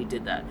everybody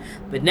did that.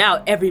 But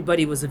now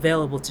everybody was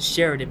available to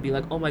share it and be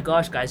like, oh my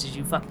gosh, guys, did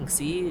you fucking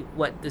see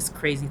what this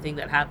crazy thing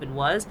that happened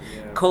was?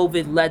 Yeah.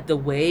 COVID led the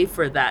way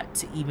for that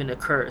to even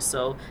occur.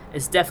 So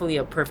it's definitely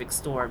a perfect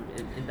storm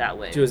in that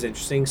way. It was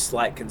interesting.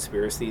 Slight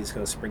conspiracy is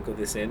going to sprinkle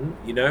this in.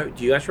 You know,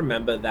 do you guys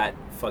remember that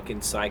fucking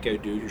psycho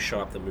dude who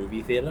shot up the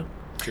movie theater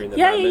during the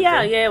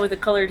yeah, with the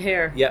colored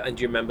hair? Yeah, and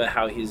do you remember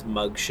how his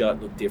mugshot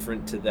looked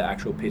different to the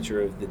actual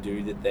picture of the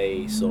dude that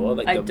they saw?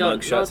 Like I the don't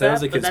mugshot. know So that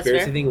was that, a but that's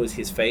conspiracy fair. thing. Was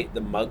his face? The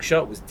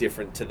mugshot was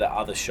different to the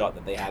other shot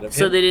that they had of him.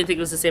 So they didn't think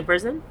it was the same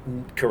person?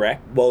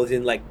 Correct. Well, as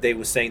in, like, they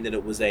were saying that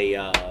it was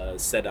a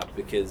setup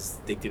because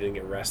they didn't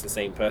arrest the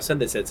same person.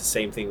 They said it's the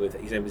same thing with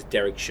his name was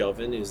Derek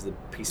Chauvin, who's the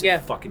piece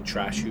of fucking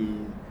trash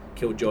who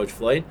killed George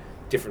Floyd.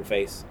 Different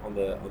face on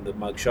the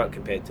mugshot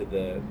compared to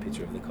the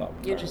picture of the cop.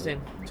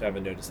 Interesting. So I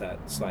haven't noticed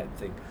that slight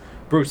thing.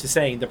 Bruce is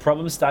saying the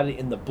problem started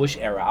in the Bush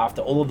era.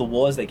 After all of the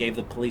wars, they gave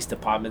the police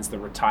departments the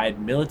retired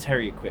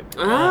military equipment.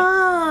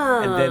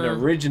 And then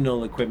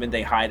original equipment,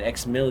 they hired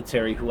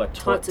ex-military who are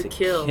taught to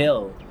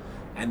kill.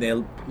 And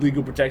their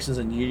legal protections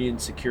and union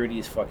security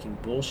is fucking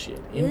bullshit.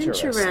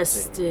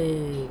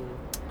 Interesting.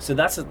 So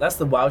that's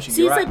the wild shit.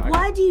 See, it's like,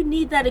 why do you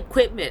need that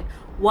equipment?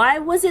 Why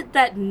was it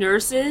that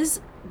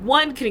nurses...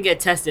 One couldn't get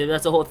tested.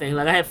 That's the whole thing.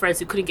 Like, I had friends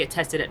who couldn't get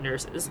tested at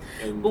nurses.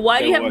 But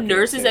why do you have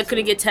nurses that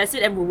couldn't get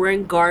tested and were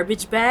wearing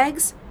garbage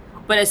bags?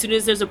 But as soon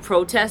as there's a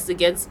protest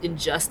against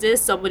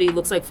injustice, somebody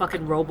looks like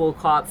fucking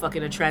RoboCop,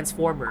 fucking a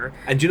transformer.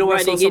 And do you know what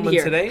I saw someone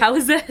today? How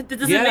is that? That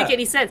doesn't make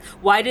any sense.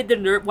 Why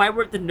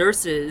weren't the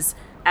nurses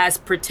as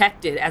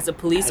protected as a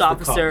police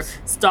officer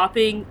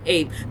stopping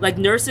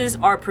nurses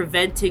are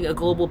preventing a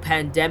global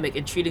pandemic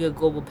and treating a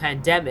global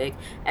pandemic,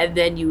 and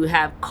then you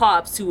have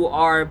cops who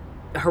are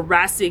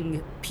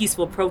harassing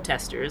peaceful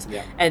protesters,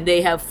 and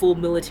they have full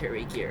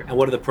military gear. And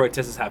what do the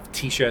protesters have?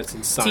 T-shirts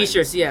and signs.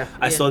 T-shirts, yeah.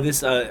 I saw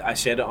this. I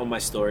shared it on my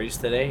stories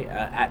today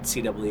at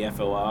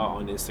CWFOR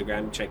on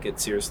Instagram. Check it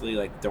seriously.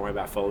 Like, don't worry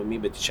about following me,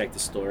 but check the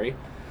story.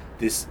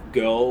 This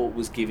girl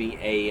was giving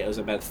it was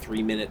about a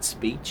 3-minute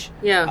speech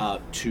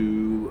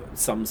to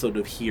some sort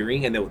of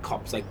hearing, and there were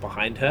cops like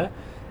behind her,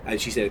 and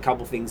she said a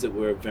couple things that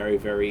were very,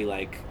 very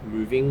like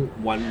moving.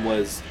 One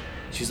was,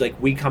 she's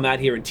like, we come out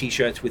here in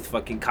T-shirts with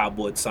fucking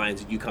cardboard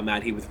signs, and you come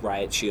out here with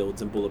riot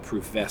shields and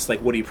bulletproof vests.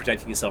 Like, what are you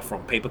protecting yourself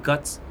from? Paper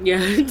cuts? Yeah.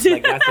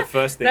 Like, that's the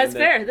first thing. That's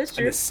fair. That's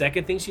true. And the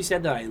second thing she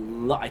said that I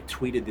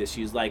tweeted this.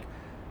 She was like,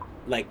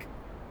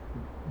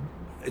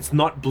 it's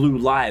not blue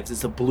lives,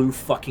 it's a blue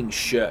fucking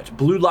shirt.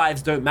 Blue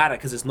lives don't matter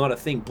because it's not a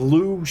thing.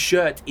 Blue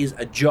shirt is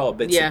a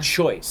job. It's a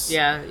choice.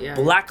 Yeah.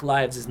 Black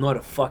lives is not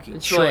a fucking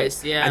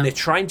choice. Yeah. And they're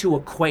trying to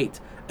equate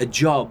a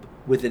job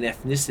with an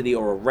ethnicity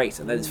or a race,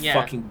 and that is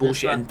fucking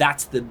bullshit. And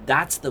that's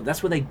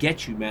where they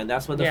get you, man.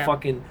 That's what the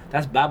fucking,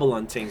 that's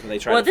Babylon things where they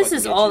try. Well, to this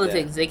is all the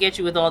things they get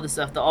you with all the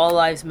stuff. The all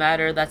lives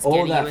matter. That's all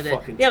getting that you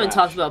with it. We haven't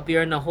talked about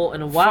beer in a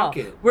while.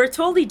 We're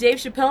totally Dave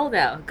Chappelle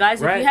now,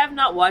 guys. If you have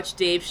not watched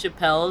Dave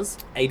Chappelle's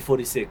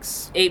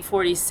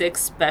 846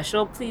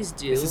 special, please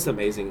do. This is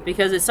amazing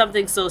because it's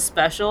something so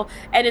special,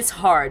 and it's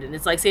hard. And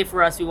it's like, say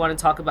for us, we want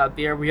to talk about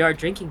beer. We are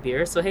drinking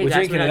beer, so hey,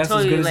 guys, we're not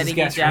totally letting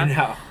it down.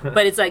 Right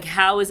but it's like,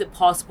 how is it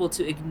possible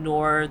to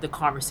ignore the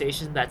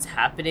conversation that's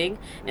happening?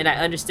 And I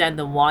understand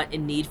the want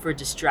and need for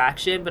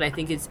distraction, but I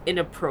think it's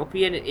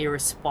inappropriate and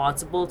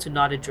irresponsible to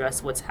not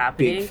address what's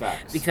happening,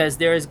 because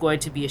there is going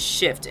to be a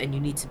shift, and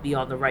you need to be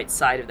on the right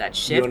side of that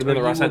shift, or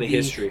you will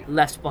be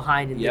left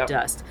behind in the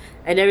dust.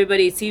 And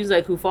everybody, it seems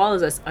like, who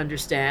follows us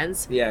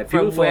understands. Yeah,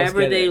 from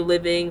wherever they're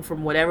living,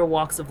 from whatever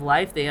walks of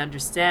life, they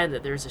understand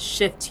that there's a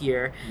shift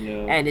here,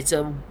 and it's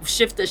a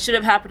shift that should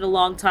have happened a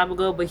long time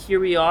ago, but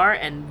here we are,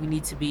 and we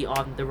need to be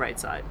on the right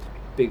side.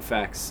 Big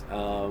facts.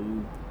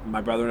 My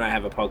brother and I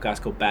have a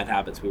podcast called Bad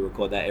Habits. We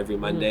record that every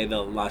Monday.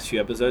 The last few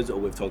episodes, all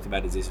we've talked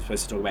about is this. We're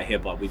supposed to talk about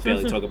hip hop. We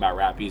barely talk about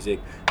rap music.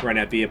 We're on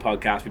our beer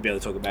podcast. We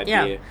barely talk about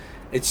beer.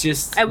 It's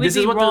just, and we'd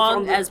be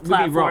wrong as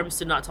platforms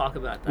to not talk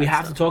about that. We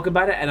have to talk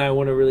about it, and I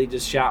want to really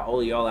just shout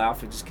all y'all out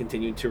for just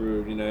continuing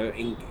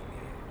to,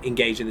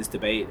 engage in this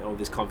debate or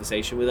this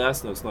conversation with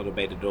us. No, it's not a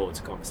debate at all. It's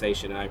a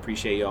conversation. I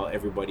appreciate y'all,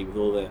 everybody, with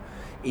all the,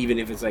 even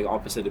if it's like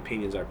opposite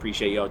opinions, I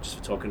appreciate y'all just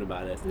for talking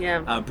about it.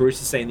 Yeah.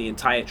 Bruce is saying the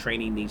entire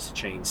training needs to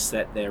change,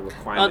 set their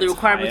requirements. Oh, the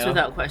requirements higher.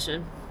 Without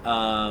question.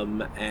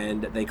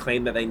 And they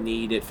claim that they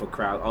need it for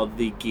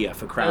the gear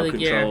for crowd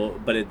control,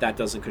 but that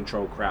doesn't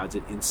control crowds.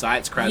 It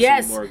incites crowds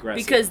to be more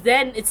aggressive. Because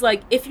then it's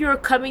like, if you're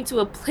coming to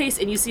a place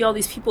and you see all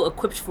these people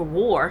equipped for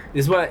war,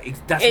 it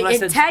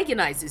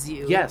antagonizes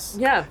you. Yes.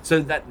 Yeah. So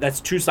that's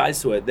two sides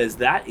to it. There's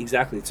that,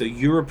 exactly. So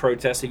you're a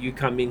protester, you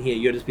come in here,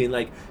 you're just being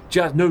like,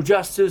 no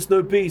justice,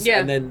 no peace,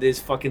 and then there's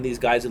fucking these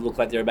guys that look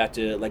like they're about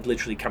to, like,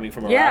 literally coming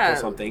from Iraq or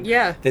something.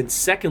 Yeah. Then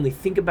secondly,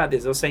 think about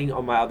this. I was saying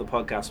on my other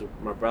podcast with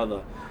my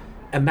brother,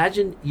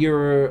 imagine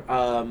you're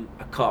a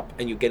cop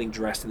and you're getting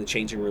dressed in the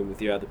changing room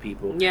with your other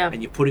people. Yeah.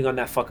 And you're putting on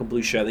that fucking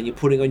blue shirt, then you're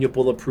putting on your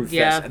bulletproof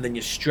vest, and then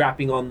you're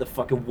strapping on the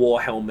fucking war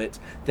helmet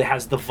that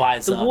has the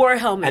visor. The war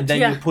helmet, And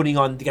then you're putting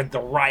on the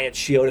riot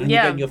shield, and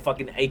you're getting your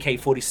fucking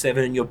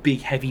AK-47 and your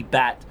big heavy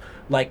bat.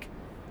 Like,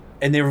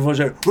 and everyone's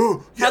like,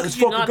 oh, yeah, let's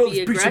fucking go,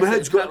 let's beat some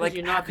heads.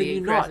 How can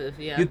you not?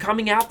 Yeah. You're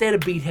coming out there to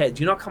beat heads.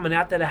 You're not coming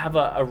out there to have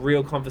a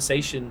real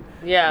conversation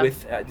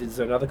with... is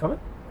there another comment?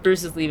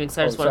 Bruce is leaving,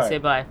 so I just want to say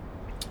bye.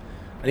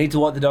 I need to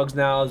walk the dogs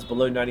now. It's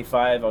below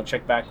 95. I'll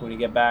check back when we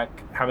get back.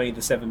 How many of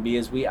the 7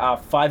 beers? We are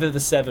 5 of the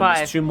 7. 5.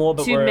 There's 2 more,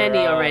 but Too many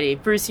already.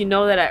 Bruce, you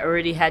know that I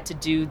already had to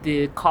do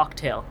the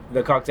cocktail.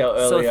 The cocktail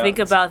earlier. So think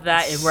about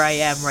that and where I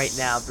am right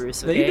now,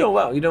 Bruce. Okay? No, you're doing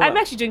well. I'm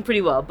actually doing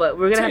pretty well, but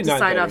we're going to have to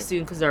sign 9:30. off soon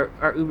because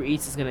our Uber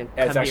Eats is going to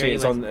come It's actually here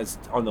it's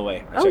on the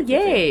way. Oh,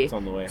 yay. It's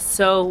on the way.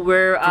 So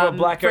we're, for anyone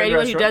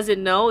restaurant. who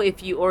doesn't know,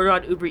 if you order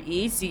on Uber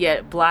Eats, you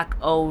get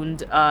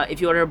Black-owned,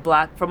 if you order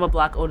from a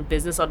Black-owned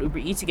business on Uber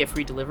Eats, you get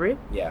free delivery.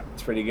 Yeah,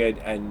 it's pretty good.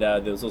 And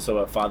there was also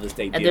a Father's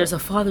Day deal. And there's a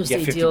Father's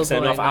Day deal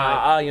going off.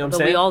 on. You know what I'm But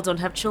saying? we all don't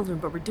have children,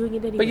 but we're doing it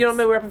anyway. But you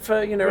know, we're rep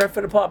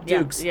for the Pop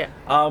Dukes. Yeah.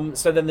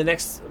 So then the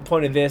next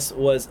point of this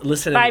was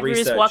listen Bye, and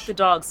research. Bruce. Walk the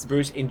dogs.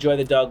 Bruce, enjoy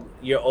the dog.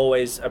 You're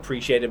always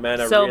appreciated,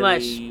 man. I So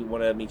really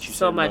want to meet you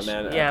So soon, much,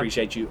 man. I yeah.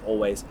 appreciate you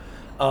always.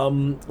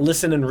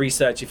 Listen and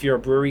research. If you're a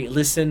brewery,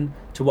 listen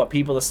to what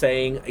people are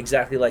saying.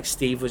 Exactly like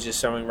Steve was just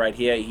showing right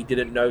here. He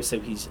didn't know, so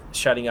he's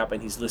shutting up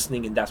and he's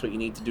listening, and that's what you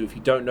need to do. If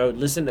you don't know,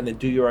 listen and then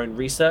do your own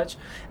research,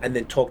 and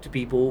then talk to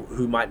people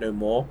who might know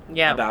more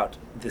about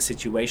the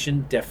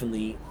situation.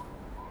 Definitely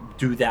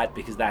do that,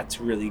 because that's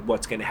really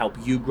what's going to help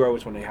you grow.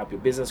 It's going to help your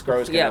business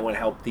grow. It's going to want to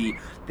help the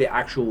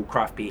actual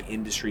craft beer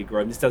industry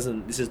grow. And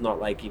this is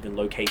not like even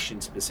location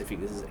specific.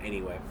 This is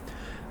anywhere.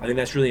 I think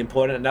that's really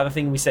important. Another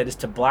thing we said is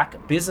to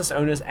Black business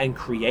owners and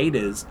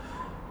creators,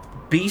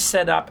 be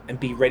set up and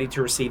be ready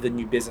to receive the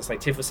new business.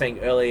 Like Tiff was saying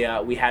earlier,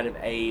 we're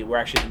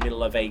actually in the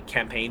middle of a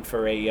campaign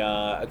for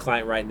a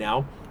client right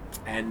now,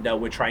 and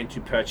we're trying to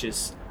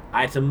purchase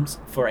items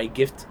for a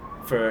gift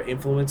for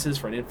influencers,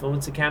 for an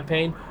influencer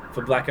campaign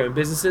for Black-owned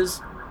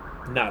businesses.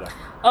 Nada.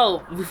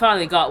 Oh, we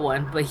finally got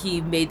one, but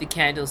he made the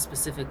candles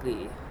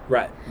specifically.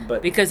 Right,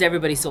 but because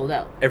everybody sold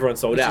out. Everyone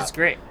sold out. Which is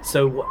great.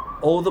 So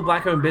all the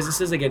Black-owned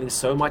businesses are getting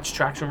so much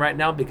traction right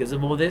now because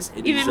of all this.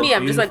 Even me,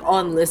 I'm just like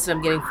on lists.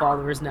 I'm getting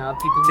followers now.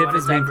 People who Tiff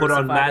has been put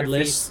on mad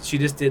lists. feed. She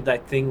just did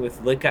that thing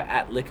with Liquor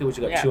at Liquor,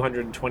 which got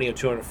 220 or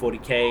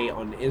 240K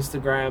on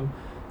Instagram.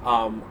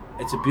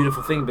 It's a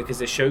beautiful thing because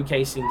they're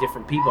showcasing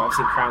different people. I've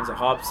seen Crowns of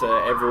Hops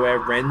everywhere,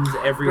 Wren's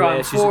everywhere.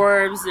 On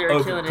Forbes, they're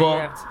killing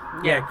it.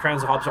 Yeah,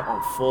 Crowns of Hops are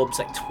on Forbes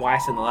like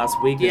twice in the last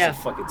week. It's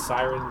a fucking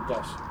siren.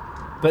 Gosh.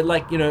 But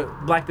like, you know,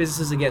 Black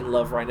businesses are getting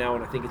love right now,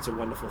 and I think it's a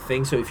wonderful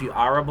thing. So if you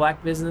are a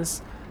Black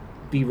business,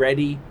 be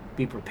ready,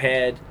 be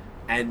prepared,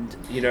 and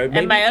you know, maybe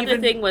and my other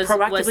even thing was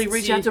proactively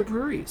reach out to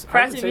breweries.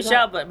 Proactively reach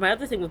out, but my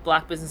other thing with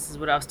Black businesses,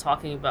 what I was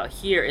talking about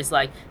here, is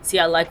like, see,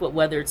 I like what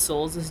Weathered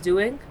Souls is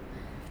doing.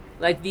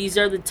 Like, these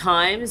are the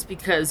times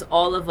because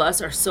all of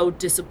us are so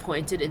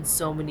disappointed in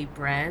so many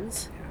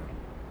brands.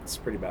 It's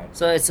pretty bad.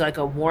 So it's like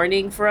a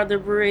warning for other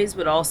breweries,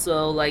 but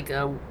also like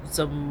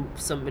some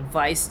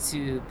advice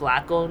to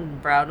Black-owned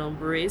and brown-owned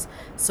breweries.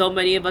 So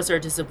many of us are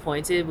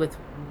disappointed with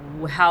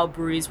how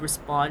breweries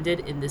responded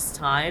in this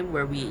time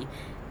where we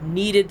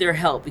needed their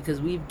help because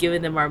we've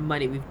given them our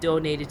money. We've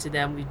donated to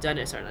them. We've done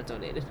it. Sorry, not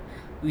donated.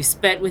 We've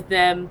spent with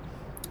them.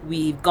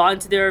 We've gone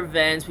to their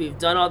events. We've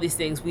done all these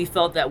things. We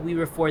felt that we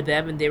were for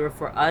them and they were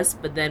for us.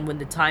 But then when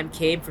the time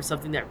came for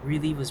something that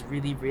really was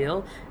really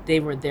real, they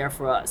weren't there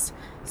for us.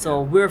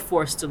 So we're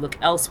forced to look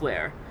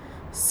elsewhere.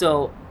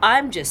 So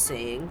I'm just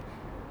saying,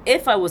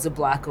 if I was a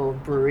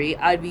Black-owned brewery,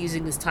 I'd be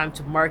using this time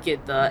to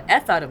market the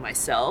F out of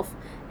myself.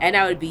 And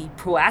I would be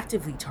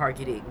proactively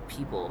targeting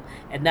people.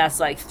 And that's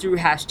like through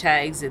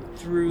hashtags and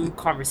through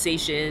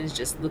conversations,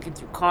 just looking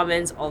through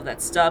comments, all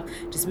that stuff.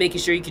 Just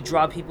making sure you can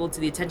draw people to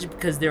the attention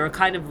because they're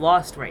kind of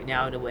lost right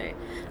now in a way.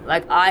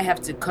 Like, I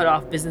have to cut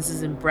off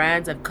businesses and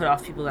brands. I've cut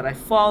off people that I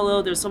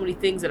follow. There's so many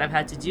things that I've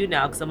had to do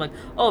now because I'm like,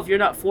 oh, if you're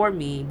not for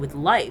me with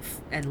life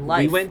and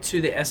life. We went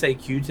to the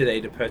SAQ today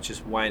to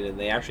purchase wine, and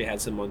they actually had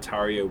some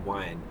Ontario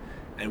wine.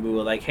 And we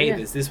were like, hey,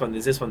 there's this one,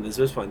 there's this one, there's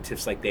this one.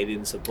 Tiff's like, they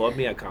didn't support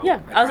me. I can't.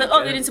 Yeah, I was like,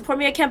 oh, they didn't support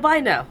me. I can't buy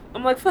now.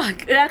 I'm like,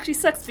 fuck. It actually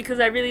sucks because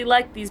I really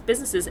like these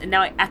businesses, and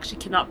now I actually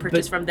cannot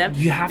purchase from them.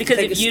 You have because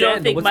to take if a you don't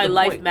stand. think What's my the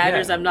life point?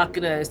 matters, I'm not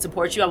gonna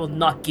support you. I will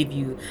not give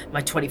you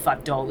my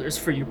 $25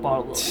 for your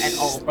bottle and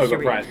all.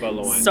 Overpriced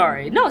bottle of wine.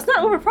 Sorry, no, it's not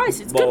overpriced.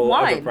 It's good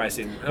wine.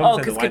 Overpricing. Oh,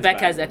 because Quebec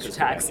has extra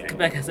tax.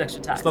 Quebec has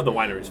extra tax. It's not the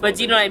wineries. But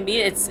do you know what I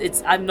mean?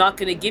 It's I'm not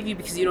gonna give you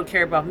because you don't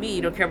care about me.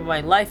 You don't care about my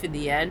life in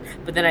the end.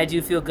 But then I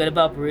do feel good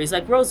about breweries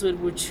like Rosewood,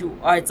 which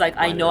are it's like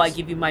I know I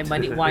give you my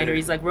money.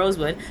 Wineries like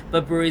Rosewood,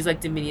 but breweries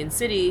like Dominion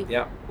City,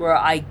 where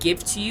I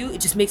give to you, it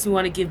just makes me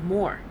want to give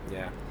more.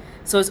 Yeah.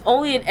 So it's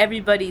only in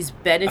everybody's I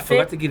benefit.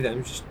 forgot to give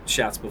them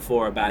shouts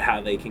before about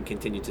how they can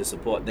continue to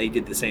support. They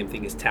did the same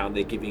thing as Town.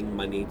 They're giving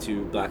money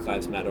to Black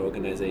Lives Matter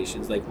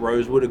organizations. Like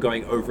Rosewood are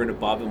going over and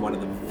above, and one of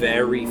the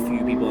very few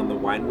people in the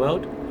wine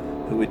world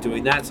who are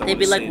doing that. So They'd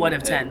be like 1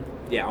 of 10.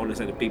 Yeah, I want to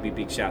send a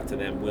big shout to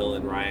them, Will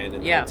and Ryan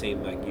and the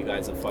team. Like, you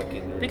guys are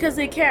fucking... Because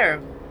they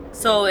care.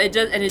 So it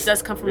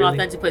does come from an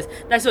authentic place.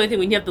 That's the only thing.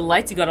 When you have the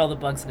lights, you got all the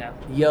bugs now.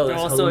 Yo, they're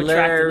that's all so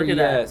attractive. Look at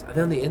that. Are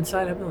they on the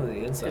inside? I'm on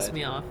the inside. Piss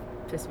me off.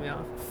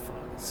 Fuck,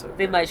 it's so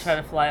They might gross. try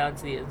to fly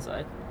onto the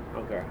inside.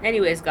 Okay.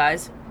 Anyways,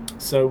 guys.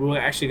 So we were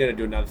actually going to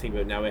do another thing,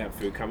 but now we have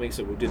food coming,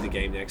 so we'll do the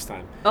game next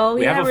time. Oh,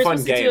 we yeah, have a we're fun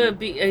supposed game. to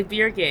do a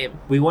beer game.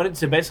 We wanted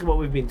to, basically what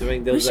we've been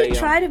doing, there We was should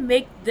try to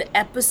make the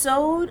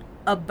episode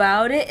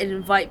about it and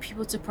invite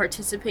people to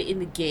participate in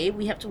the game.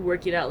 We have to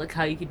work it out, like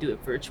how you could do it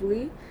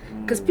virtually.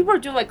 Because people are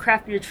doing like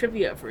craft beer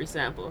trivia, for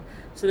example.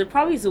 So there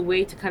probably is a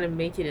way to kind of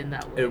make it in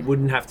that way. It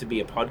wouldn't have to be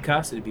a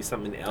podcast, it'd be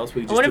something else.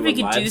 We I just wonder do if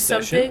we a could live do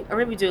session. something, or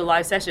maybe do a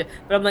live session.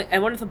 But I'm like, I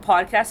wonder if the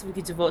podcast, if we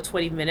could devote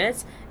 20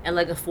 minutes and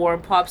like a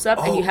forum pops up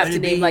and you have to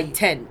name like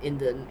 10 in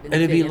the and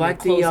it'd be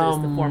like the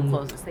forum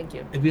closes. Thank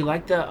you. It'd be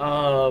like the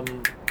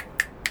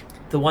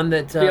one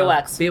that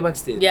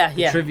Beerwax did. Yeah,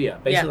 the trivia,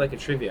 basically like a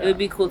trivia. It would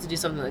be cool to do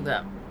something like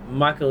that.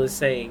 Michael is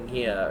saying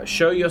here,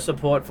 show your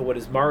support for what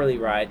is morally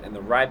right, and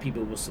the right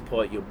people will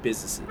support your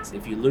businesses.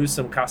 If you lose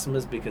some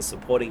customers because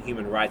supporting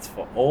human rights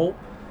for all,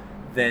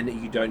 then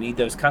you don't need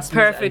those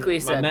customers. Perfectly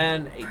and said. My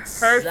man,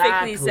 exactly.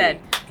 Perfectly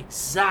said.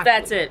 Exactly.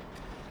 That's it.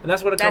 And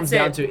that's what it comes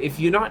That's down it. to. If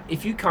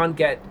you can't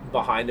get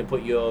behind and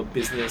put your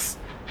business,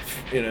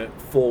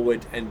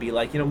 forward and be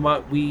like, you know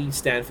what, we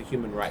stand for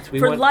human rights. We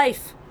For want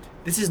life.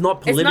 This is not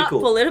political. It's not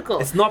political.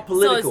 It's not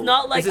political. So it's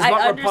not like this is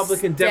not I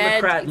Republican, understand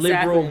Democrat, exactly.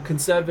 liberal,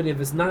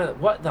 conservative. It's none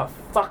of what the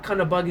fuck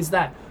kind of bug is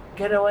that?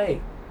 Get away.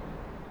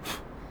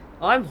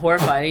 Oh, I'm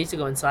horrified. I need to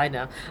go inside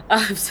now.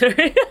 I'm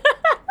sorry.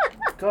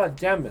 God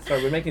damn it.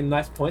 Sorry, we're making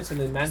nice points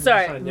and then man. just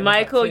trying Sorry, to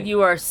Michael, demonstrate.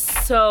 you are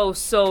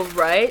so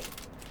right.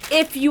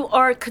 If you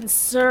are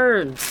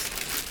concerned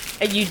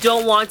and you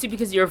don't want to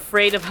because you're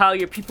afraid of how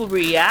your people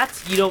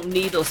react, you don't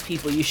need those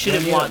people. You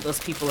shouldn't Yeah. want those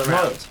people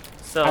around.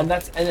 So And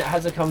it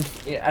has to come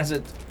as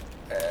it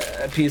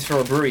appears for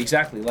a brewery,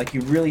 exactly. Like,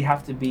 you really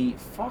have to be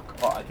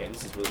okay,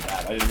 this is really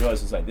bad. I didn't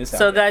realize it was like this.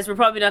 So guys, we're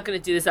probably not going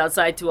to do this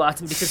outside too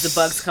often because the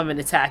bugs come and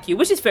attack you,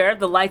 which is fair.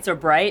 The lights are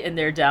bright and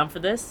they're down for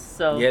this.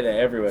 So yeah,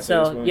 they're everywhere.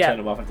 So, So, when we yeah. turn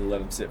them off, I have to let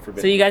them sit for a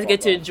bit. So you guys get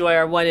to Fuck off. enjoy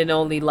our one and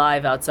only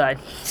live outside.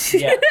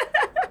 Yeah.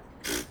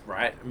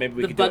 Right? Maybe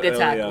we The could bug do it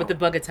attack earlier. with the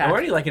bug attack. We're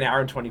already like an hour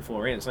and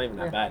 24 in. It's not even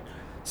that bad.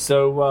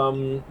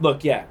 So,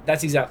 look, yeah,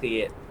 that's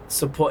exactly it.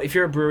 Support. If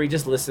you're a brewery,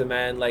 just listen,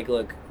 man. Like,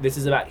 look, this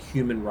is about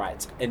human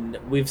rights. And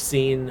we've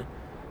seen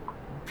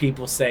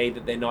people say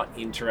that they're not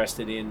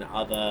interested in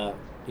other,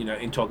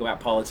 in talk about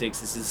politics.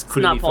 This is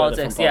couldn't Not be politics,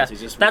 further from yeah.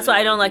 politics. Just That's really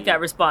why I don't like be- that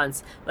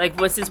response. Like,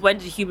 since when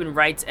did human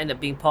rights end up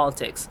being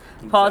politics?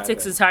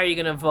 Politics is how you're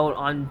going to vote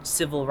on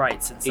civil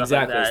rights and stuff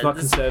Exactly. like that. It's not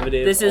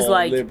conservative This is or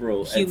like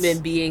liberal. human It's-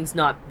 beings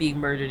not being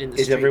murdered in the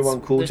Is streets.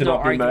 everyone cool There's to no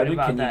not be argument murdered?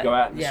 about Can you that. go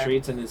out in the Yeah.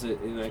 streets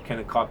and can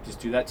a cop just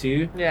do that to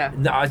you? Yeah.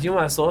 No, you know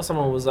what I saw?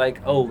 Someone was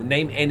like, "Oh,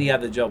 name any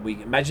other job.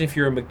 Imagine if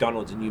you're a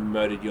McDonald's and you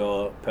murdered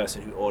your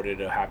person who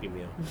ordered a Happy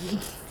Meal.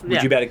 Would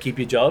Yeah. you better keep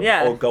your job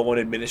Yeah. or go on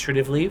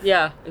administrative leave?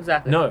 Yeah,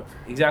 exactly. No,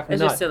 exactly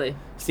It's not. just silly.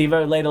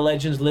 Steve-O, later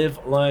legends, live,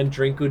 learn,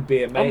 drink good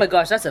beer, mate. Oh my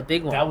gosh, that's a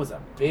big one. That was a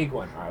big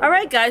one. All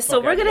right, guys, so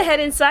Fuck we're out going to here. head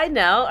inside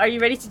now. Are you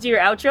ready to do your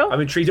outro? I'm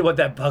intrigued at what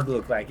that bug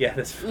looked like. Yeah,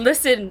 that's...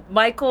 Listen,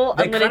 Michael,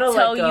 They I'm going to kinda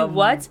tell like, you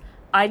what.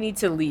 I need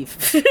to leave.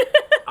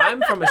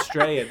 I'm from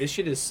Australia. This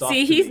shit is soft.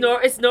 See, to me.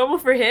 it's normal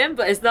for him,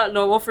 but it's not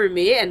normal for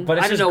me, and But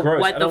it's I don't just know gross.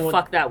 what I the don't want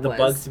fuck that the was.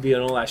 bugs to be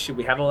on all our shit.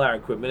 We have all our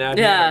equipment out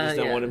here. I Yeah, just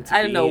don't yeah. want them to I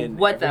don't be know in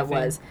what that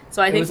everything. was.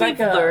 So I It think was we've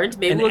like learned.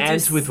 Maybe an we'll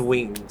ant do. with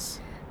wings.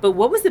 But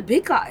what was the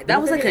big guy?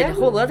 That was like like an a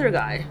whole ant. other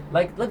guy.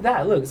 Like, look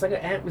that. Look, it's like an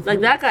ant with Like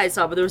wings. that guy I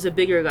saw, but there was a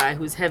bigger guy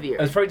who was It heavier.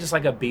 was probably just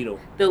like a beetle.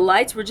 The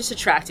lights were just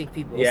attracting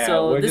people. Yeah,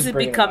 so we're this just is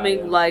bringing it out, becoming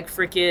yeah. like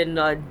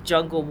freaking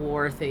jungle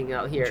war thing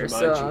out here.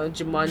 So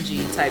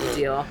Jumanji type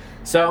deal.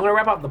 So I'm going to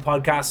wrap up the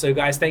podcast. So,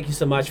 guys, thank you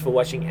so much for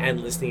watching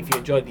and listening. If you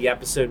enjoyed the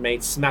episode,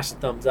 mate, smash the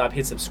thumbs up,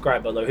 hit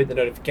subscribe below, hit the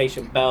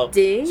notification bell.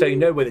 Ding. So you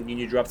know when the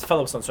new drops.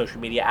 Follow us on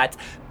social media at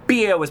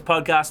BOS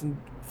Podcast and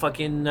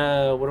fucking,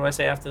 what do I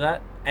say after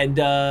that?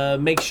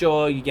 And make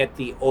sure you get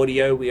the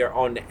audio. We are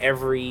on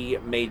every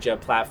major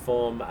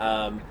platform.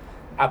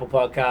 Apple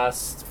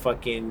Podcasts,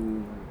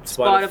 fucking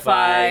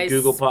Spotify,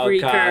 Google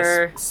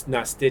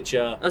Podcasts,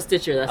 Stitcher. Oh,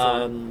 Stitcher, that's the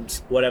one.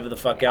 Whatever the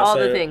fuck else. All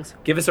the So things.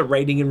 Give us a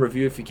rating and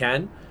review if you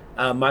can.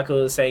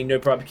 Michael is saying no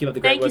problem. Keep up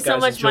the great Thank you work, so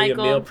guys. much, Enjoy Michael.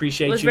 your meal.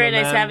 Appreciate you. It was very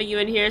my nice man. having you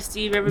in here,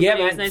 Steve. Everybody, Yeah,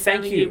 it was man. nice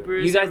Thank having you.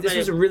 Bruce. You guys, this everybody.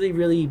 was a really,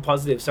 really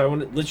positive. So I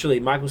want to literally,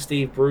 Michael,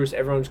 Steve, Bruce,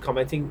 everyone's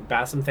commenting.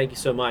 Bassam, thank you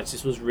so much.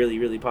 This was really,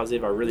 really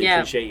positive. I really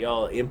appreciate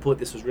y'all input.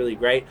 This was really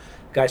great.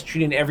 Guys,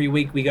 tune in every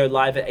week. We go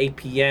live at 8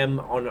 p.m.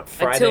 on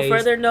Fridays. Until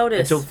further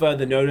notice. Until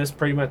further notice.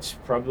 Pretty much,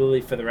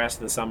 probably for the rest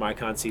of the summer. I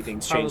can't see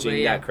things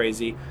changing that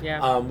crazy.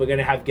 Yeah. We're going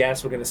to have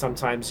guests. We're going to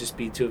sometimes just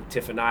be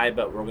Tiff and I,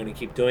 but we're going to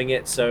keep doing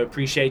it. So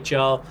appreciate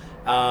y'all.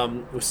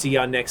 We'll see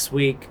y'all next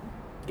week.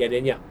 Get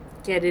in ya.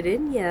 Get it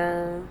in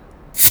ya.